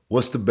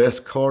 What's the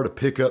best car to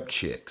pick up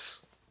chicks?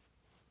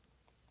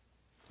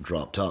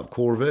 Drop top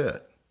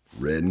Corvette,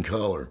 red in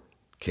color,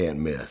 can't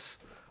miss.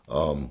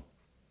 I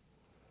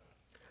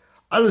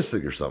just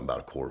think there's something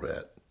about a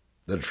Corvette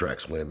that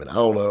attracts women. I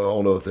don't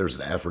know if there's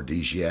an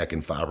aphrodisiac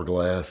in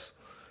fiberglass,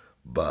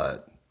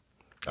 but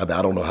I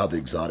don't know how the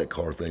exotic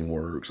car thing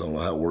works. I don't know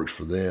how it works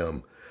for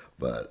them,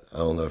 but I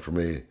don't know, for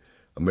me,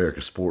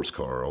 America's sports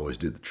car always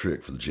did the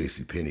trick for the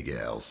JCPenney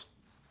gals.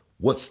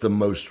 What's the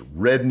most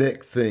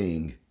redneck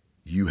thing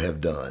you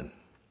have done?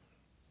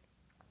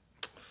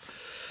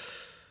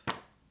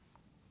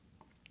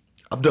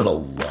 I've done a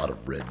lot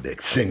of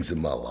redneck things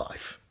in my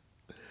life.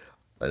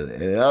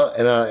 And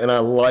I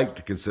like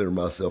to consider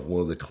myself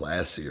one of the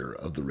classier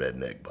of the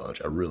redneck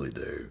bunch. I really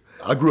do.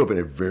 I grew up in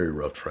a very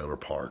rough trailer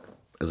park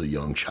as a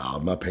young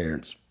child. My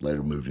parents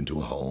later moved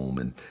into a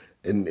home,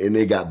 and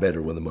it got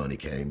better when the money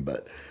came.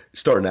 But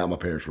starting out, my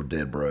parents were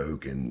dead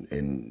broke and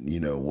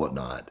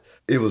whatnot.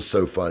 It was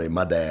so funny.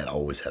 My dad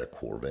always had a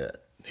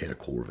Corvette. He had a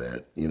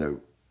Corvette.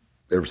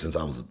 Ever since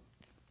I was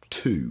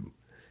 2,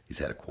 he's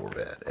had a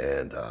Corvette.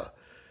 And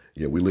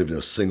we lived in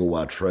a single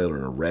wide trailer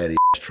in a ratty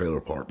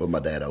trailer park, but my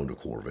dad owned a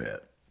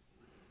Corvette.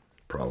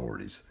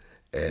 Priorities.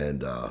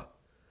 And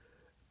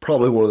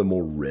probably one of the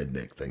more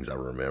redneck things I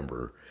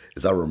remember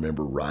is I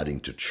remember riding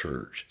to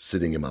church,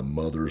 sitting in my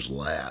mother's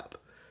lap.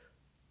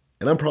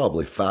 And I'm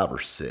probably 5 or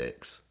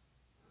 6.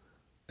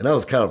 And I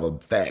was kind of a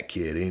fat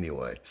kid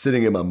anyway,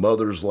 sitting in my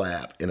mother's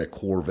lap in a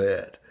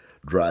Corvette,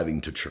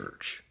 driving to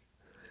church.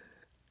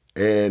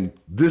 And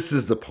this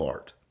is the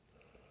part.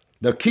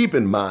 Now keep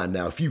in mind,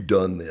 now if you've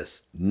done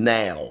this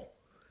now,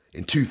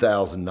 in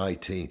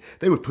 2019,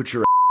 they would put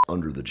your ass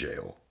under the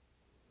jail.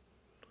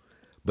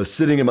 But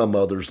sitting in my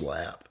mother's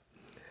lap,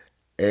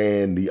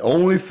 and the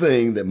only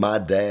thing that my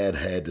dad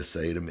had to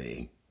say to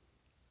me,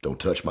 don't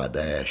touch my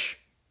dash.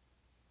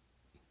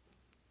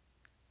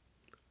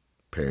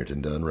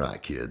 Parenting done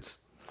right, kids.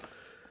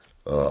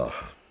 That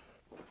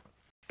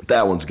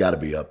one's got to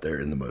be up there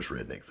in the most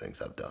redneck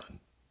things I've done.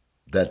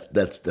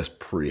 That's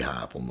pretty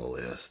high up on the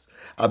list.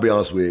 I'll be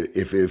honest with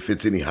you, if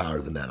it's any higher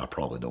than that, I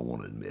probably don't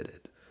want to admit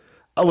it.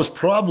 I was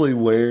probably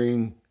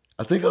wearing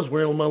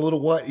my little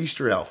white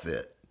Easter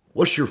outfit.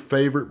 What's your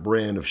favorite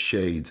brand of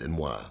shades and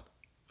why?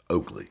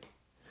 Oakley.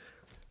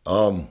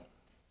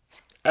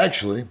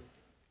 Actually,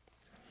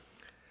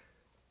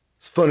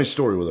 it's a funny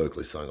story with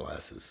Oakley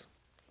sunglasses.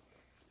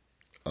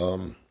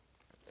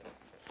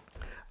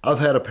 I've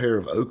had a pair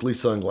of Oakley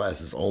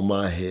sunglasses on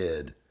my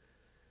head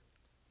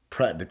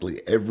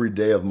practically every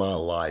day of my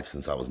life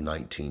since I was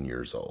 19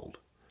 years old.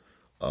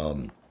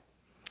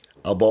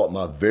 I bought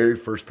my very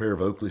first pair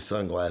of Oakley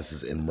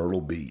sunglasses in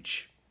Myrtle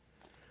Beach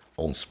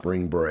on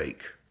spring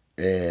break.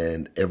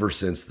 And ever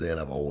since then,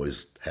 I've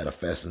always had a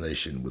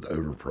fascination with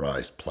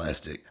overpriced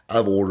plastic.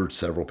 I've ordered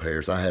several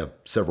pairs. I have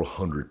several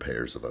hundred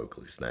pairs of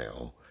Oakleys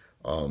now.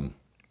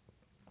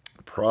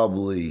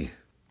 Probably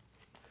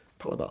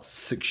about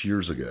 6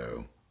 years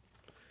ago,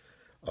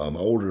 I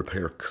ordered a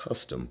pair of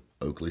custom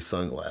Oakley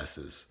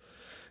sunglasses.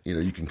 You know,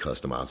 you can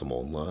customize them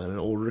online, and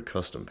ordered a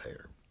custom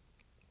pair.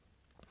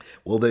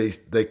 Well,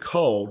 they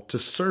called to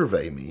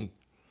survey me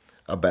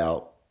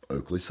about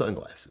Oakley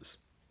sunglasses.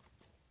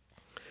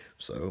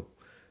 So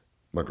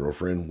my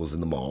girlfriend was in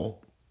the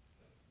mall.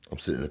 I'm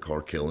sitting in the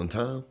car killing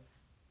time.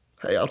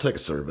 Hey, I'll take a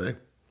survey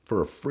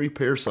for a free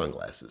pair of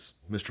sunglasses.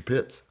 Mr.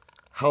 Pitts,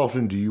 how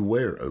often do you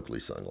wear Oakley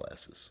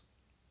sunglasses?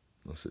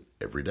 I said,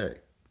 every day.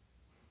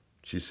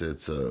 She said,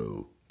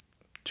 so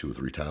 2 or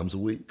 3 times a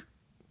week?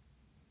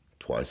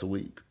 Twice a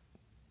week?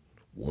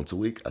 Once a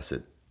week? I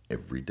said,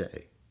 every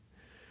day.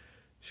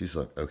 She's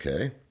like,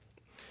 okay.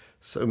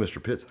 So,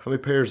 Mr. Pitts, how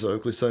many pairs of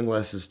Oakley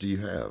sunglasses do you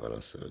have? And I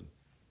said,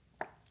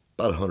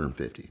 about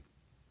 150.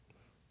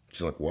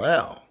 She's like,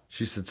 wow.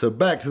 She said, so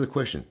back to the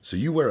question. So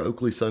you wear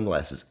Oakley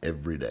sunglasses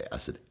every day? I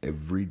said,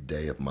 every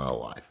day of my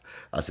life.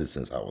 I said,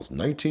 since I was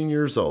 19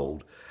 years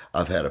old,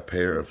 I've had a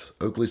pair of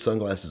Oakley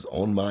sunglasses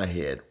on my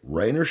head,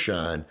 rain or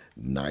shine,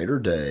 night or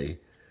day.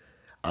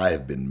 I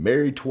have been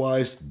married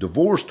twice,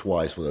 divorced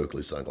twice with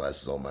Oakley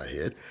sunglasses on my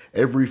head.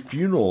 Every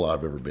funeral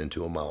I've ever been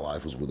to in my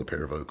life was with a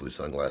pair of Oakley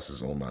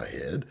sunglasses on my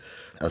head.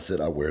 I said,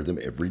 I wear them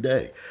every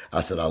day.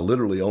 I said, I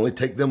literally only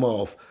take them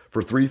off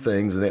for 3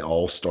 things, and they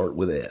all start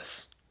with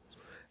S.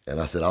 And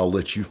I said, I'll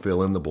let you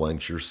fill in the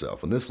blanks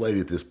yourself. And this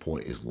lady at this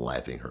point is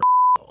laughing her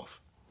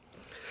off.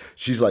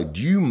 She's like,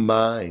 do you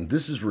mind?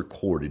 This is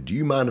recorded. Do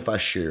you mind if I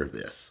share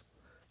this?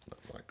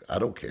 I'm like, I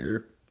don't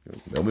care.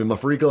 Mail me my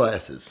free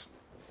glasses.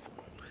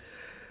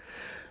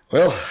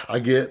 Well, I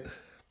get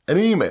an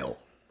email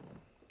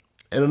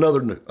and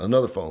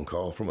another phone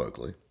call from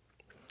Oakley.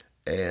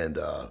 And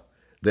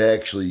they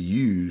actually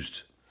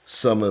used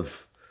some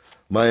of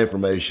my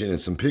information and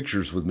some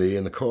pictures with me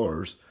in the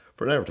cars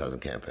for an advertising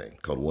campaign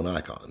called One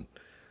Icon.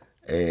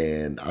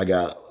 And I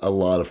got a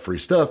lot of free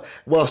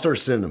stuff. Well, I started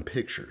sending them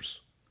pictures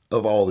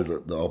of all the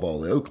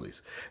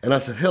Oakleys. And I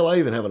said, hell, I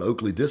even have an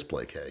Oakley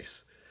display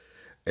case.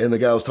 And the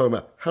guy was talking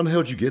about, how in the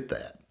hell did you get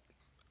that?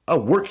 I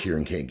work here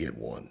and can't get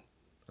one.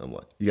 I'm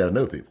like, you got to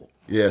know people.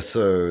 Yeah,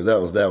 so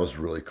that was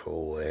really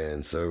cool.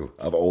 And so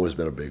I've always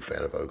been a big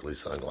fan of Oakley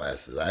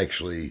sunglasses.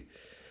 Actually,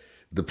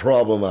 the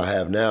problem I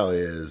have now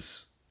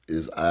is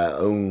I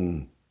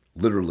own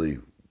literally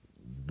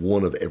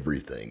one of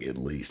everything at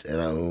least.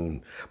 And I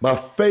own my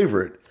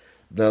favorite.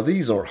 Now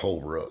these aren't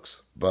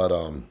Holbrooks, but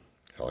hell,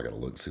 I got to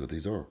look and see what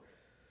these are.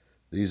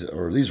 These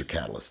are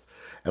Catalyst.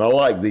 And I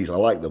like these. I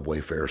like the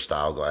Wayfarer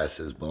style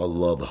glasses, but I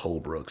love the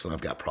Holbrooks, and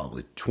I've got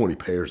probably 20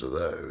 pairs of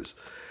those.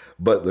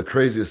 But the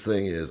craziest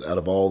thing is, out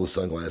of all the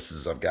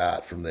sunglasses I've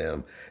got from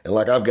them, and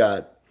like I've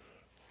got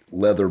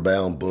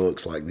leather-bound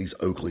books, like these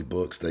Oakley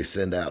books they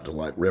send out to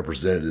like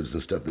representatives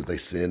and stuff that they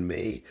send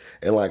me,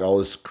 and like all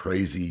this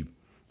crazy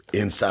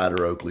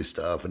insider Oakley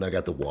stuff, and I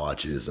got the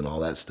watches and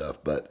all that stuff.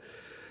 But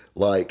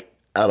like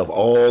out of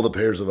all the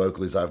pairs of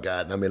Oakleys I've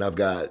got, and I mean I've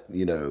got,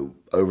 you know,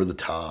 over the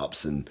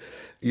tops and,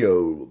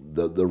 you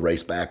know, the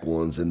race back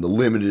ones and the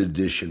limited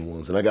edition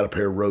ones, and I got a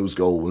pair of rose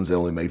gold ones they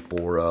only made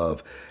 4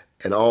 of.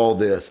 And all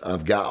this,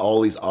 I've got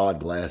all these odd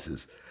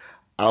glasses.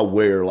 I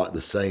wear like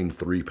the same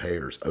 3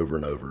 pairs over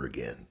and over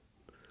again.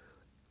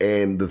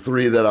 And the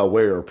 3 that I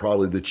wear are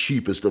probably the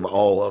cheapest of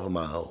all of them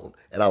I own.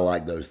 And I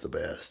like those the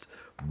best.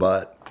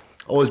 But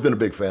I've always been a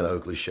big fan of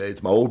Oakley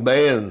shades. My old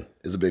man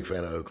is a big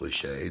fan of Oakley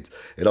shades.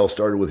 It all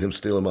started with him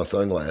stealing my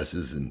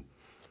sunglasses, and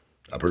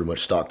I pretty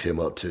much stocked him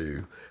up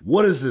too.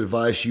 What is the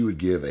advice you would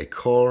give a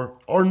car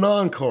or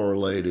non-car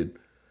related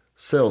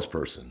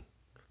salesperson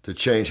to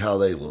change how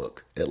they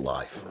look at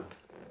life?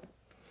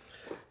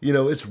 You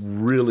know, it's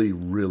really,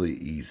 really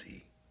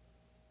easy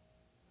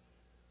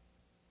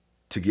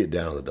to get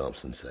down in the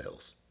dumps in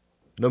sales.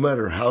 No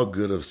matter how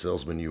good of a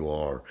salesman you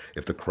are,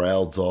 if the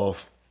crowd's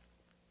off,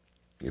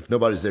 if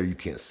nobody's there, you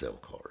can't sell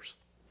cars.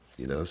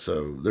 You know,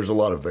 so there's a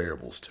lot of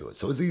variables to it.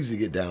 So it's easy to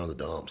get down in the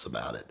dumps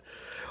about it.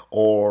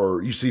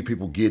 Or you see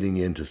people getting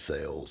into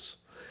sales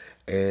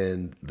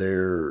and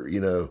they're,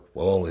 you know,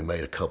 well, I only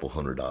made a couple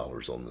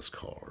 $100 on this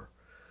car.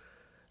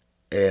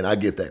 And I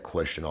get that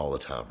question all the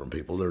time from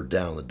people. They're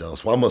down in the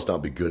dumps. Well, I must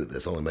not be good at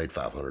this. I only made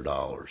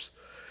 $500.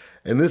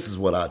 And this is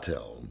what I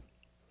tell them.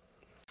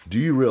 Do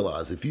you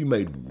realize if you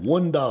made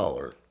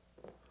 $1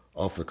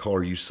 off the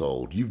car you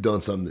sold, you've done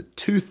something that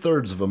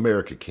 2/3 of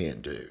America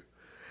can't do?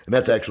 And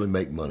that's actually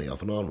make money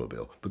off an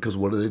automobile. Because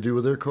what do they do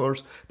with their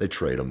cars? They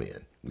trade them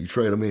in. When you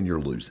trade them in, you're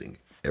losing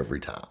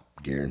every time,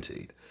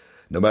 guaranteed.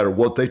 No matter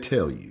what they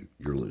tell you,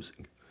 you're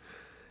losing.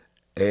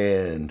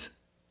 And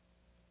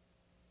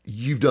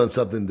you've done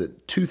something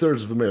that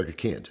 2/3 of America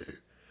can't do.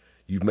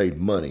 You've made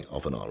money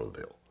off an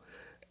automobile.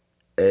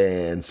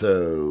 And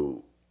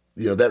so,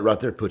 you know, that right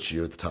there puts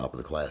you at the top of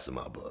the class in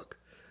my book.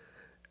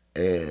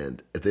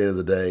 And at the end of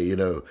the day, you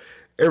know,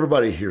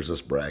 everybody hears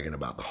us bragging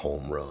about the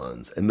home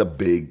runs and the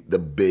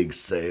big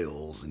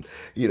sales and,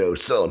 you know,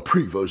 selling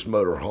Prevost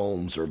motor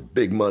homes or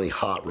big money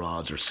hot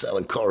rods or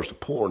selling cars to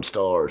porn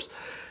stars.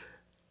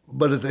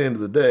 But at the end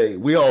of the day,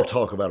 we all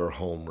talk about our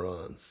home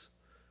runs.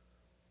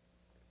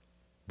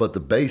 But the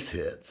base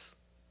hits,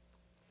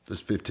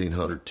 those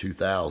 $1,500,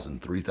 $2,000,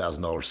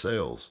 $3,000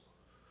 sales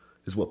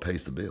is what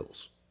pays the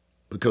bills.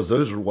 Because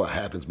those are what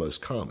happens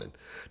most common.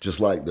 Just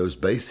like those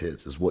base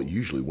hits is what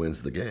usually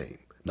wins the game,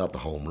 not the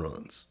home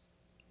runs.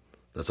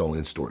 That's only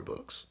in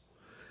storybooks.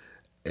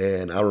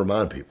 And I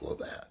remind people of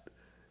that,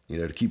 you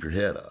know, to keep your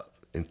head up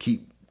and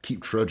keep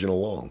trudging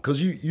along,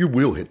 because you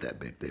will hit that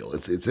big deal.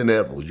 It's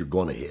inevitable. You're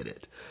going to hit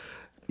it.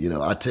 You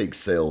know, I take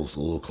sales a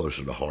little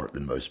closer to heart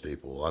than most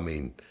people. I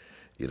mean,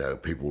 you know,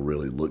 people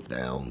really look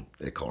down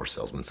at car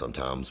salesmen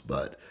sometimes,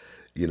 but,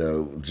 you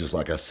know, just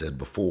like I said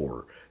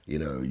before, you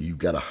know, you've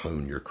got to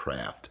hone your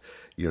craft.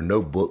 You know,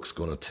 no book's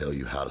going to tell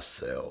you how to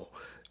sell.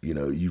 You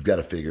know, you've got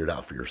to figure it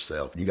out for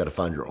yourself. You got to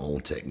find your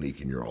own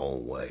technique in your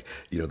own way.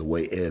 You know, the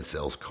way Ed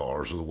sells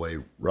cars, or the way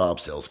Rob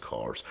sells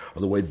cars,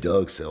 or the way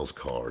Doug sells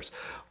cars.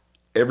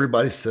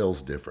 Everybody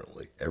sells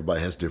differently.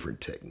 Everybody has different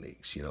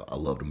techniques. You know, I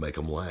love to make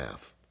them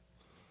laugh.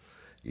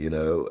 You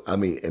know, I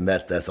mean, and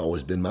that's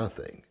always been my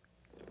thing.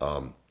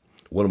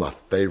 One of my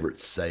favorite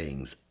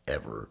sayings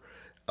ever,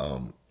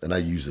 and I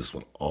use this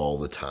one all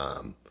the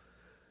time.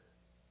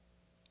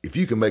 If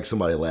you can make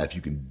somebody laugh,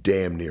 you can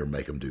damn near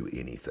make them do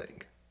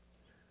anything.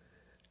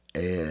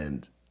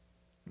 And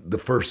the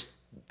first,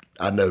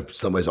 I know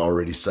somebody's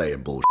already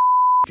saying bullshit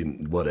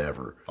and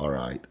whatever. All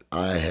right,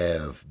 I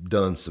have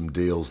done some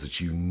deals that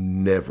you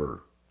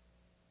never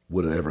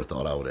would have ever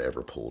thought I would have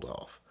ever pulled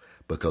off,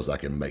 because I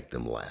can make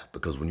them laugh.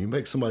 Because when you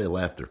make somebody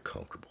laugh, they're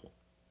comfortable.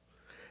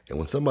 And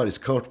when somebody's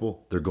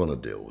comfortable, they're going to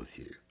deal with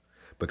you,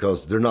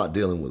 because they're not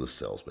dealing with a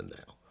salesman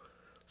now.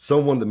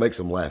 Someone that makes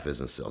them laugh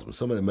isn't a salesman.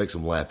 Somebody that makes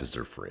them laugh is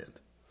their friend.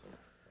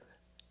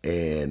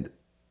 And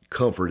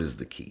comfort is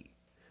the key.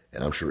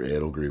 And I'm sure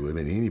Ed will agree with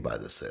me, and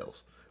anybody that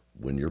sells.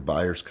 When your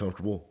buyer's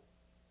comfortable,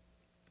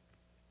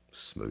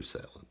 smooth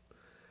sailing.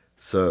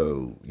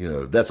 So, you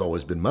know, that's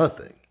always been my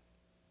thing.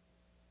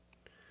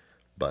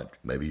 But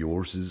maybe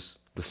yours is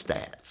the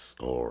stats,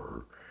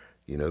 or,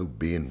 you know,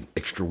 being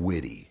extra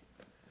witty,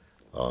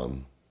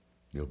 you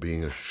know,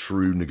 being a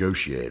shrewd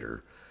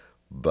negotiator.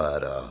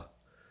 But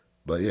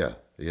yeah,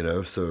 you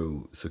know,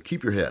 so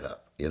keep your head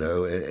up, you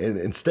know,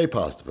 and stay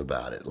positive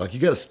about it. Like,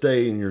 you got to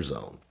stay in your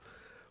zone.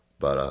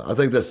 But I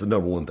think that's the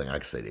number one thing I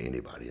can say to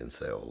anybody in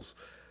sales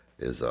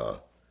is,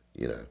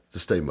 you know, to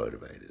stay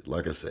motivated.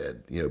 Like I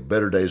said, you know,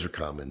 better days are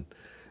coming,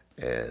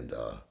 and,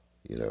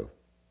 you know,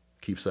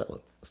 keep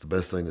selling. That's the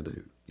best thing to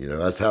do. You know,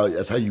 that's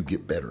how you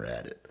get better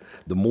at it.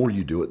 The more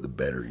you do it, the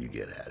better you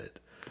get at it.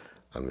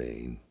 I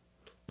mean,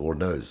 Lord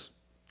knows.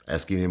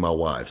 Ask any of my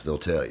wives, they'll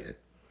tell you.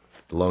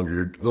 The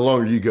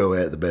longer you go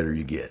at it, the better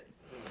you get.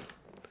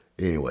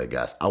 Anyway,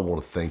 guys, I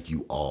want to thank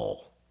you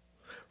all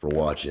for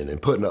watching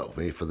and putting up with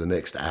me for the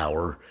next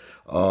hour.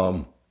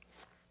 I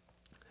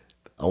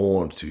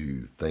want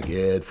to thank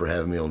Ed for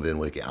having me on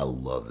VINwiki. I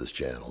love this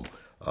channel.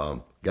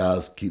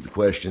 Guys, keep the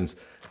questions.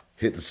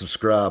 Hit the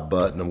subscribe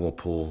button. I'll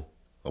pull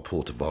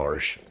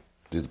Tavares,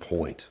 do the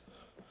point.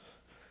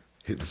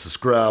 Hit the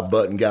subscribe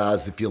button,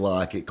 guys, if you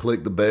like it.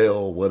 Click the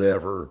bell,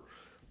 whatever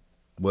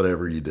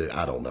you do.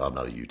 I don't know. I'm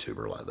not a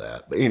YouTuber like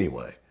that. But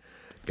anyway,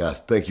 guys,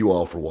 thank you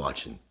all for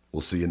watching.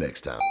 We'll see you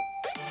next time.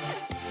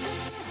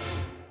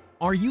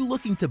 Are you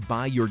looking to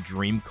buy your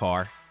dream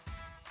car?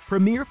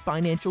 Premier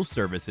Financial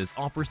Services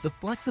offers the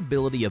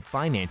flexibility of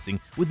financing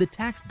with the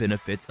tax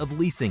benefits of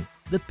leasing.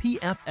 The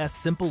PFS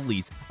Simple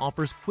Lease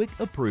offers quick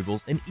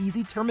approvals and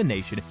easy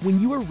termination when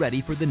you are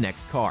ready for the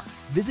next car.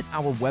 Visit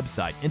our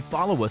website and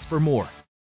follow us for more.